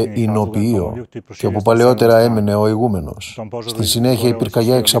λέγεται Ινοποιείο και όπου παλαιότερα έμενε ο ηγούμενος. Στη συνέχεια η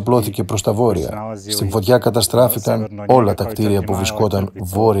πυρκαγιά εξαπλώθηκε προς τα βόρεια. Στην φωτιά καταστράφηκαν όλα τα κτίρια που βρισκόταν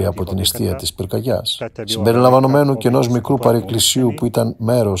βόρεια από την εστία της πυρκαγιάς, συμπεριλαμβανομένου και ενός μικρού παρεκκλησίου που ήταν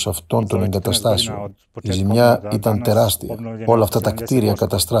μέρος αυτών των εγκαταστάσεων. Η ζημιά ήταν τεράστια. Όλα αυτά τα κτίρια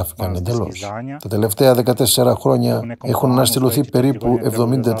καταστράφηκαν εντελώς. Τα τελευταία 14 χρόνια έχουν αναστηλωθεί περίπου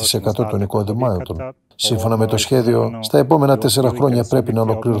 70% των οικοδομάτων. Σύμφωνα με το σχέδιο, στα επόμενα 4 χρόνια πρέπει να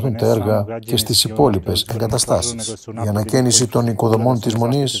ολοκληρωθούν τα έργα και στις υπόλοιπες εγκαταστάσεις. Η ανακαίνιση των οικοδομών της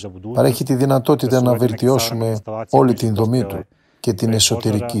Μονής παρέχει τη δυνατότητα να βελτιώσουμε όλη την δομή του. και την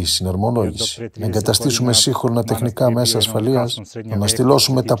εσωτερική συναρμολόγηση, να εγκαταστήσουμε σύγχρονα τεχνικά μέσα ασφαλείας, να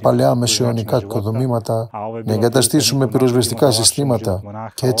αναστηλώσουμε τα παλαιά μεσαιωνικά οικοδομήματα, να εγκαταστήσουμε πυροσβεστικά συστήματα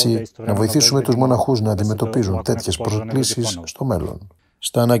και έτσι να βοηθήσουμε τους μοναχούς να αντιμετωπίζουν τέτοιες προκλήσεις στο μέλλον.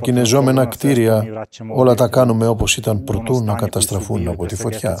 Στα ανακοινεζόμενα κτίρια όλα τα κάνουμε όπως ήταν προτού να καταστραφούν από τη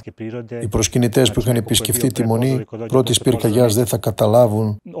φωτιά. Οι προσκυνητές που είχαν επισκεφτεί τη μονή πρώτης πυρκαγιάς δεν θα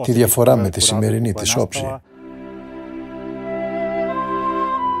καταλάβουν τη διαφορά με τη σημερινή της όψη.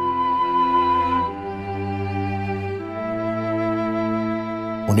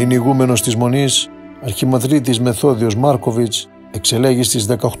 Ο νυν ηγούμενος της Μονής, Αρχιμανδρίτης Μεθόδιος Μάρκοβιτς, εξελέγει στις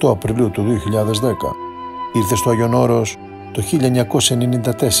 18 Απριλίου του 2010. Ήρθε στο Άγιον Όρος το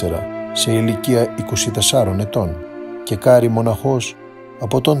 1994 σε ηλικία 24 ετών και κάρι μοναχός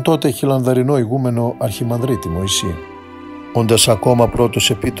από τον τότε χιλανδαρινό ηγούμενο Αρχιμανδρίτη Μωυσή. Όντας ακόμα πρώτος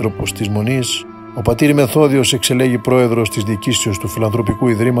επίτροπος της Μονής, ο πατήρ Μεθόδιος εξελέγει πρόεδρος της διοικήσεως του Φιλανθρωπικού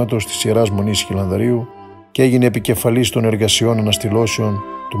Ιδρύματος της Ιεράς Μονής Χιλανδαρίου και έγινε επικεφαλής των εργασιών αναστηλώσεων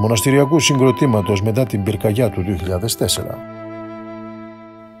του μοναστηριακού συγκροτήματος μετά την πυρκαγιά του 2004.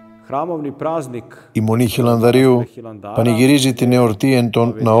 Η Μονή Χιλανδαρίου πανηγυρίζει την εορτή εν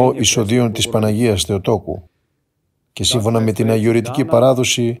τον ναό εισοδίων της Παναγίας Θεοτόκου και σύμφωνα με την αγιορητική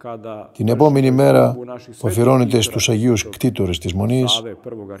παράδοση, την επόμενη μέρα που αφιερώνεται στους Αγίους Κτήτορες της Μονής,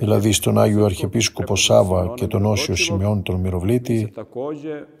 δηλαδή στον Άγιο Αρχιεπίσκοπο Σάββα και τον Όσιο Σιμεών τον Μυροβλήτη,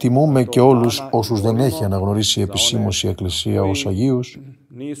 τιμούμε και όλους όσους δεν έχει αναγνωρίσει επισήμως η Εκκλησία ως Αγίους,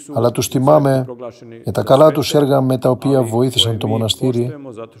 αλλά τους τιμάμε για τα καλά τους έργα με τα οποία βοήθησαν το μοναστήρι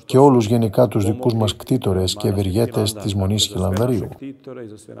και όλους γενικά τους δικούς μας κτήτορες και ευεργέτες της Μονής Χιλανδαρίου.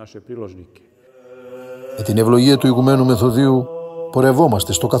 Με την ευλογία του ηγουμένου Μεθοδίου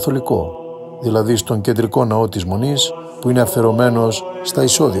πορευόμαστε στο καθολικό, δηλαδή στον κεντρικό ναό της Μονής που είναι αφιερωμένος στα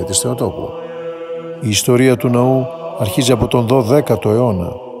εισόδια της Θεοτόκου. Η ιστορία του ναού αρχίζει από τον 12ο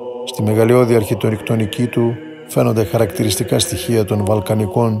αιώνα. Στη μεγαλειώδη αρχιτεκτονική του φαίνονται χαρακτηριστικά στοιχεία των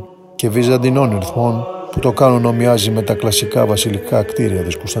βαλκανικών και βυζαντινών ρυθμών που το κάνουν να μοιάζει με τα κλασικά βασιλικά κτίρια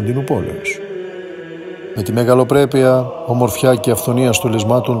της Κωνσταντινούπολης. Με τη μεγαλοπρέπεια, ομορφιά και αυθονία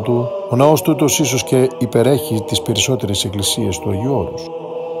στολισμάτων του, ο ναός τούτος ίσως και υπερέχει τις περισσότερες εκκλησίες του Αγίου Όρους.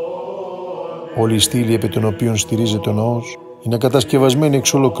 Όλοι οι στήλοι επί των οποίων στηρίζεται ο ναός είναι κατασκευασμένοι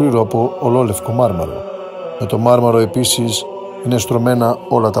εξ ολοκλήρου από ολόλευκο μάρμαρο. Με το μάρμαρο επίσης είναι στρωμένα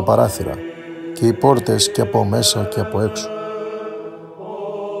όλα τα παράθυρα και οι πόρτες και από μέσα και από έξω.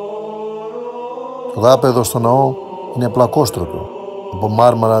 Το δάπεδο στο ναό είναι πλακόστρωτο από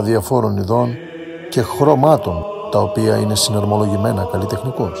μάρμαρα διαφόρων ειδών και χρωμάτων, τα οποία είναι συναρμολογημένα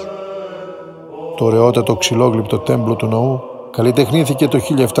καλλιτεχνικώς. Το ωραιότατο ξυλόγλυπτο τέμπλο του ναού καλλιτεχνήθηκε το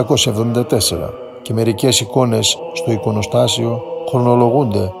 1774 και μερικές εικόνες στο εικονοστάσιο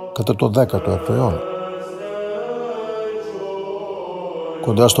χρονολογούνται κατά τον 16ο αιώνα.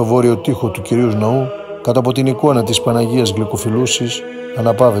 Κοντά στο βόρειο τοίχο του κυρίου ναού, κάτω από την εικόνα της Παναγίας Γλυκοφιλούσης,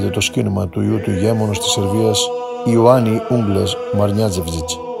 αναπαύεται το σκήνημα του Ιού του ηγέμονος της Σερβίας Ιωάννη Ούγκλες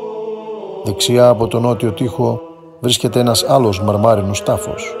Μαρνιάτζεβιτς. Δεξιά από τον νότιο τοίχο βρίσκεται ένας άλλος μαρμάρινος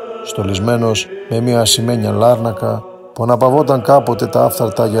τάφος, στολισμένος με μια ασημένια λάρνακα που αναπαυόταν κάποτε τα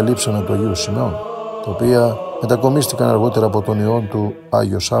άφθαρτα για λείψανα του Αγίου Σιμεών, τα οποία μετακομίστηκαν αργότερα από τον ιόν του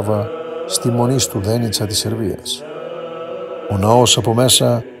Άγιο Σάββα στη Μονή Στουδένιτσα της Σερβίας. Ο ναός από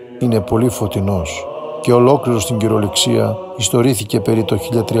μέσα είναι πολύ φωτεινός και ολόκληρο στην κυριολεξία ιστορήθηκε περί το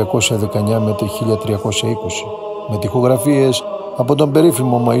 1319 με το 1320 με τοιχογραφίες από τον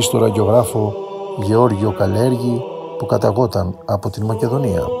περίφημο μαΐστορα Ζωγράφου Γεώργιο Καλέργη που καταγόταν από την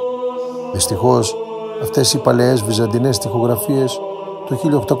Μακεδονία. Δυστυχώς αυτές οι παλαιές βυζαντινές τοιχογραφίες το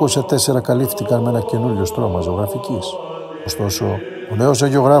 1804 καλύφθηκαν με ένα καινούριο στρώμα ζωγραφικής. Ωστόσο, ο νέος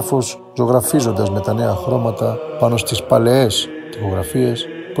αγιογράφος, ζωγραφίζοντας με τα νέα χρώματα πάνω στις παλαιές τοιχογραφίες,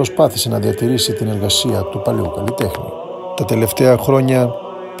 προσπάθησε να διατηρήσει την εργασία του παλαιού καλλιτέχνη. Τα τελευταία χρόνια,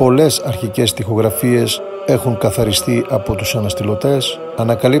 πολλές αρχικές τοιχογραφίες έχουν καθαριστεί από τους αναστηλωτές,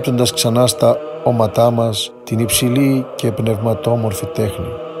 ανακαλύπτοντας ξανά στα όματά μας την υψηλή και πνευματόμορφη τέχνη,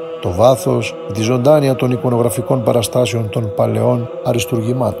 το βάθος, τη ζωντάνια των εικονογραφικών παραστάσεων των παλαιών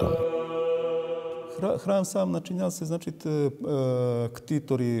αριστουργημάτων.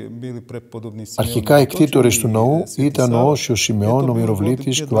 Αρχικά οι κτήτορες του ναού ήταν ο Όσιος Σιμεών, ο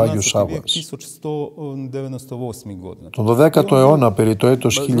Μυροβλήτης και ο Άγιος Σάββας. Τον 12ο αιώνα, περί το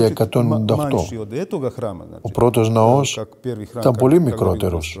έτος 1198, ο πρώτος ναός ήταν πολύ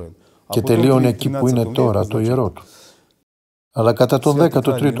μικρότερος και τελείωνε εκεί που είναι τώρα το ιερό του. Αλλά κατά τον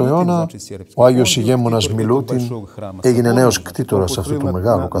 13ο αιώνα, ο Άγιος Ηγέμονας Μιλούτιν έγινε νέος κτήτορας αυτού του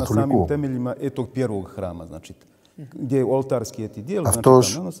μεγάλου καθολικού.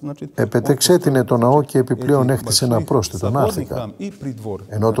 Αυτός επετεξέτεινε το ναό και επιπλέον έκτισε ένα πρόσθετο νάρθηκα,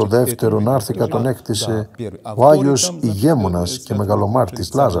 ενώ το δεύτερο νάρθηκα τον έκτισε ο Άγιος Ηγέμονας και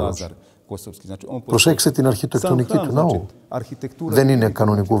Μεγαλομάρτης Λάζαρος. Προσέξτε την αρχιτεκτονική του ναού. Δεν είναι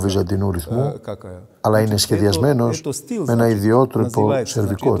κανονικού βυζαντινού ρυθμού, αλλά είναι σχεδιασμένος με ένα ιδιότροπο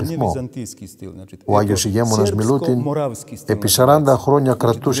σερβικό ρυθμό. Ο Άγιος Ηγέμονας Μιλούτιν επί 40 χρόνια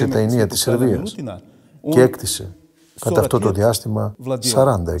κρατούσε τα ενία της Σερβίας και έκτισε κατά αυτό το διάστημα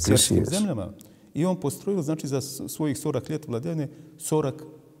 40 εκκλησίες.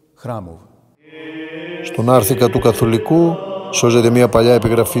 Στον άρθηκα του Καθολικού σώζεται μια παλιά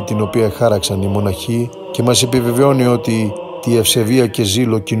επιγραφή την οποία χάραξαν οι μοναχοί και μας επιβεβαιώνει ότι τη ευσεβία και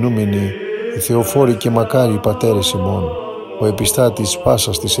ζήλο κινούμενοι οι θεοφόροι και μακάριοι πατέρες ημών, ο επιστάτης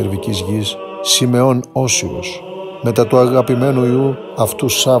πάσας της σερβικής γης, Σιμεών Όσιος, μετά του αγαπημένου Ιού αυτού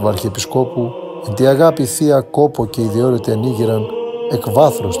Σάβα Αρχιεπισκόπου, εν τη αγάπη θεία κόπο και ιδιόρυτη ανοίγηραν εκ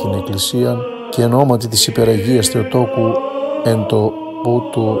βάθρος την Εκκλησίαν και εν όματι της υπεραγίας Θεοτόκου εν το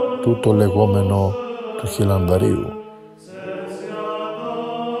πούτο τούτο λεγόμενο του Χιλανδαρίου.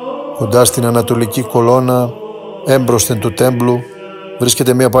 Κοντά στην ανατολική κολόνα, έμπροσθεν του τέμπλου,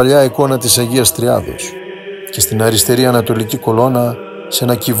 βρίσκεται μια παλιά εικόνα της Αγίας Τριάδος και στην αριστερή ανατολική κολόνα, σε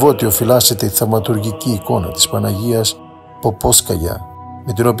ένα κυβότιο φυλάσσεται η θαυματουργική εικόνα της Παναγίας Ποπόσκαγια,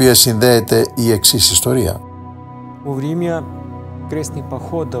 με την οποία συνδέεται η εξής ιστορία.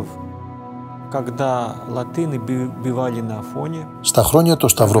 Στα χρόνια των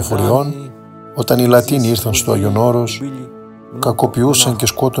Σταυροφοριών, όταν οι Λατίνοι ήρθαν στο Άγιον Όρος, κακοποιούσαν και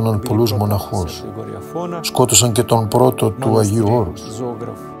σκότωναν πολλούς μοναχούς. Σκότωσαν και τον πρώτο του Αγίου Όρους.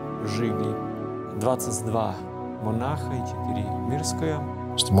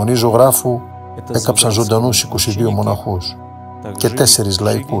 Στη Μονή Ζωγράφου έκαψαν ζωντανούς 22 μοναχούς και 4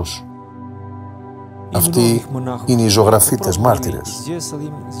 λαϊκούς. Αυτοί είναι οι ζωγραφίτες μάρτυρες.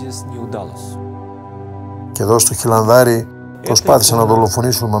 Και εδώ στο Χιλανδάρι προσπάθησαν να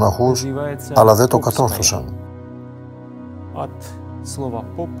δολοφονήσουν μοναχούς, αλλά δεν το κατόρθωσαν.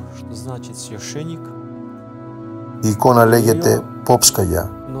 Η εικόνα λέγεται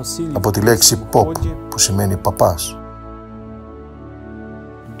Πόπσκαγια, από τη λέξη ποπ που σημαίνει παπάς.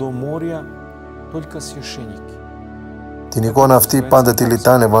 Την εικόνα αυτή πάντα τη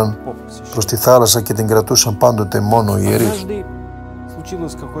λιτάνευαν προς τη θάλασσα και την κρατούσαν πάντοτε μόνο οι ιερείς.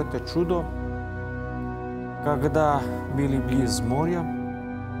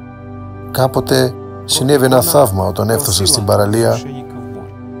 Κάποτε συνέβη ένα θαύμα όταν έφτασαν στην παραλία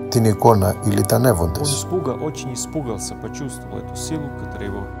την εικόνα οι λιτανεύοντες.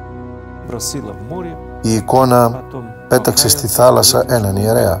 Η εικόνα πέταξε στη θάλασσα έναν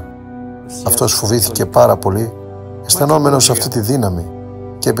ιερέα. Αυτός φοβήθηκε πάρα πολύ, αισθανόμενος αυτή τη δύναμη,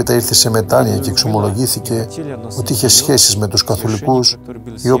 και έπειτα ήρθε σε μετάνοια και εξομολογήθηκε ότι είχε σχέσεις με τους καθολικούς,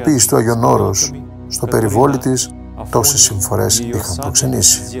 οι οποίοι στο Άγιον Όρος, στο περιβόλι της, τόσες συμφορές είχαν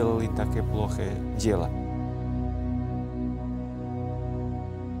προξενήσει.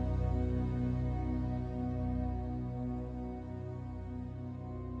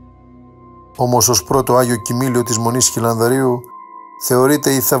 Όμως ως πρώτο Άγιο Κοιμήλιο της Μονής Χιλανδαρίου θεωρείται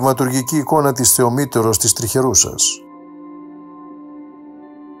η θαυματουργική εικόνα της Θεομήτωρος της Τριχερούσας.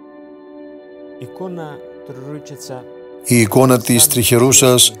 Η εικόνα της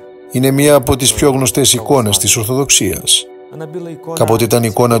Τριχερούσας είναι μία από τις πιο γνωστές εικόνες της Ορθοδοξίας. Κάποτε ήταν η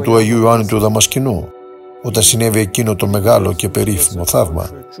εικόνα του Αγίου Ιωάννου του Δαμασκηνού, όταν συνέβη εκείνο το μεγάλο και περίφημο θαύμα.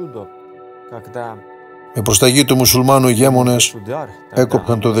 Με προσταγή του μουσουλμάνου ηγέμονες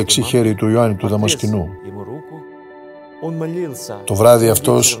έκοπαν το δεξί χέρι του Ιωάννη του Δαμασκηνού. Το βράδυ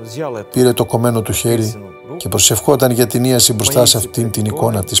αυτός πήρε το κομμένο του χέρι και προσευχόταν για την ίαση μπροστά σε αυτήν την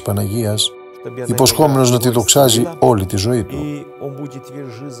εικόνα της Παναγίας, υποσχόμενος να τη δοξάζει όλη τη ζωή του.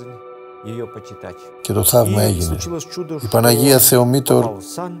 Και το θαύμα έγινε. Η Παναγία Θεομήτωρ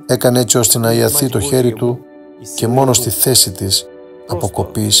έκανε έτσι ώστε να ιαθεί το χέρι του και μόνο στη θέση της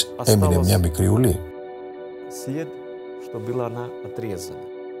αποκοπής έμεινε μια μικρή ουλή.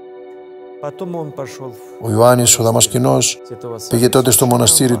 Ο Ιωάννης ο Δαμασκηνός πήγε τότε στο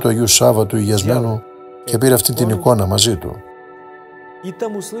μοναστήρι του Αγίου Σάβα του Υγιασμένου και πήρε αυτή την εικόνα μαζί του.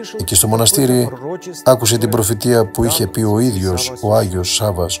 Εκεί στο μοναστήρι άκουσε την προφητεία που είχε πει ο ίδιος ο Άγιος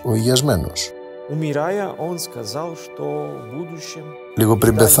Σάβας ο Υγιασμένος. Λίγο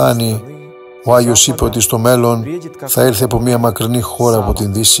πριν πεθάνει, ο Άγιος είπε ότι στο μέλλον θα έρθει από μια μακρινή χώρα από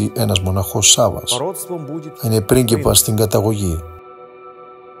την Δύση ένας μοναχός Σάβας. Θα είναι πρίγκιπας στην καταγωγή.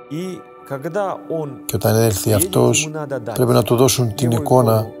 Και όταν έρθει αυτός, πρέπει να του δώσουν την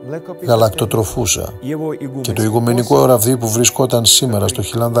εικόνα γαλακτοτροφούσα και το ηγουμενικό ραβδί που βρισκόταν σήμερα στο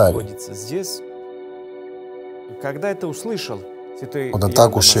Χιλανδάρι. Όταν τ'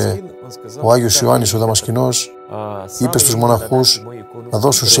 άκουσε, ο Άγιος Ιωάννης ο Δαμασκηνός είπε στους μοναχούς να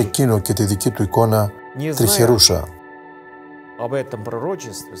δώσουν σε εκείνο και τη δική του εικόνα τριχερούσα.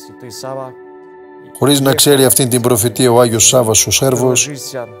 Χωρίς να ξέρει αυτήν την προφητεία, ο Άγιος Σάββας ο Σέρβος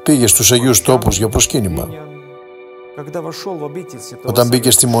πήγε στους Αγίους Τόπους για προσκύνημα. Όταν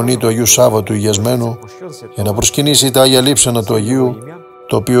μπήκε στη μονή του Αγίου Σάββατου υγιασμένου για να προσκυνήσει τα Άγια Λείψανα του Αγίου,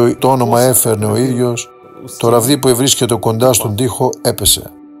 το οποίο το όνομα έφερνε ο ίδιος, το ραβδί που ευρίσκεται κοντά στον τοίχο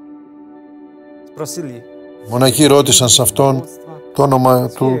έπεσε. Οι μοναχοί ρώτησαν σε αυτόν το όνομα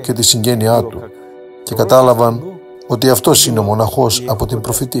του και τη συγγένειά του και κατάλαβαν ότι αυτός είναι ο μοναχός από την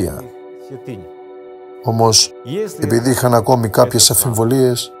προφητεία. Όμως, επειδή είχαν ακόμη κάποιες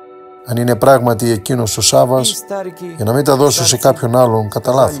αμφιβολίες αν είναι πράγματι εκείνος ο Σάββας, για να μην τα δώσουν σε κάποιον άλλον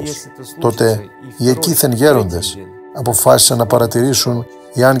κατά λάθος, τότε οι εκείθεν γέροντες αποφάσισαν να παρατηρήσουν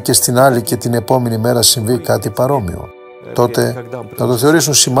εάν και στην άλλη και την επόμενη μέρα συμβεί κάτι παρόμοιο, τότε να το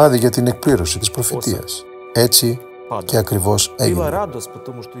θεωρήσουν σημάδι για την εκπλήρωση της προφητείας. Έτσι και ακριβώς έγινε.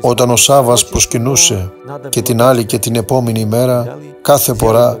 Όταν ο Σάββας προσκυνούσε και την άλλη και την επόμενη ημέρα, κάθε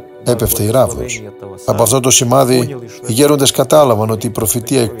φορά έπεφτε η ράβδος. Από αυτό το σημάδι οι γέροντες κατάλαβαν ότι η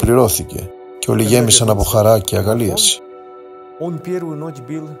προφητεία εκπληρώθηκε και όλοι γέμισαν από χαρά και αγαλίαση.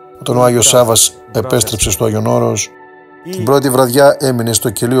 Όταν ο Άγιος Σάββας επέστρεψε στο Άγιον Όρος, την πρώτη βραδιά έμεινε στο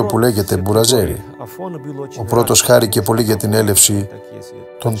κελίο που λέγεται Μπουραζέρι. Ο πρώτος χάρηκε πολύ για την έλευση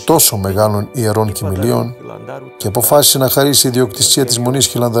των τόσο μεγάλων ιερών κοιμηλίων και αποφάσισε να χαρίσει ιδιοκτησία της Μονής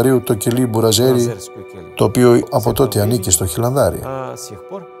Χιλανδαρίου το κελί Μπουραζέρι, το οποίο από τότε ανήκει στο Χιλανδάρι.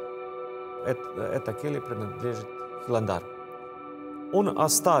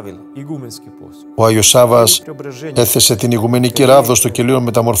 Ο Άγιος Σάββας έθεσε την ηγουμενική ράβδο στο κελίον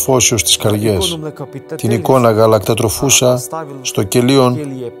μεταμορφώσεως της καρδιές, την εικόνα γαλακτατροφούσα στο κελίον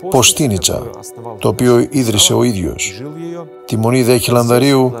Ποστίνιτσα, το οποίο ίδρυσε ο ίδιος. Τη Μονή δε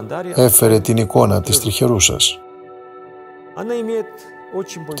Χιλανδαρίου έφερε την εικόνα της τριχερούσας.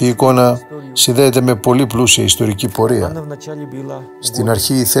 Τη εικόνα συνδέεται με πολύ πλούσια ιστορική πορεία. Στην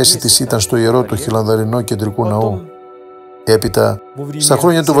αρχή η θέση της ήταν στο ιερό του Χιλανδαρινό κεντρικού ναού. Έπειτα, στα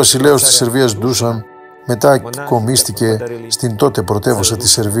χρόνια του βασιλέως της Σερβίας Ντούσαν, μετά κομίστηκε στην τότε πρωτεύουσα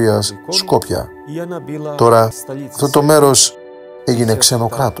της Σερβίας, Σκόπια. Τώρα, αυτό το μέρος έγινε ξένο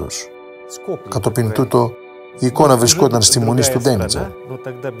κράτος. Κατόπιν τούτο, η εικόνα βρισκόταν στη Μονή του Ντένιτσα,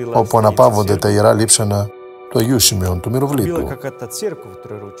 όπου αναπαύονται τα ιερά λείψανα του Αγίου Σημειών του Μυροβλήτου.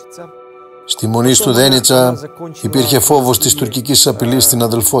 Στη Μονή του Ντένιτσα υπήρχε φόβος της τουρκικής απειλής στην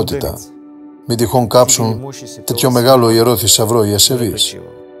αδελφότητα. Μην τυχόν κάψουν τέτοιο μεγάλο ιερό θησαυρό οι ασεβείς.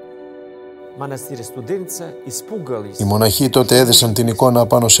 Οι μοναχοί τότε έδεσαν την εικόνα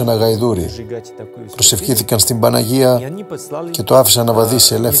πάνω σε ένα γαϊδούρι, προσευχήθηκαν στην Παναγία και το άφησαν να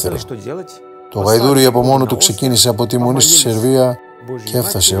βαδίσει ελεύθερο. Το γαϊδούρι από μόνο του ξεκίνησε από τη Μονή στη Σερβία και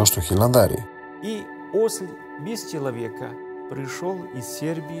έφτασε ως το Χιλανδάρι.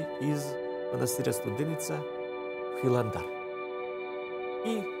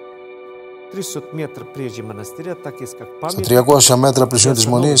 Στα 300 μέτρα πλησίον της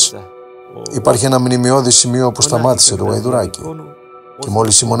Μονής υπάρχει ένα μνημειώδη σημείο που σταμάτησε το γαϊδουράκι και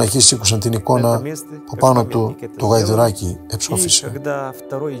μόλις οι μοναχοί σήκουσαν την εικόνα, από πάνω του το γαϊδουράκι εψόφισε.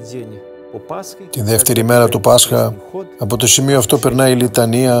 Την δεύτερη μέρα του Πάσχα από το σημείο αυτό περνάει η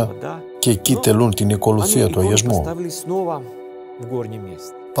λιτανία και εκεί τελούν την οικολουθία του αγιασμού.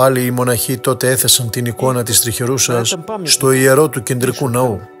 Πάλι οι μοναχοί τότε έθεσαν την εικόνα της τριχερούσας στο ιερό του κεντρικού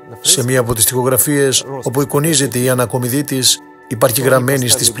ναού. Σε μία από τις τοιχογραφίες όπου εικονίζεται η ανακομιδή της, υπάρχει γραμμένη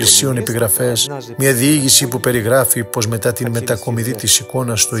στις πλησίων επιγραφές μια διήγηση που περιγράφει πως μετά την μετακομιδή της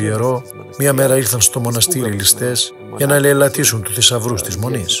εικόνας στο ιερό, μία μέρα ήρθαν στο μοναστήρι ληστές για να ελεηλατήσουν τους θησαυρούς της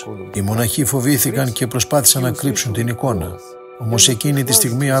Μονής. Οι μοναχοί φοβήθηκαν και προσπάθησαν να κρύψουν την εικόνα. Όμως εκείνη τη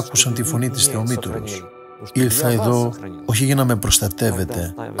στιγμή άκουσαν τη φωνή της Θεομήτρος. «Ήλθα εδώ όχι για να με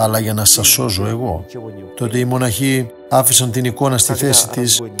προστατεύετε, αλλά για να σας σώζω εγώ». Τότε οι μοναχοί άφησαν την εικόνα στη θέση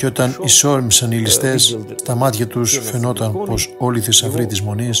της και όταν εισόρμησαν οι ληστές, στα μάτια τους φαινόταν πως όλοι οι θησαυροί της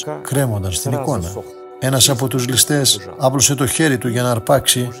Μονής κρέμονταν στην εικόνα. Ένας από τους ληστές άπλωσε το χέρι του για να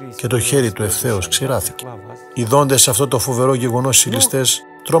αρπάξει και το χέρι του ευθέως ξηράθηκε. Ιδώντες αυτό το φοβερό γεγονός, οι ληστές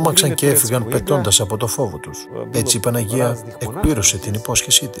τρόμαξαν και έφυγαν πετώντας από το φόβο τους. Έτσι η Παναγία εκπλήρωσε την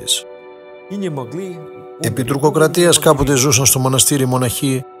υπόσχεσή της. Επί τουρκοκρατίας κάποτε ζούσαν στο μοναστήρι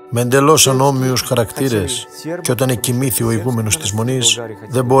μοναχοί με εντελώς ανώμοιους χαρακτήρες και όταν εκοιμήθη ο ηγούμενος της Μονής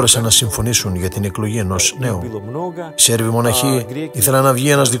δεν μπόρεσαν να συμφωνήσουν για την εκλογή ενός νέου. Οι Σέρβοι μοναχοί ήθελαν να βγει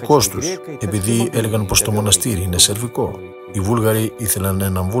ένας δικός τους επειδή έλεγαν πως το μοναστήρι είναι σερβικό. Οι Βούλγαροι ήθελαν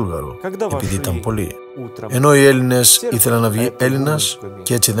έναν Βούλγαρο επειδή ήταν πολλοί. Ενώ οι Έλληνες ήθελαν να βγει Έλληνας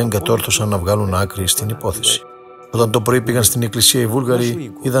και έτσι δεν κατόρθωσαν να βγάλουν άκρη στην υπόθεση. Όταν το πρωί πήγαν στην εκκλησία οι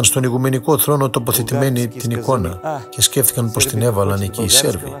Βούλγαροι, είδαν στον ηγουμενικό θρόνο τοποθετημένη την εικόνα και σκέφτηκαν πως την έβαλαν εκεί οι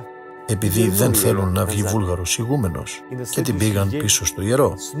Σέρβοι, επειδή δεν θέλουν να βγει Βούλγαρος ηγούμενος, και την πήγαν πίσω στο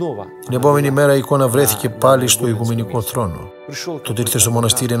ιερό. Την επόμενη μέρα η εικόνα βρέθηκε πάλι στο ηγουμενικό θρόνο. Τότε ήρθε στο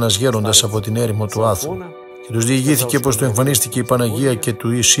μοναστήρι ένας γέροντας από την έρημο του Άθου και τους διηγήθηκε πως του εμφανίστηκε η Παναγία και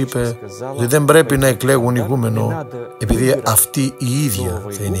του είπε ότι δεν πρέπει να εκλέγουν ηγούμενο, επειδή αυτή η ίδια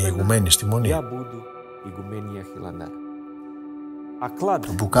θα είναι η ηγουμένη στη Μονή.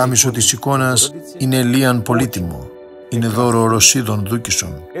 Το πουκάμισο της εικόνας είναι λίαν πολύτιμο. Είναι δώρο Ρωσίδων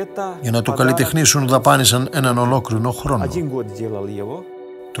δούκισσων. Για να το καλλιτεχνήσουν δαπάνησαν έναν ολόκληρο χρόνο.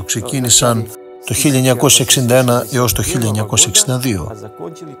 Το ξεκίνησαν το 1961 έως το 1962.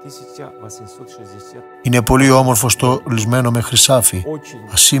 Είναι πολύ όμορφο στολισμένο με χρυσάφι,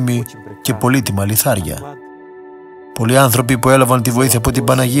 ασήμι και πολύτιμα λιθάρια. Πολλοί άνθρωποι που έλαβαν τη βοήθεια από την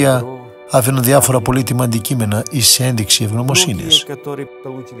Παναγία άφηναν διάφορα πολύτιμα αντικείμενα ή σε ένδειξη ευγνωμοσύνης.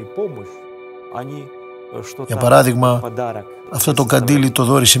 Για παράδειγμα, αυτό το καντήλι το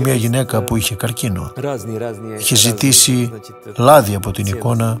δώρισε μια γυναίκα που είχε καρκίνο. Είχε ζητήσει λάδι από την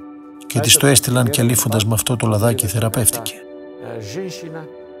εικόνα και της το έστειλαν και αλήφοντας με αυτό το λαδάκι θεραπεύτηκε.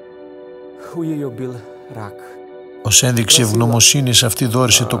 Ως ένδειξη ευγνωμοσύνης αυτή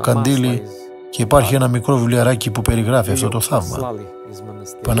δώρισε το καντήλι και υπάρχει ένα μικρό βιβλιαράκι που περιγράφει αυτό το θαύμα.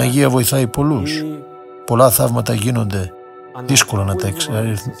 Η Παναγία βοηθάει πολλούς. Πολλά θαύματα γίνονται, δύσκολο να τα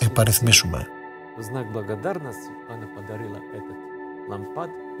επαριθμίσουμε.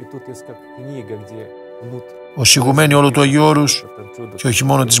 Ως ηγουμένη όλου του Αγίου Όρους και όχι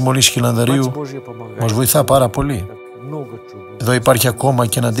μόνο της Μονής Χιλανδαρίου μας βοηθά πάρα πολύ. Εδώ υπάρχει ακόμα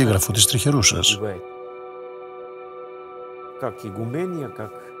και ένα αντίγραφο της τριχερούσας.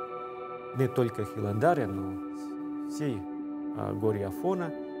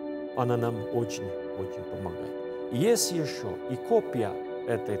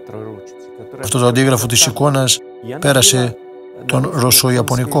 Αυτό το αντίγραφο της εικόνας πέρασε τον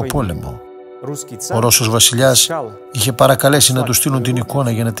Ρωσο-Ιαπωνικό πόλεμο. Ο Ρώσος βασιλιάς είχε παρακαλέσει να του στείλουν την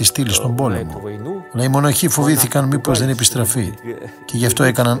εικόνα για να τη στείλει στον πόλεμο. Αλλά οι μοναχοί φοβήθηκαν μήπως δεν επιστραφεί και γι' αυτό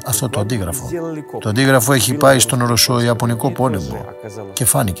έκαναν αυτό το αντίγραφο. Το αντίγραφο έχει πάει στον Ρωσο-Ιαπωνικό πόλεμο και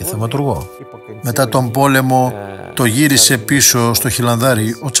φάνηκε θαυματουργό. Μετά τον πόλεμο το γύρισε πίσω στο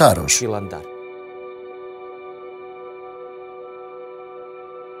Χιλανδάρι ο Τσάρος.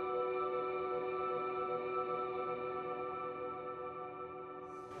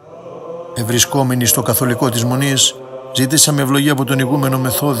 Ευρισκόμενοι στο καθολικό της Μονής, ζητήσαμε ευλογία από τον ηγούμενο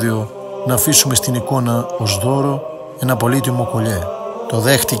Μεθόδιο να αφήσουμε στην εικόνα ως δώρο ένα πολύτιμο κολιέ. Το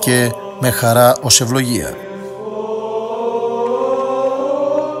δέχτηκε με χαρά ως ευλογία.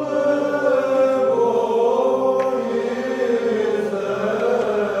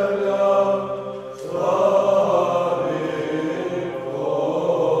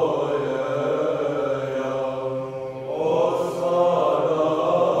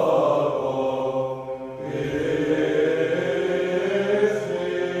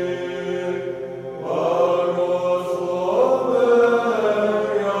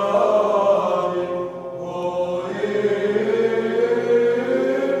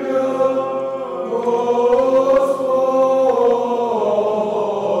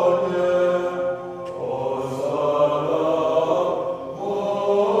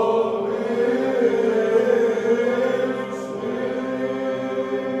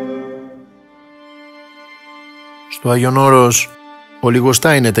 Στο Άγιον Όρος,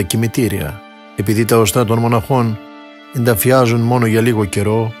 ολιγοστά είναι τα κημητήρια, επειδή τα οστά των μοναχών ενταφιάζουν μόνο για λίγο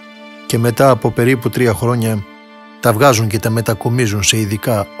καιρό και μετά από περίπου 3 χρόνια τα βγάζουν και τα μετακομίζουν σε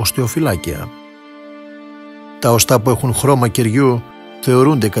ειδικά οστεοφυλάκια. Τα οστά που έχουν χρώμα κεριού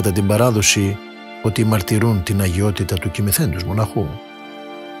θεωρούνται κατά την παράδοση ότι μαρτυρούν την αγιότητα του κοιμηθέντους μοναχού.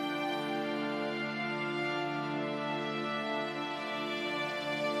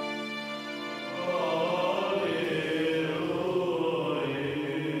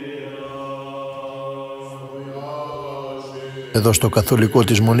 Εδώ στο καθολικό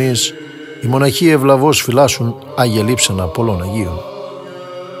της Μονής, οι μοναχοί ευλαβώς φυλάσσουν Άγια Λείψανα πολλών Αγίων.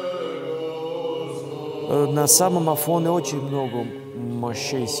 На самом Афоне очень много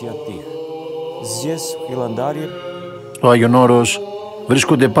мощей святых. Здесь, в Хиландаре, Στο Άγιον Όρος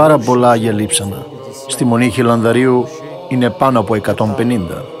βρίσκονται πάρα πολλά Άγια Λείψανα. Στη Μονή Χιλανδαρίου είναι πάνω από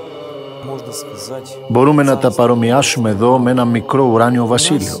 150. Μπορούμε να τα παρομοιάσουμε εδώ με ένα μικρό ουράνιο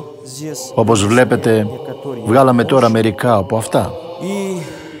βασίλειο. Όπως βλέπετε, βγάλαμε τώρα μερικά από αυτά.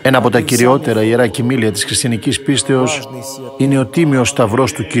 Ένα από τα κυριότερα ιερά κοιμήλια της χριστιανικής πίστεως είναι ο τίμιος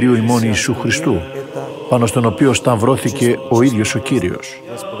σταυρός του Κυρίου ημών Ιησού Χριστού, πάνω στον οποίο σταυρώθηκε ο ίδιος ο Κύριος.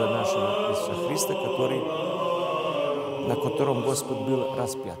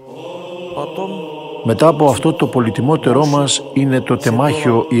 Μετά από αυτό το πολυτιμότερό μας είναι το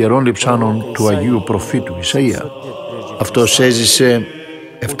τεμάχιο ιερών λειψάνων του Αγίου Προφήτου Ισαΐα. Αυτός έζησε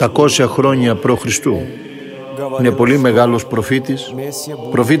 700 χρόνια π.Χ. Είναι πολύ μεγάλος προφήτης.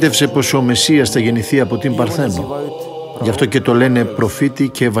 Προφήτευσε πως ο Μεσσίας θα γεννηθεί από την Παρθένο. Γι' αυτό και το λένε προφήτη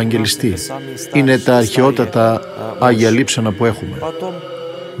και ευαγγελιστή. Είναι τα αρχαιότατα Άγια Λείψανα που έχουμε.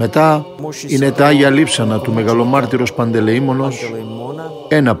 Μετά είναι τα Άγια Λείψανα του Μεγαλομάρτυρος Παντελεήμονος,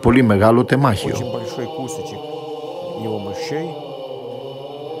 ένα πολύ μεγάλο τεμάχιο.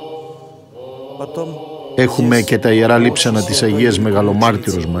 Έχουμε και τα Ιερά Λείψανα της Αγίας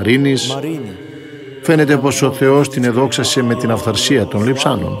Μεγαλομάρτυρος Μαρίνης. Φαίνεται πως ο Θεός την εδόξασε με την αυθαρσία των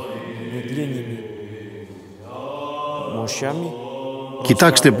λειψάνων.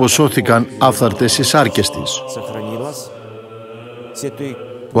 Κοιτάξτε πως σώθηκαν άφθαρτες οι σάρκες της.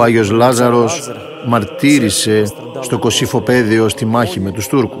 Ο Άγιος Λάζαρος μαρτύρησε στο Κωσυφοπαίδιο στη μάχη με τους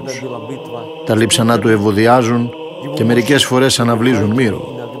Τούρκους. Τα λείψανά του ευωδιάζουν και μερικές φορές αναβλύζουν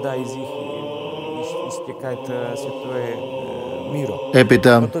μύρο.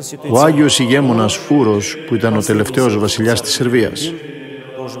 Έπειτα, ο Άγιος Ηγέμονας Ούρος, που ήταν ο τελευταίος βασιλιάς της Σερβίας.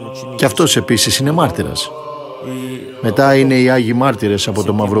 Και αυτός επίσης είναι μάρτυρας. Μετά είναι οι Άγιοι Μάρτυρες από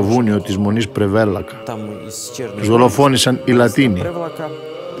το Μαυροβούνιο της Μονής Πρεβέλακα. Τους δολοφόνησαν οι Λατίνοι.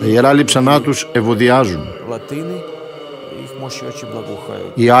 Τα ιερά λείψανά τους ευωδιάζουν.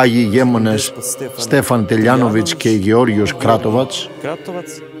 Οι Άγιοι Ηγέμονες Στέφαν Τελιάνοβιτς και Γεώργιος Κράτοβατς.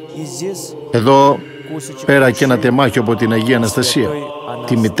 Εδώ πέρα και ένα τεμάχιο από την Αγία Αναστασία,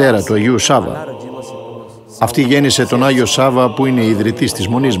 τη μητέρα του Αγίου Σάβα. Αυτή γέννησε τον Άγιο Σάβα που είναι ιδρυτής της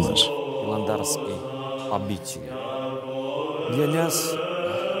Μονής μας.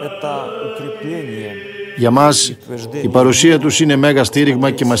 Για μας η παρουσία τους είναι μέγα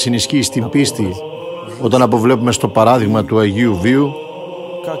στήριγμα και μας ενισχύει στην πίστη όταν αποβλέπουμε στο παράδειγμα του Αγίου Βίου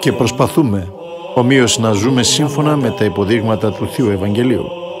και προσπαθούμε ομοίως να ζούμε σύμφωνα με τα υποδείγματα του Θείου Ευαγγελίου.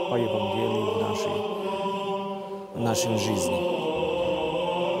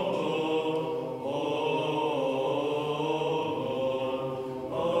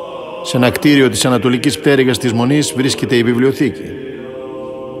 Σε ένα κτίριο της Ανατολικής Πτέρυγας της Μονής βρίσκεται η βιβλιοθήκη.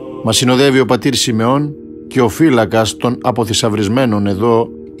 Μας συνοδεύει ο πατήρ Σιμεών και ο φύλακας των αποθυσαυρισμένων εδώ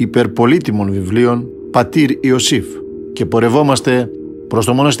υπερπολίτιμων βιβλίων, πατήρ Ιωσήφ, και πορευόμαστε προς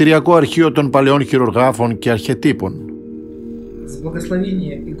το μοναστηριακό αρχείο των παλαιών χειρογράφων και αρχετύπων.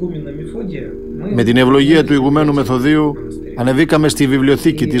 Με την ευλογία του ηγουμένου Μεθοδίου ανεβήκαμε στη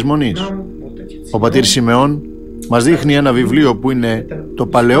βιβλιοθήκη της Μονής. Ο πατήρ Σιμεών μας δείχνει ένα βιβλίο που είναι το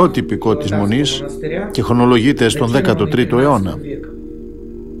παλαιότυπικό της Μονής και χρονολογείται στον 13ο αιώνα.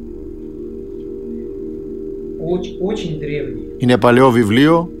 Είναι παλαιό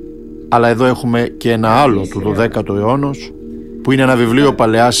βιβλίο, αλλά εδώ έχουμε και ένα άλλο του 12ου αιώνος, που είναι ένα βιβλίο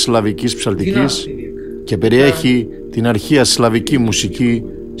παλαιάς σλαβικής ψαλτικής και περιέχει την αρχαία σλαβική μουσική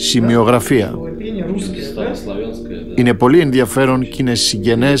σημειογραφία. Είναι πολύ ενδιαφέρον και είναι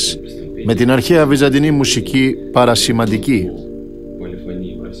συγγενές με την αρχαία βυζαντινή μουσική παρασημαντική.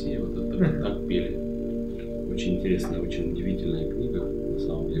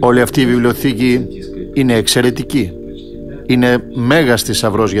 Όλη αυτή η βιβλιοθήκη είναι εξαιρετική. Είναι μέγας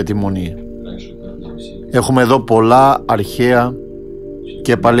θησαυρός για τη Μονή. Έχουμε εδώ πολλά αρχαία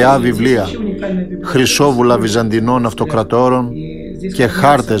και παλαιά βιβλία, χρυσόβουλα βυζαντινών αυτοκρατόρων και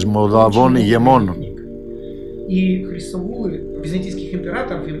χάρτες μολδαβών ηγεμόνων.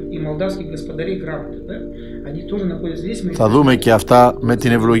 Θα δούμε και αυτά με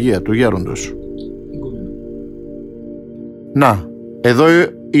την ευλογία του γέροντος. Να, εδώ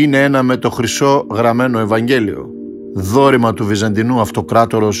είναι ένα με το χρυσό γραμμένο Ευαγγέλιο, δώρημα του Βυζαντινού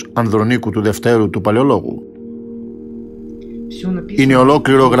αυτοκράτορος Ανδρονίκου του Δευτέρου του Παλαιολόγου. Είναι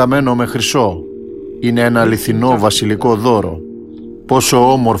ολόκληρο γραμμένο με χρυσό. Είναι ένα αληθινό βασιλικό δώρο.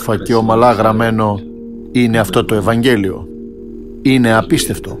 Πόσο όμορφα και ομαλά γραμμένο είναι αυτό το Ευαγγέλιο. Είναι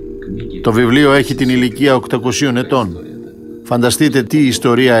απίστευτο. Το βιβλίο έχει την ηλικία 800 ετών. Φανταστείτε τι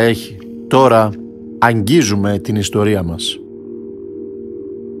ιστορία έχει. Τώρα αγγίζουμε την ιστορία μας.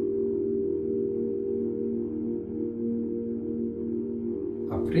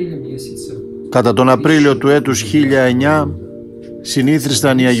 Κατά τον Απρίλιο του έτους 1009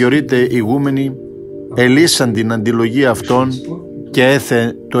 συνήθρισταν οι αγιορείτε ηγούμενοι, ελύσαν την αντιλογία αυτών και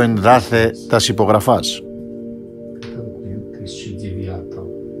έθε το ενδάθε τας υπογραφάς.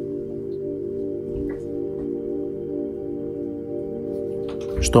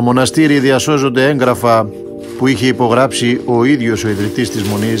 Στο μοναστήρι διασώζονται έγγραφα που είχε υπογράψει ο ίδιος ο ιδρυτής της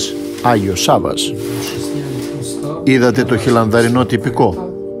Μονής, Άγιος Σάβας. Είδατε το χιλανδαρινό τυπικό.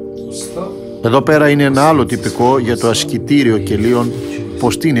 Εδώ πέρα είναι ένα άλλο τυπικό για το ασκητήριο κελίων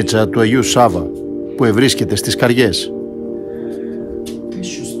Ποστίνιτσα του Αγίου Σάβα, που ευρίσκεται στις Καριές.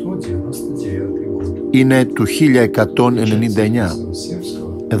 Είναι του 1199.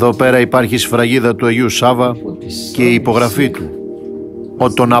 Εδώ πέρα υπάρχει σφραγίδα του Αγίου Σάβα και η υπογραφή του. Ο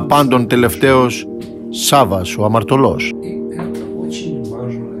των απάντων τελευταίος Σάβας, ο αμαρτωλός.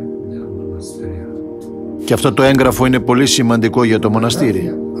 Και αυτό το έγγραφο είναι πολύ σημαντικό για το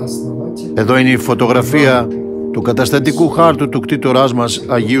μοναστήρι. Εδώ είναι η φωτογραφία του καταστατικού χάρτου του κτήτοράς μας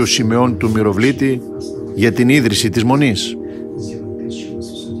Αγίου Σιμεών του Μυροβλήτη για την ίδρυση της Μονής.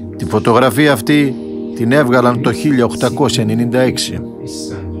 Τη φωτογραφία αυτή την έβγαλαν το 1896.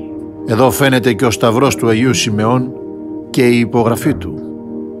 Εδώ φαίνεται και ο σταυρός του Αγίου Σιμεών και η υπογραφή του.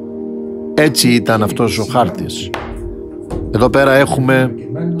 Έτσι ήταν αυτός ο χάρτης. Εδώ πέρα έχουμε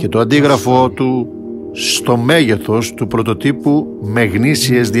και το αντίγραφο του στο μέγεθος του πρωτοτύπου με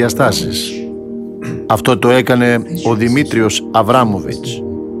γνήσιες διαστάσεις. Αυτό το έκανε ο Δημήτριος Αβράμοβιτς.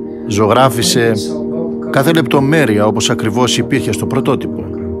 Ζωγράφισε κάθε λεπτομέρεια όπως ακριβώς υπήρχε στο πρωτότυπο.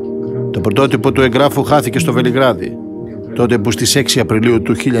 Το πρωτότυπο του εγγράφου χάθηκε στο Βελιγράδι, τότε που στις 6 Απριλίου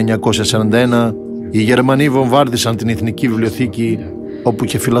του 1941 οι Γερμανοί βομβάρδισαν την Εθνική Βιβλιοθήκη όπου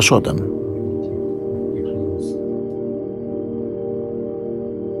και φυλασσόταν.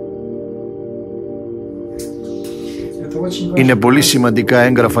 Είναι πολύ σημαντικά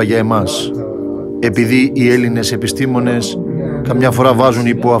έγγραφα για εμάς, επειδή οι Έλληνες επιστήμονες καμιά φορά βάζουν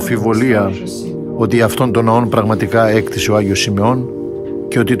υπό αμφιβολία ότι αυτόν τον ναόν πραγματικά έκτισε ο Άγιος Σιμεών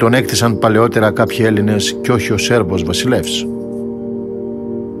και ότι τον έκτισαν παλαιότερα κάποιοι Έλληνες και όχι ο Σέρβος βασιλεύς.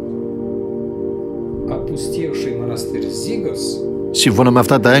 Σύμφωνα με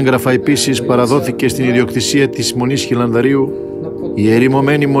αυτά τα έγγραφα επίσης παραδόθηκε στην ιδιοκτησία της Μονής Χιλανδαρίου η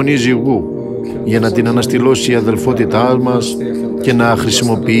ερημωμένη Μονή Ζυγού για να την αναστηλώσει η αδελφότητά μας και να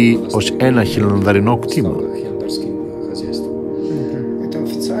χρησιμοποιεί ως ένα χιλανδαρινό κτήμα.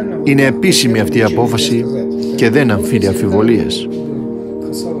 Είναι επίσημη αυτή η απόφαση και δεν αμφίλει αμφιβολίες.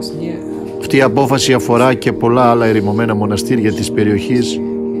 Αυτή η απόφαση αφορά και πολλά άλλα ερημωμένα μοναστήρια της περιοχής,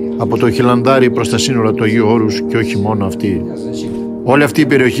 από το Χιλανδάρι προς τα σύνορα του Αγίου Όρους και όχι μόνο αυτή. Όλη αυτή η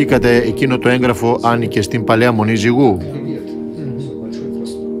περιοχή κατά εκείνο το έγγραφο άνοικε στην παλαιά Μονή Ζυγού.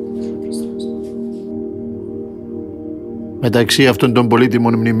 Μεταξύ αυτών των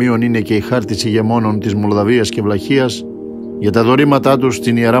πολύτιμων μνημείων είναι και η χάρτης ηγεμόνων της Μολδαβίας και Βλαχίας για τα δωρήματά τους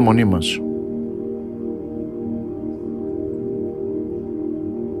στην Ιερά Μονή μας.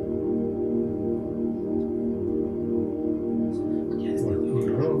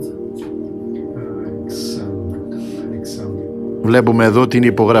 Βλέπουμε εδώ την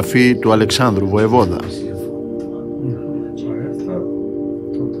υπογραφή του Αλεξάνδρου Βοεβόδα.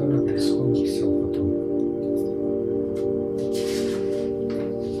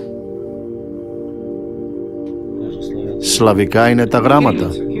 Σλαβικά είναι τα γράμματα.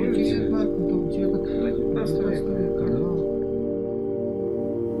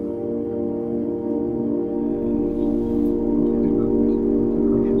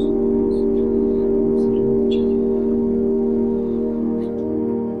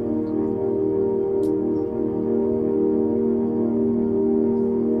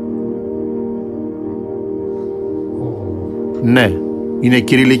 Ναι, είναι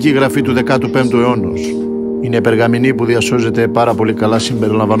κυριλική γραφή του 15ου αιώνος. Είναι περγαμηνή που διασώζεται πάρα πολύ καλά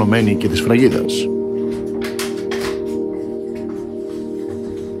συμπεριλαμβανομένη και της φραγίδας.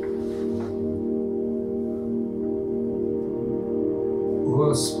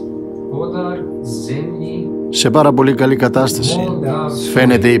 Σε πάρα πολύ καλή κατάσταση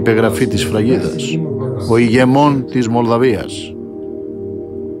φαίνεται η υπεγραφή της φραγίδας. Ο ηγεμόν της Μολδαβίας.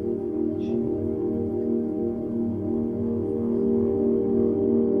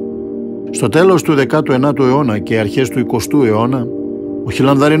 Στο τέλος του 19ου αιώνα και αρχές του 20ου αιώνα, ο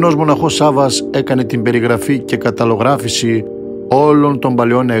χιλανδαρινός μοναχός Σάβας έκανε την περιγραφή και καταλογράφηση όλων των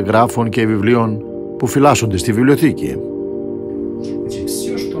παλαιών εγγράφων και βιβλίων που φυλάσσονται στη βιβλιοθήκη.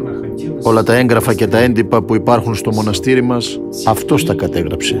 Όλα τα έγγραφα και τα έντυπα που υπάρχουν στο μοναστήρι μας, αυτός τα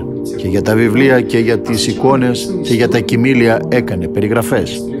κατέγραψε. Και για τα βιβλία και για τις εικόνες και για τα κοιμήλια έκανε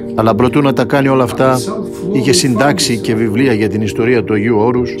περιγραφές. Αλλά προτού να τα κάνει όλα αυτά, είχε συντάξει και βιβλία για την ιστορία του Αγίου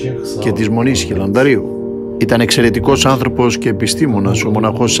Όρους και της Μονής Χιλανδαρίου. Ήταν εξαιρετικός άνθρωπος και επιστήμονας ο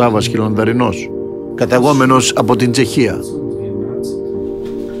μοναχός Σάβας Χιλανδαρινός, καταγόμενος από την Τσεχία.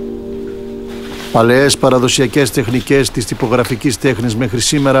 Παλαιές παραδοσιακές τεχνικές της τυπογραφικής τέχνης μέχρι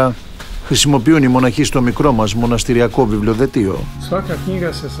σήμερα χρησιμοποιούν οι μοναχοί στο μικρό μας μοναστηριακό βιβλιοδετείο.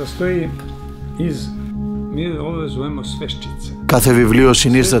 Κάθε βιβλίο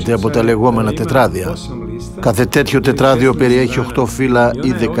συνίσταται από τα λεγόμενα τετράδια. Κάθε τέτοιο τετράδιο περιέχει 8 φύλλα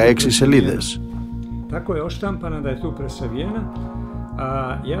ή 16 σελίδες.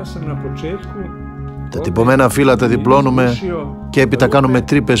 Τα τυπωμένα φύλλα τα διπλώνουμε και έπειτα κάνουμε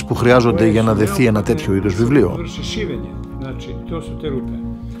τρύπες που χρειάζονται για να δεθεί ένα τέτοιο είδους βιβλίο.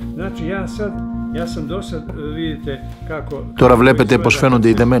 Τώρα βλέπετε πως φαίνονται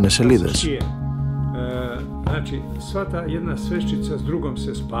οι δεμένες σελίδες.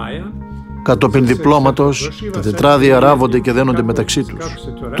 Κατόπιν διπλώματος, τα τετράδια ράβονται και δένονται μεταξύ τους.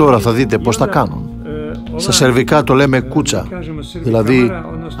 Τώρα θα δείτε πώς τα κάνουν. Στα σερβικά το λέμε κούτσα, δηλαδή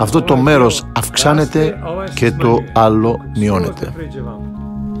αυτό το μέρος αυξάνεται και το άλλο μειώνεται.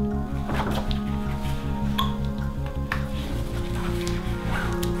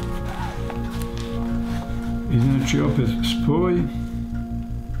 Znači opet spoj.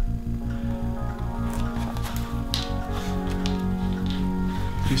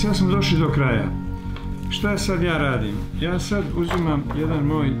 I sad smo došli do kraja. Šta sad ja radim? Ja sad uzimam jedan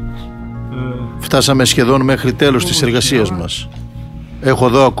moj... Φτάσαμε σχεδόν μέχρι τέλος της εργασίας μας. Έχω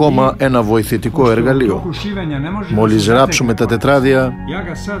εδώ ακόμα ένα βοηθητικό εργαλείο. Μόλις ράψουμε τα τετράδια,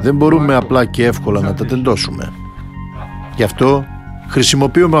 δεν μπορούμε απλά και εύκολα να τα τεντώσουμε. Γι' αυτό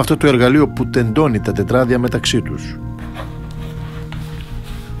χρησιμοποιούμε αυτό το εργαλείο που τεντώνει τα τετράδια μεταξύ τους.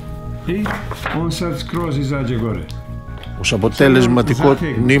 Ως αποτελεσματικό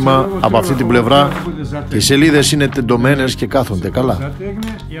τμήμα από αυτή την πλευρά, οι σελίδες είναι τεντωμένες και κάθονται καλά.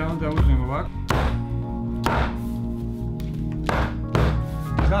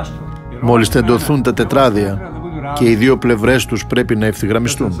 Μόλις τεντωθούν τα τετράδια και οι δύο πλευρές τους πρέπει να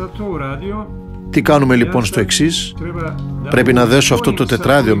ευθυγραμμιστούν. Τι κάνουμε λοιπόν στο εξής? Πρέπει να δέσω αυτό το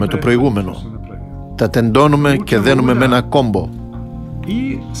τετράδιο με το προηγούμενο. Τα τεντώνουμε και δένουμε με ένα κόμπο.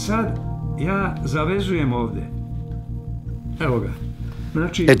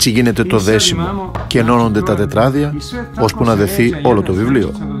 Έτσι γίνεται το δέσιμο και ενώνονται τα τετράδια ώσπου να δεθεί όλο το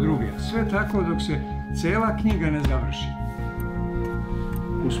βιβλίο.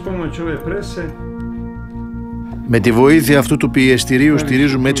 Με τη βοήθεια αυτού του πιεστηρίου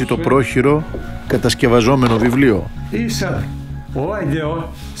στηρίζουμε έτσι το πρόχειρο κατασκευαζόμενο βιβλίο.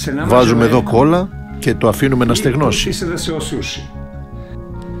 Βάζουμε εδώ κόλλα και το αφήνουμε να στεγνώσει.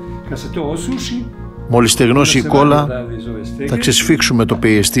 Μόλις στεγνώσει η κόλλα, θα ξεσφίξουμε το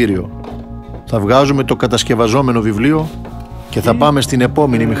πιεστήριο. Θα βγάζουμε το κατασκευαζόμενο βιβλίο και θα πάμε στην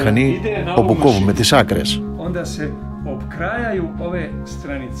επόμενη μηχανή όπου κόβουμε τις άκρες.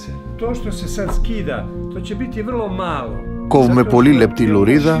 Κόβουμε πολύ λεπτή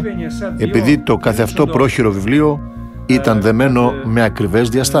λωρίδα, επειδή το καθεαυτό πρόχειρο βιβλίο ήταν δεμένο με ακριβές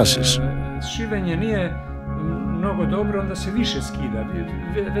διαστάσεις.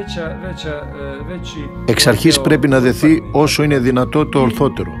 Εξ αρχής πρέπει να δεθεί όσο είναι δυνατό το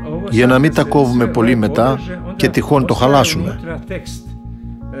ορθότερο, για να μην τα κόβουμε πολύ μετά και τυχόν το χαλάσουμε.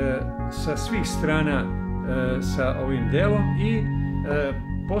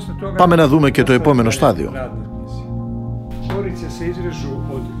 Πάμε να δούμε και το επόμενο στάδιο.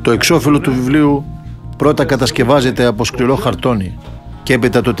 Το εξώφυλλο του βιβλίου πρώτα κατασκευάζεται από σκληρό χαρτόνι και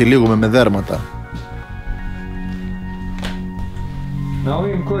έπειτα το τυλίγουμε με δέρματα. Na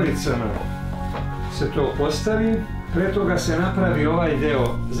ovim koricama se to postavi, pre toga se napravi ovaj deo.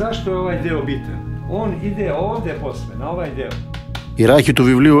 Zašto je ovaj deo bitan? On ide ovdje posle, na ovaj deo. Η ράχη του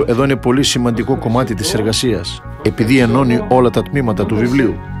βιβλίου εδώ είναι πολύ σημαντικό κομμάτι της εργασίας, επειδή ενώνει όλα τα τμήματα του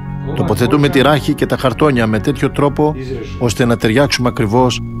βιβλίου. Τοποθετούμε τη ράχη και τα χαρτόνια με τέτοιο τρόπο, ώστε να ταιριάξουμε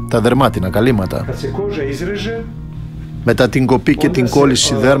ακριβώς τα δερμάτινα καλύματα. Μετά την κοπή και την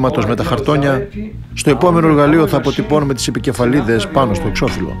κόλληση δέρματος με τα χαρτόνια, στο επόμενο εργαλείο θα αποτυπώνουμε τις επικεφαλίδες πάνω στο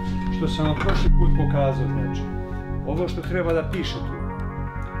εξώφυλλο.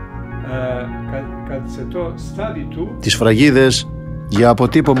 Τις φραγίδες για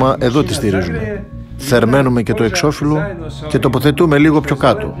αποτύπωμα εδώ τις στηρίζουμε. Θερμαίνουμε και το εξώφυλλο και τοποθετούμε λίγο πιο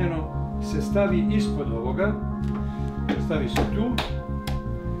κάτω.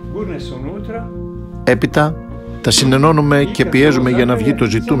 Έπειτα τα συνενώνουμε και πιέζουμε για να βγει το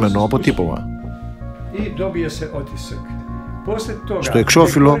ζητούμενο αποτύπωμα. Στο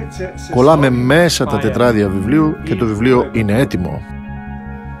εξώφυλλο κολλάμε μέσα τα τετράδια βιβλίου και το βιβλίο είναι έτοιμο.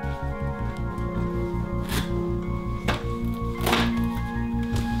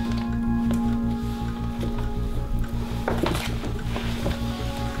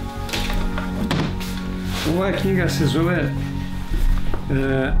 Ova knjiga se zove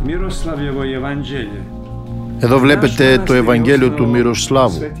Miroslavljevo Evanđelje. Εδώ βλέπετε το Ευαγγέλιο του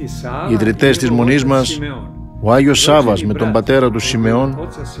Μυροσλάβου. Οι ιδρυτές της Μονής μας Ο Άγιος Σάββας με τον πατέρα του Σιμεών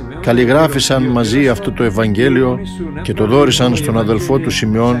καλλιγράφησαν μαζί αυτό το Ευαγγέλιο και το δώρισαν στον αδελφό του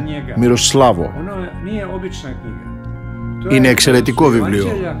Σιμεών Μυροσλάβο. Είναι εξαιρετικό βιβλίο.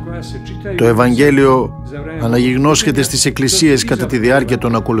 Το Ευαγγέλιο αναγιγνώσχεται στις εκκλησίες κατά τη διάρκεια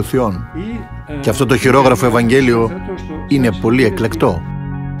των ακολουθιών και αυτό το χειρόγραφο Ευαγγέλιο είναι πολύ εκλεκτό.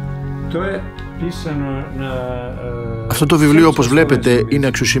 Αυτό το βιβλίο, όπως βλέπετε, είναι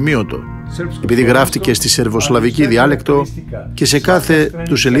αξιοσημείωτο επειδή γράφτηκε στη σερβοσλαβική διάλεκτο και σε κάθε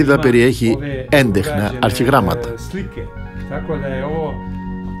του σελίδα περιέχει έντεχνα αρχιγράμματα.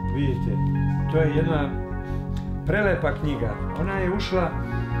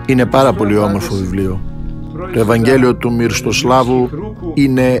 Είναι πάρα πολύ όμορφο βιβλίο. Το Ευαγγέλιο του Μυρστοσλάβου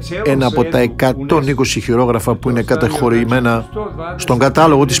είναι ένα από τα 120 χειρόγραφα που είναι καταχωρημένα στον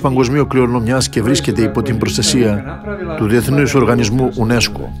κατάλογο της παγκοσμίου κληρονομιάς και βρίσκεται υπό την προστασία του Διεθνούς Οργανισμού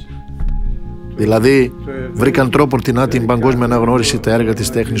UNESCO. Δηλαδή, βρήκαν τρόπορτινά την παγκόσμια αναγνώριση τα έργα της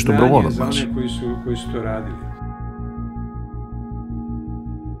τέχνης των προγόνων μας.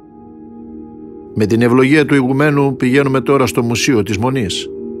 Με την ευλογία του ηγουμένου πηγαίνουμε τώρα στο Μουσείο της Μονής.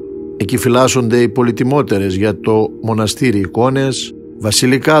 Εκεί φυλάσσονται οι πολυτιμότερες για το μοναστήρι εικόνες,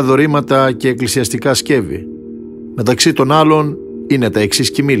 βασιλικά δωρήματα και εκκλησιαστικά σκεύη. Μεταξύ των άλλων είναι τα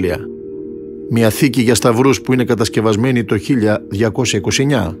εξής κοιμήλια. Μια θήκη για σταυρούς που είναι κατασκευασμένη το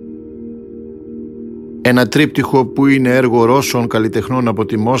 1229. Ένα τρίπτυχο που είναι έργο Ρώσων καλλιτεχνών από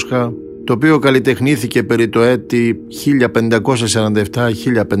τη Μόσχα, το οποίο καλλιτεχνήθηκε περί το έτη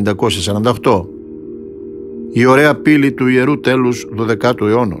 1547-1548. Η ωραία πύλη του ιερού τέλους 12ου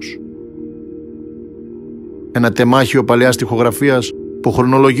αιώνος. Ένα τεμάχιο παλαιάς τοιχογραφίας που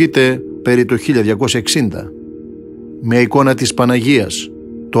χρονολογείται περί το 1260. Μια εικόνα της Παναγίας,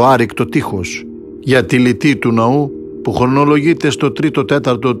 το άρρηκτο τείχος, για τη λυτή του ναού που χρονολογείται στο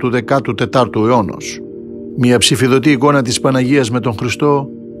 3ο-4ο του 14ου αιώνος. Μια ψηφιδωτή εικόνα της Παναγίας με τον Χριστό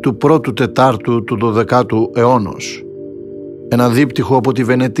του 1ου-4ου του 12ου αιώνος. Ένα δίπτυχο από τη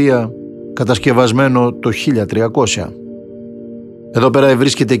Βενετία κατασκευασμένο το 1300. Εδώ πέρα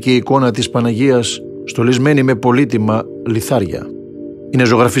βρίσκεται και η εικόνα της Παναγίας στολισμένη με πολύτιμα λιθάρια. Είναι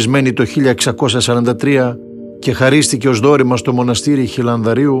ζωγραφισμένη το 1643 και χαρίστηκε ως δώρημα στο μοναστήρι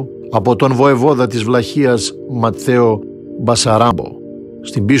Χιλανδαρίου από τον βοεβόδα της Βλαχίας Ματθαίο Μπασαράμπο.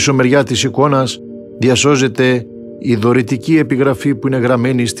 Στην πίσω μεριά της εικόνας διασώζεται η δωρητική επιγραφή που είναι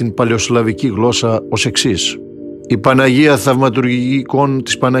γραμμένη στην παλαιοσλαβική γλώσσα ως εξής. Η Παναγία θαυματουργική εικόν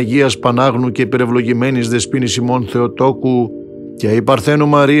της Παναγίας Πανάγνου και υπερευλογημένης δεσποίνης ημών Θεοτόκου και η Παρθένου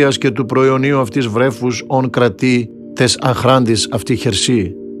Μαρίας και του προαιωνίου αυτής βρέφους ον κρατή τες αχράντης αυτή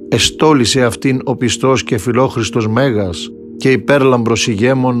χερσή. Εστόλησε αυτήν ο πιστός και φιλόχριστος Μέγας και υπέρλαμπρος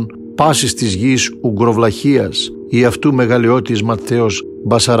ηγέμων πάσης της γης Ουγγροβλαχίας ή αυτού μεγαλειώτης Ματθαίος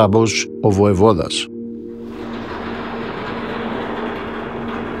Μπασαραμπός ο βοεβόδας.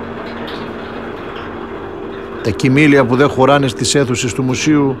 Τα κοιμήλια που δεν χωράνε στις αίθουσες του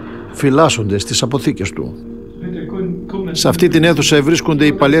μουσείου φυλάσσονται στις αποθήκες του. Σε αυτή την αίθουσα βρίσκονται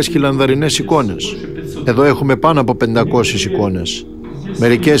οι παλιές χιλανδαρινές εικόνες. Εδώ έχουμε πάνω από 500 εικόνες.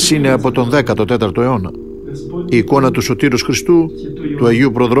 Μερικές είναι από τον 14ο αιώνα. Η εικόνα του Σωτήρους Χριστού, του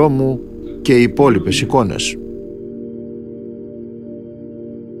Αγίου Προδρόμου και οι υπόλοιπες εικόνες.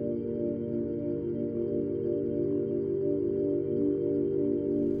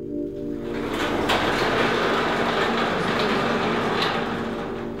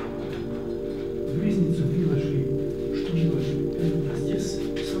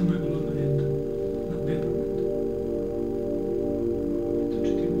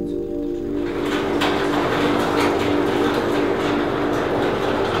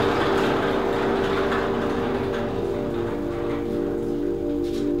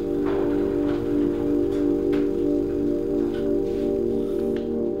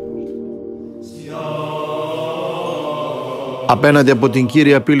 Απέναντι από την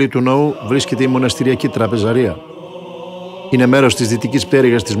κύρια πύλη του ναού βρίσκεται η μοναστηριακή τραπεζαρία. Είναι μέρος της δυτικής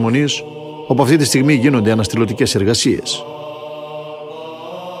πτέρυγας της Μονής, όπου αυτή τη στιγμή γίνονται αναστηλωτικές εργασίες.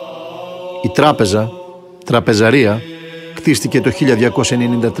 Η τραπεζαρία, κτίστηκε το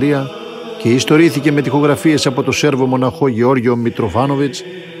 1293 και ιστορήθηκε με τοιχογραφίες από το Σέρβο μοναχό Γεώργιο Μητροφάνοβιτς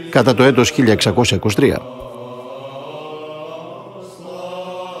κατά το έτος 1623.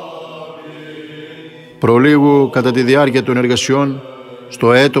 Προλίγου, κατά τη διάρκεια των εργασιών,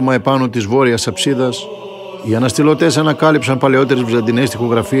 στο έτομα επάνω της βόρειας αψίδας, οι αναστηλωτές ανακάλυψαν παλαιότερες βυζαντινές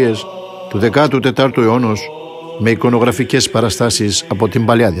τοιχογραφίες του 14ου αιώνος με εικονογραφικές παραστάσεις από την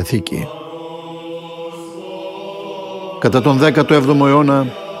Παλαιά Διαθήκη. Κατά τον 17ο αιώνα,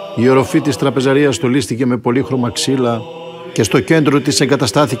 η οροφή της τραπεζαρίας στολίστηκε με πολύχρωμα ξύλα και στο κέντρο της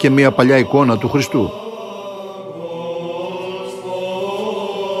εγκαταστάθηκε μια παλιά εικόνα του Χριστού.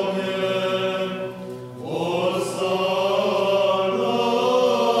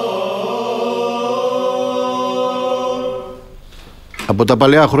 Από τα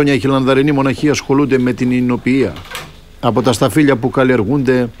παλαιά χρόνια οι χιλανδαρινοί μοναχοί ασχολούνται με την εινοποιία. Από τα σταφύλια που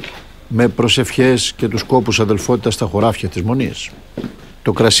καλλιεργούνται με προσευχές και τους κόπους αδελφότητας στα χωράφια της Μονής.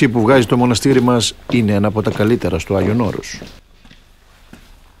 Το κρασί που βγάζει το μοναστήρι μας είναι ένα από τα καλύτερα στο Άγιον Όρος.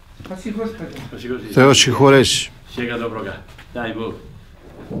 Θεός συγχωρέσει.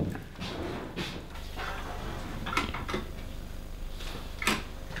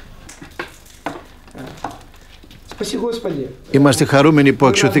 Είμαστε χαρούμενοι που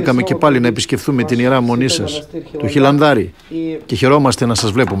αξιωθήκαμε και πάλι να επισκεφθούμε την Ιερά Μονή σας, το Χιλανδάρι, και χαιρόμαστε να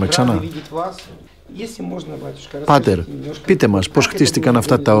σας βλέπουμε ξανά. Πάτερ, πείτε μας πώς χτίστηκαν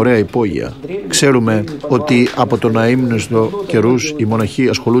αυτά τα ωραία υπόγεια. Ξέρουμε ότι από τον αείμνηστο καιρούς οι μοναχοί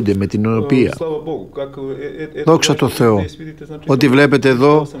ασχολούνται με την εινοποιία. Δόξα τω Θεώ, ό,τι βλέπετε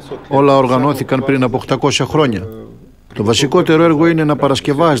εδώ όλα οργανώθηκαν πριν από 800 χρόνια. Το βασικότερο έργο είναι να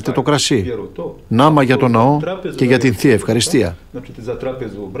παρασκευάζετε το κρασί. Νάμα για τον ναό και για την Θεία Ευχαριστία.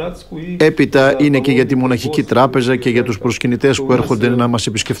 Έπειτα είναι και για τη μοναχική τράπεζα και για τους προσκυνητές που έρχονται να μας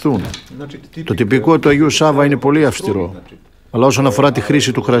επισκεφθούν. Το τυπικό του Αγίου Σάβα είναι πολύ αυστηρό, αλλά όσον αφορά τη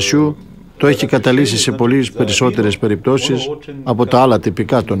χρήση του κρασιού, το έχει καταλύσει σε πολύ περισσότερες περιπτώσεις από τα άλλα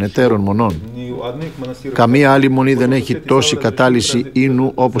τυπικά των εταίρων μονών. Καμία άλλη μονή δεν έχει τόση κατάλυση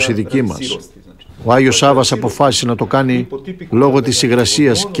ίνου όπως η δική μας. Ο Άγιος Σάββας αποφάσισε να το κάνει λόγω της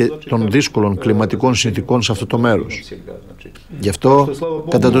υγρασίας και των δύσκολων κλιματικών συνθηκών σε αυτό το μέρος. Γι' αυτό,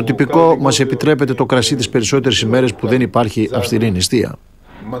 κατά το τυπικό, μας επιτρέπεται το κρασί τις περισσότερες ημέρες που δεν υπάρχει αυστηρή νηστεία.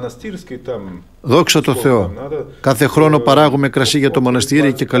 Δόξα τω Θεώ, κάθε χρόνο παράγουμε κρασί για το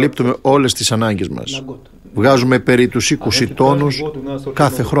μοναστήρι και καλύπτουμε όλες τις ανάγκες μας. Βγάζουμε περί τους 20 τόνους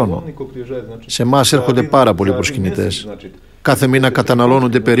κάθε χρόνο. Σε εμάς έρχονται πάρα πολλοί προσκυνητές. Κάθε μήνα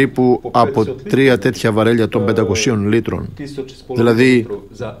καταναλώνονται περίπου από 3 τέτοια βαρέλια των 500 λίτρων, δηλαδή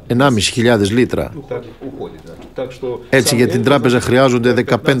 1.500 λίτρα. Έτσι για την τράπεζα χρειάζονται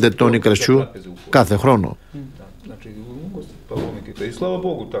 15 τόνοι κρασιού κάθε χρόνο.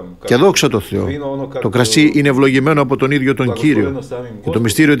 Και δόξα τω Θεώ, το κρασί είναι ευλογημένο από τον ίδιο τον Κύριο και το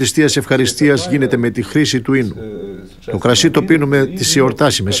μυστήριο της Θείας Ευχαριστίας γίνεται με τη χρήση του ίνου. Το κρασί το πίνουμε τις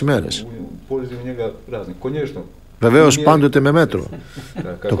εορτάσιμες ημέρες. Βεβαίως πάντοτε με μέτρο.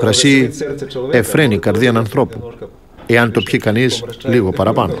 Το κρασί εφραίνει η καρδία ανθρώπου, εάν το πιει κανείς λίγο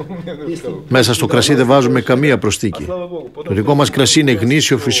παραπάνω. Μέσα στο κρασί δεν βάζουμε καμία προστίκη. Το δικό μας κρασί είναι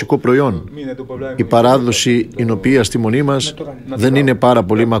γνήσιο φυσικό προϊόν. Η παράδοση εινοποιίας στη μονή μας δεν είναι πάρα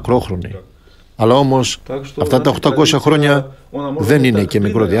πολύ μακρόχρονη. Αλλά όμως αυτά τα 800 χρόνια δεν είναι και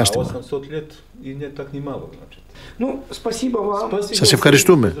μικρό διάστημα. Σας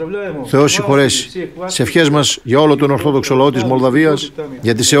ευχαριστούμε. Θεός συγχωρέσει. Σε ευχές μας για όλο τον Ορθόδοξο λαό της Μολδαβίας,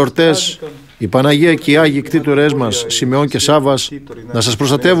 για τις εορτές, η Παναγία και οι Άγιοι κτήτορές μας, Σιμεών και Σάββας, να σας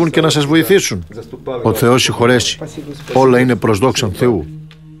προστατεύουν και να σας βοηθήσουν. Ο Θεός συγχωρέσει. Όλα είναι προς δόξαν Θεού.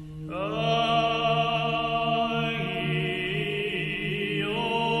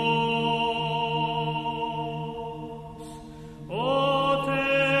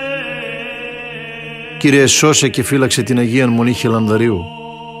 Κύριε, σώσε και φύλαξε την Αγία Μονή Χιλανδαρίου.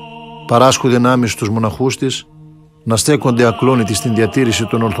 Παράσχου δυνάμεις στους μοναχούς της, να στέκονται ακλόνητοι στην διατήρηση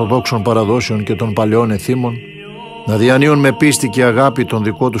των ορθοδόξων παραδόσεων και των παλαιών εθήμων, να διανύουν με πίστη και αγάπη τον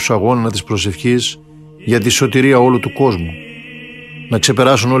δικό τους αγώνα της προσευχής για τη σωτηρία όλου του κόσμου, να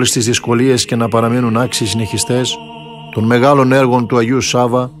ξεπεράσουν όλες τις δυσκολίες και να παραμείνουν άξιοι συνεχιστές των μεγάλων έργων του Αγίου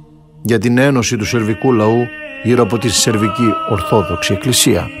Σάββα για την ένωση του σερβικού λαού γύρω από τη Σερβική Ορθόδοξη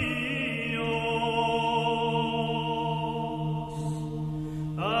Εκκλησία.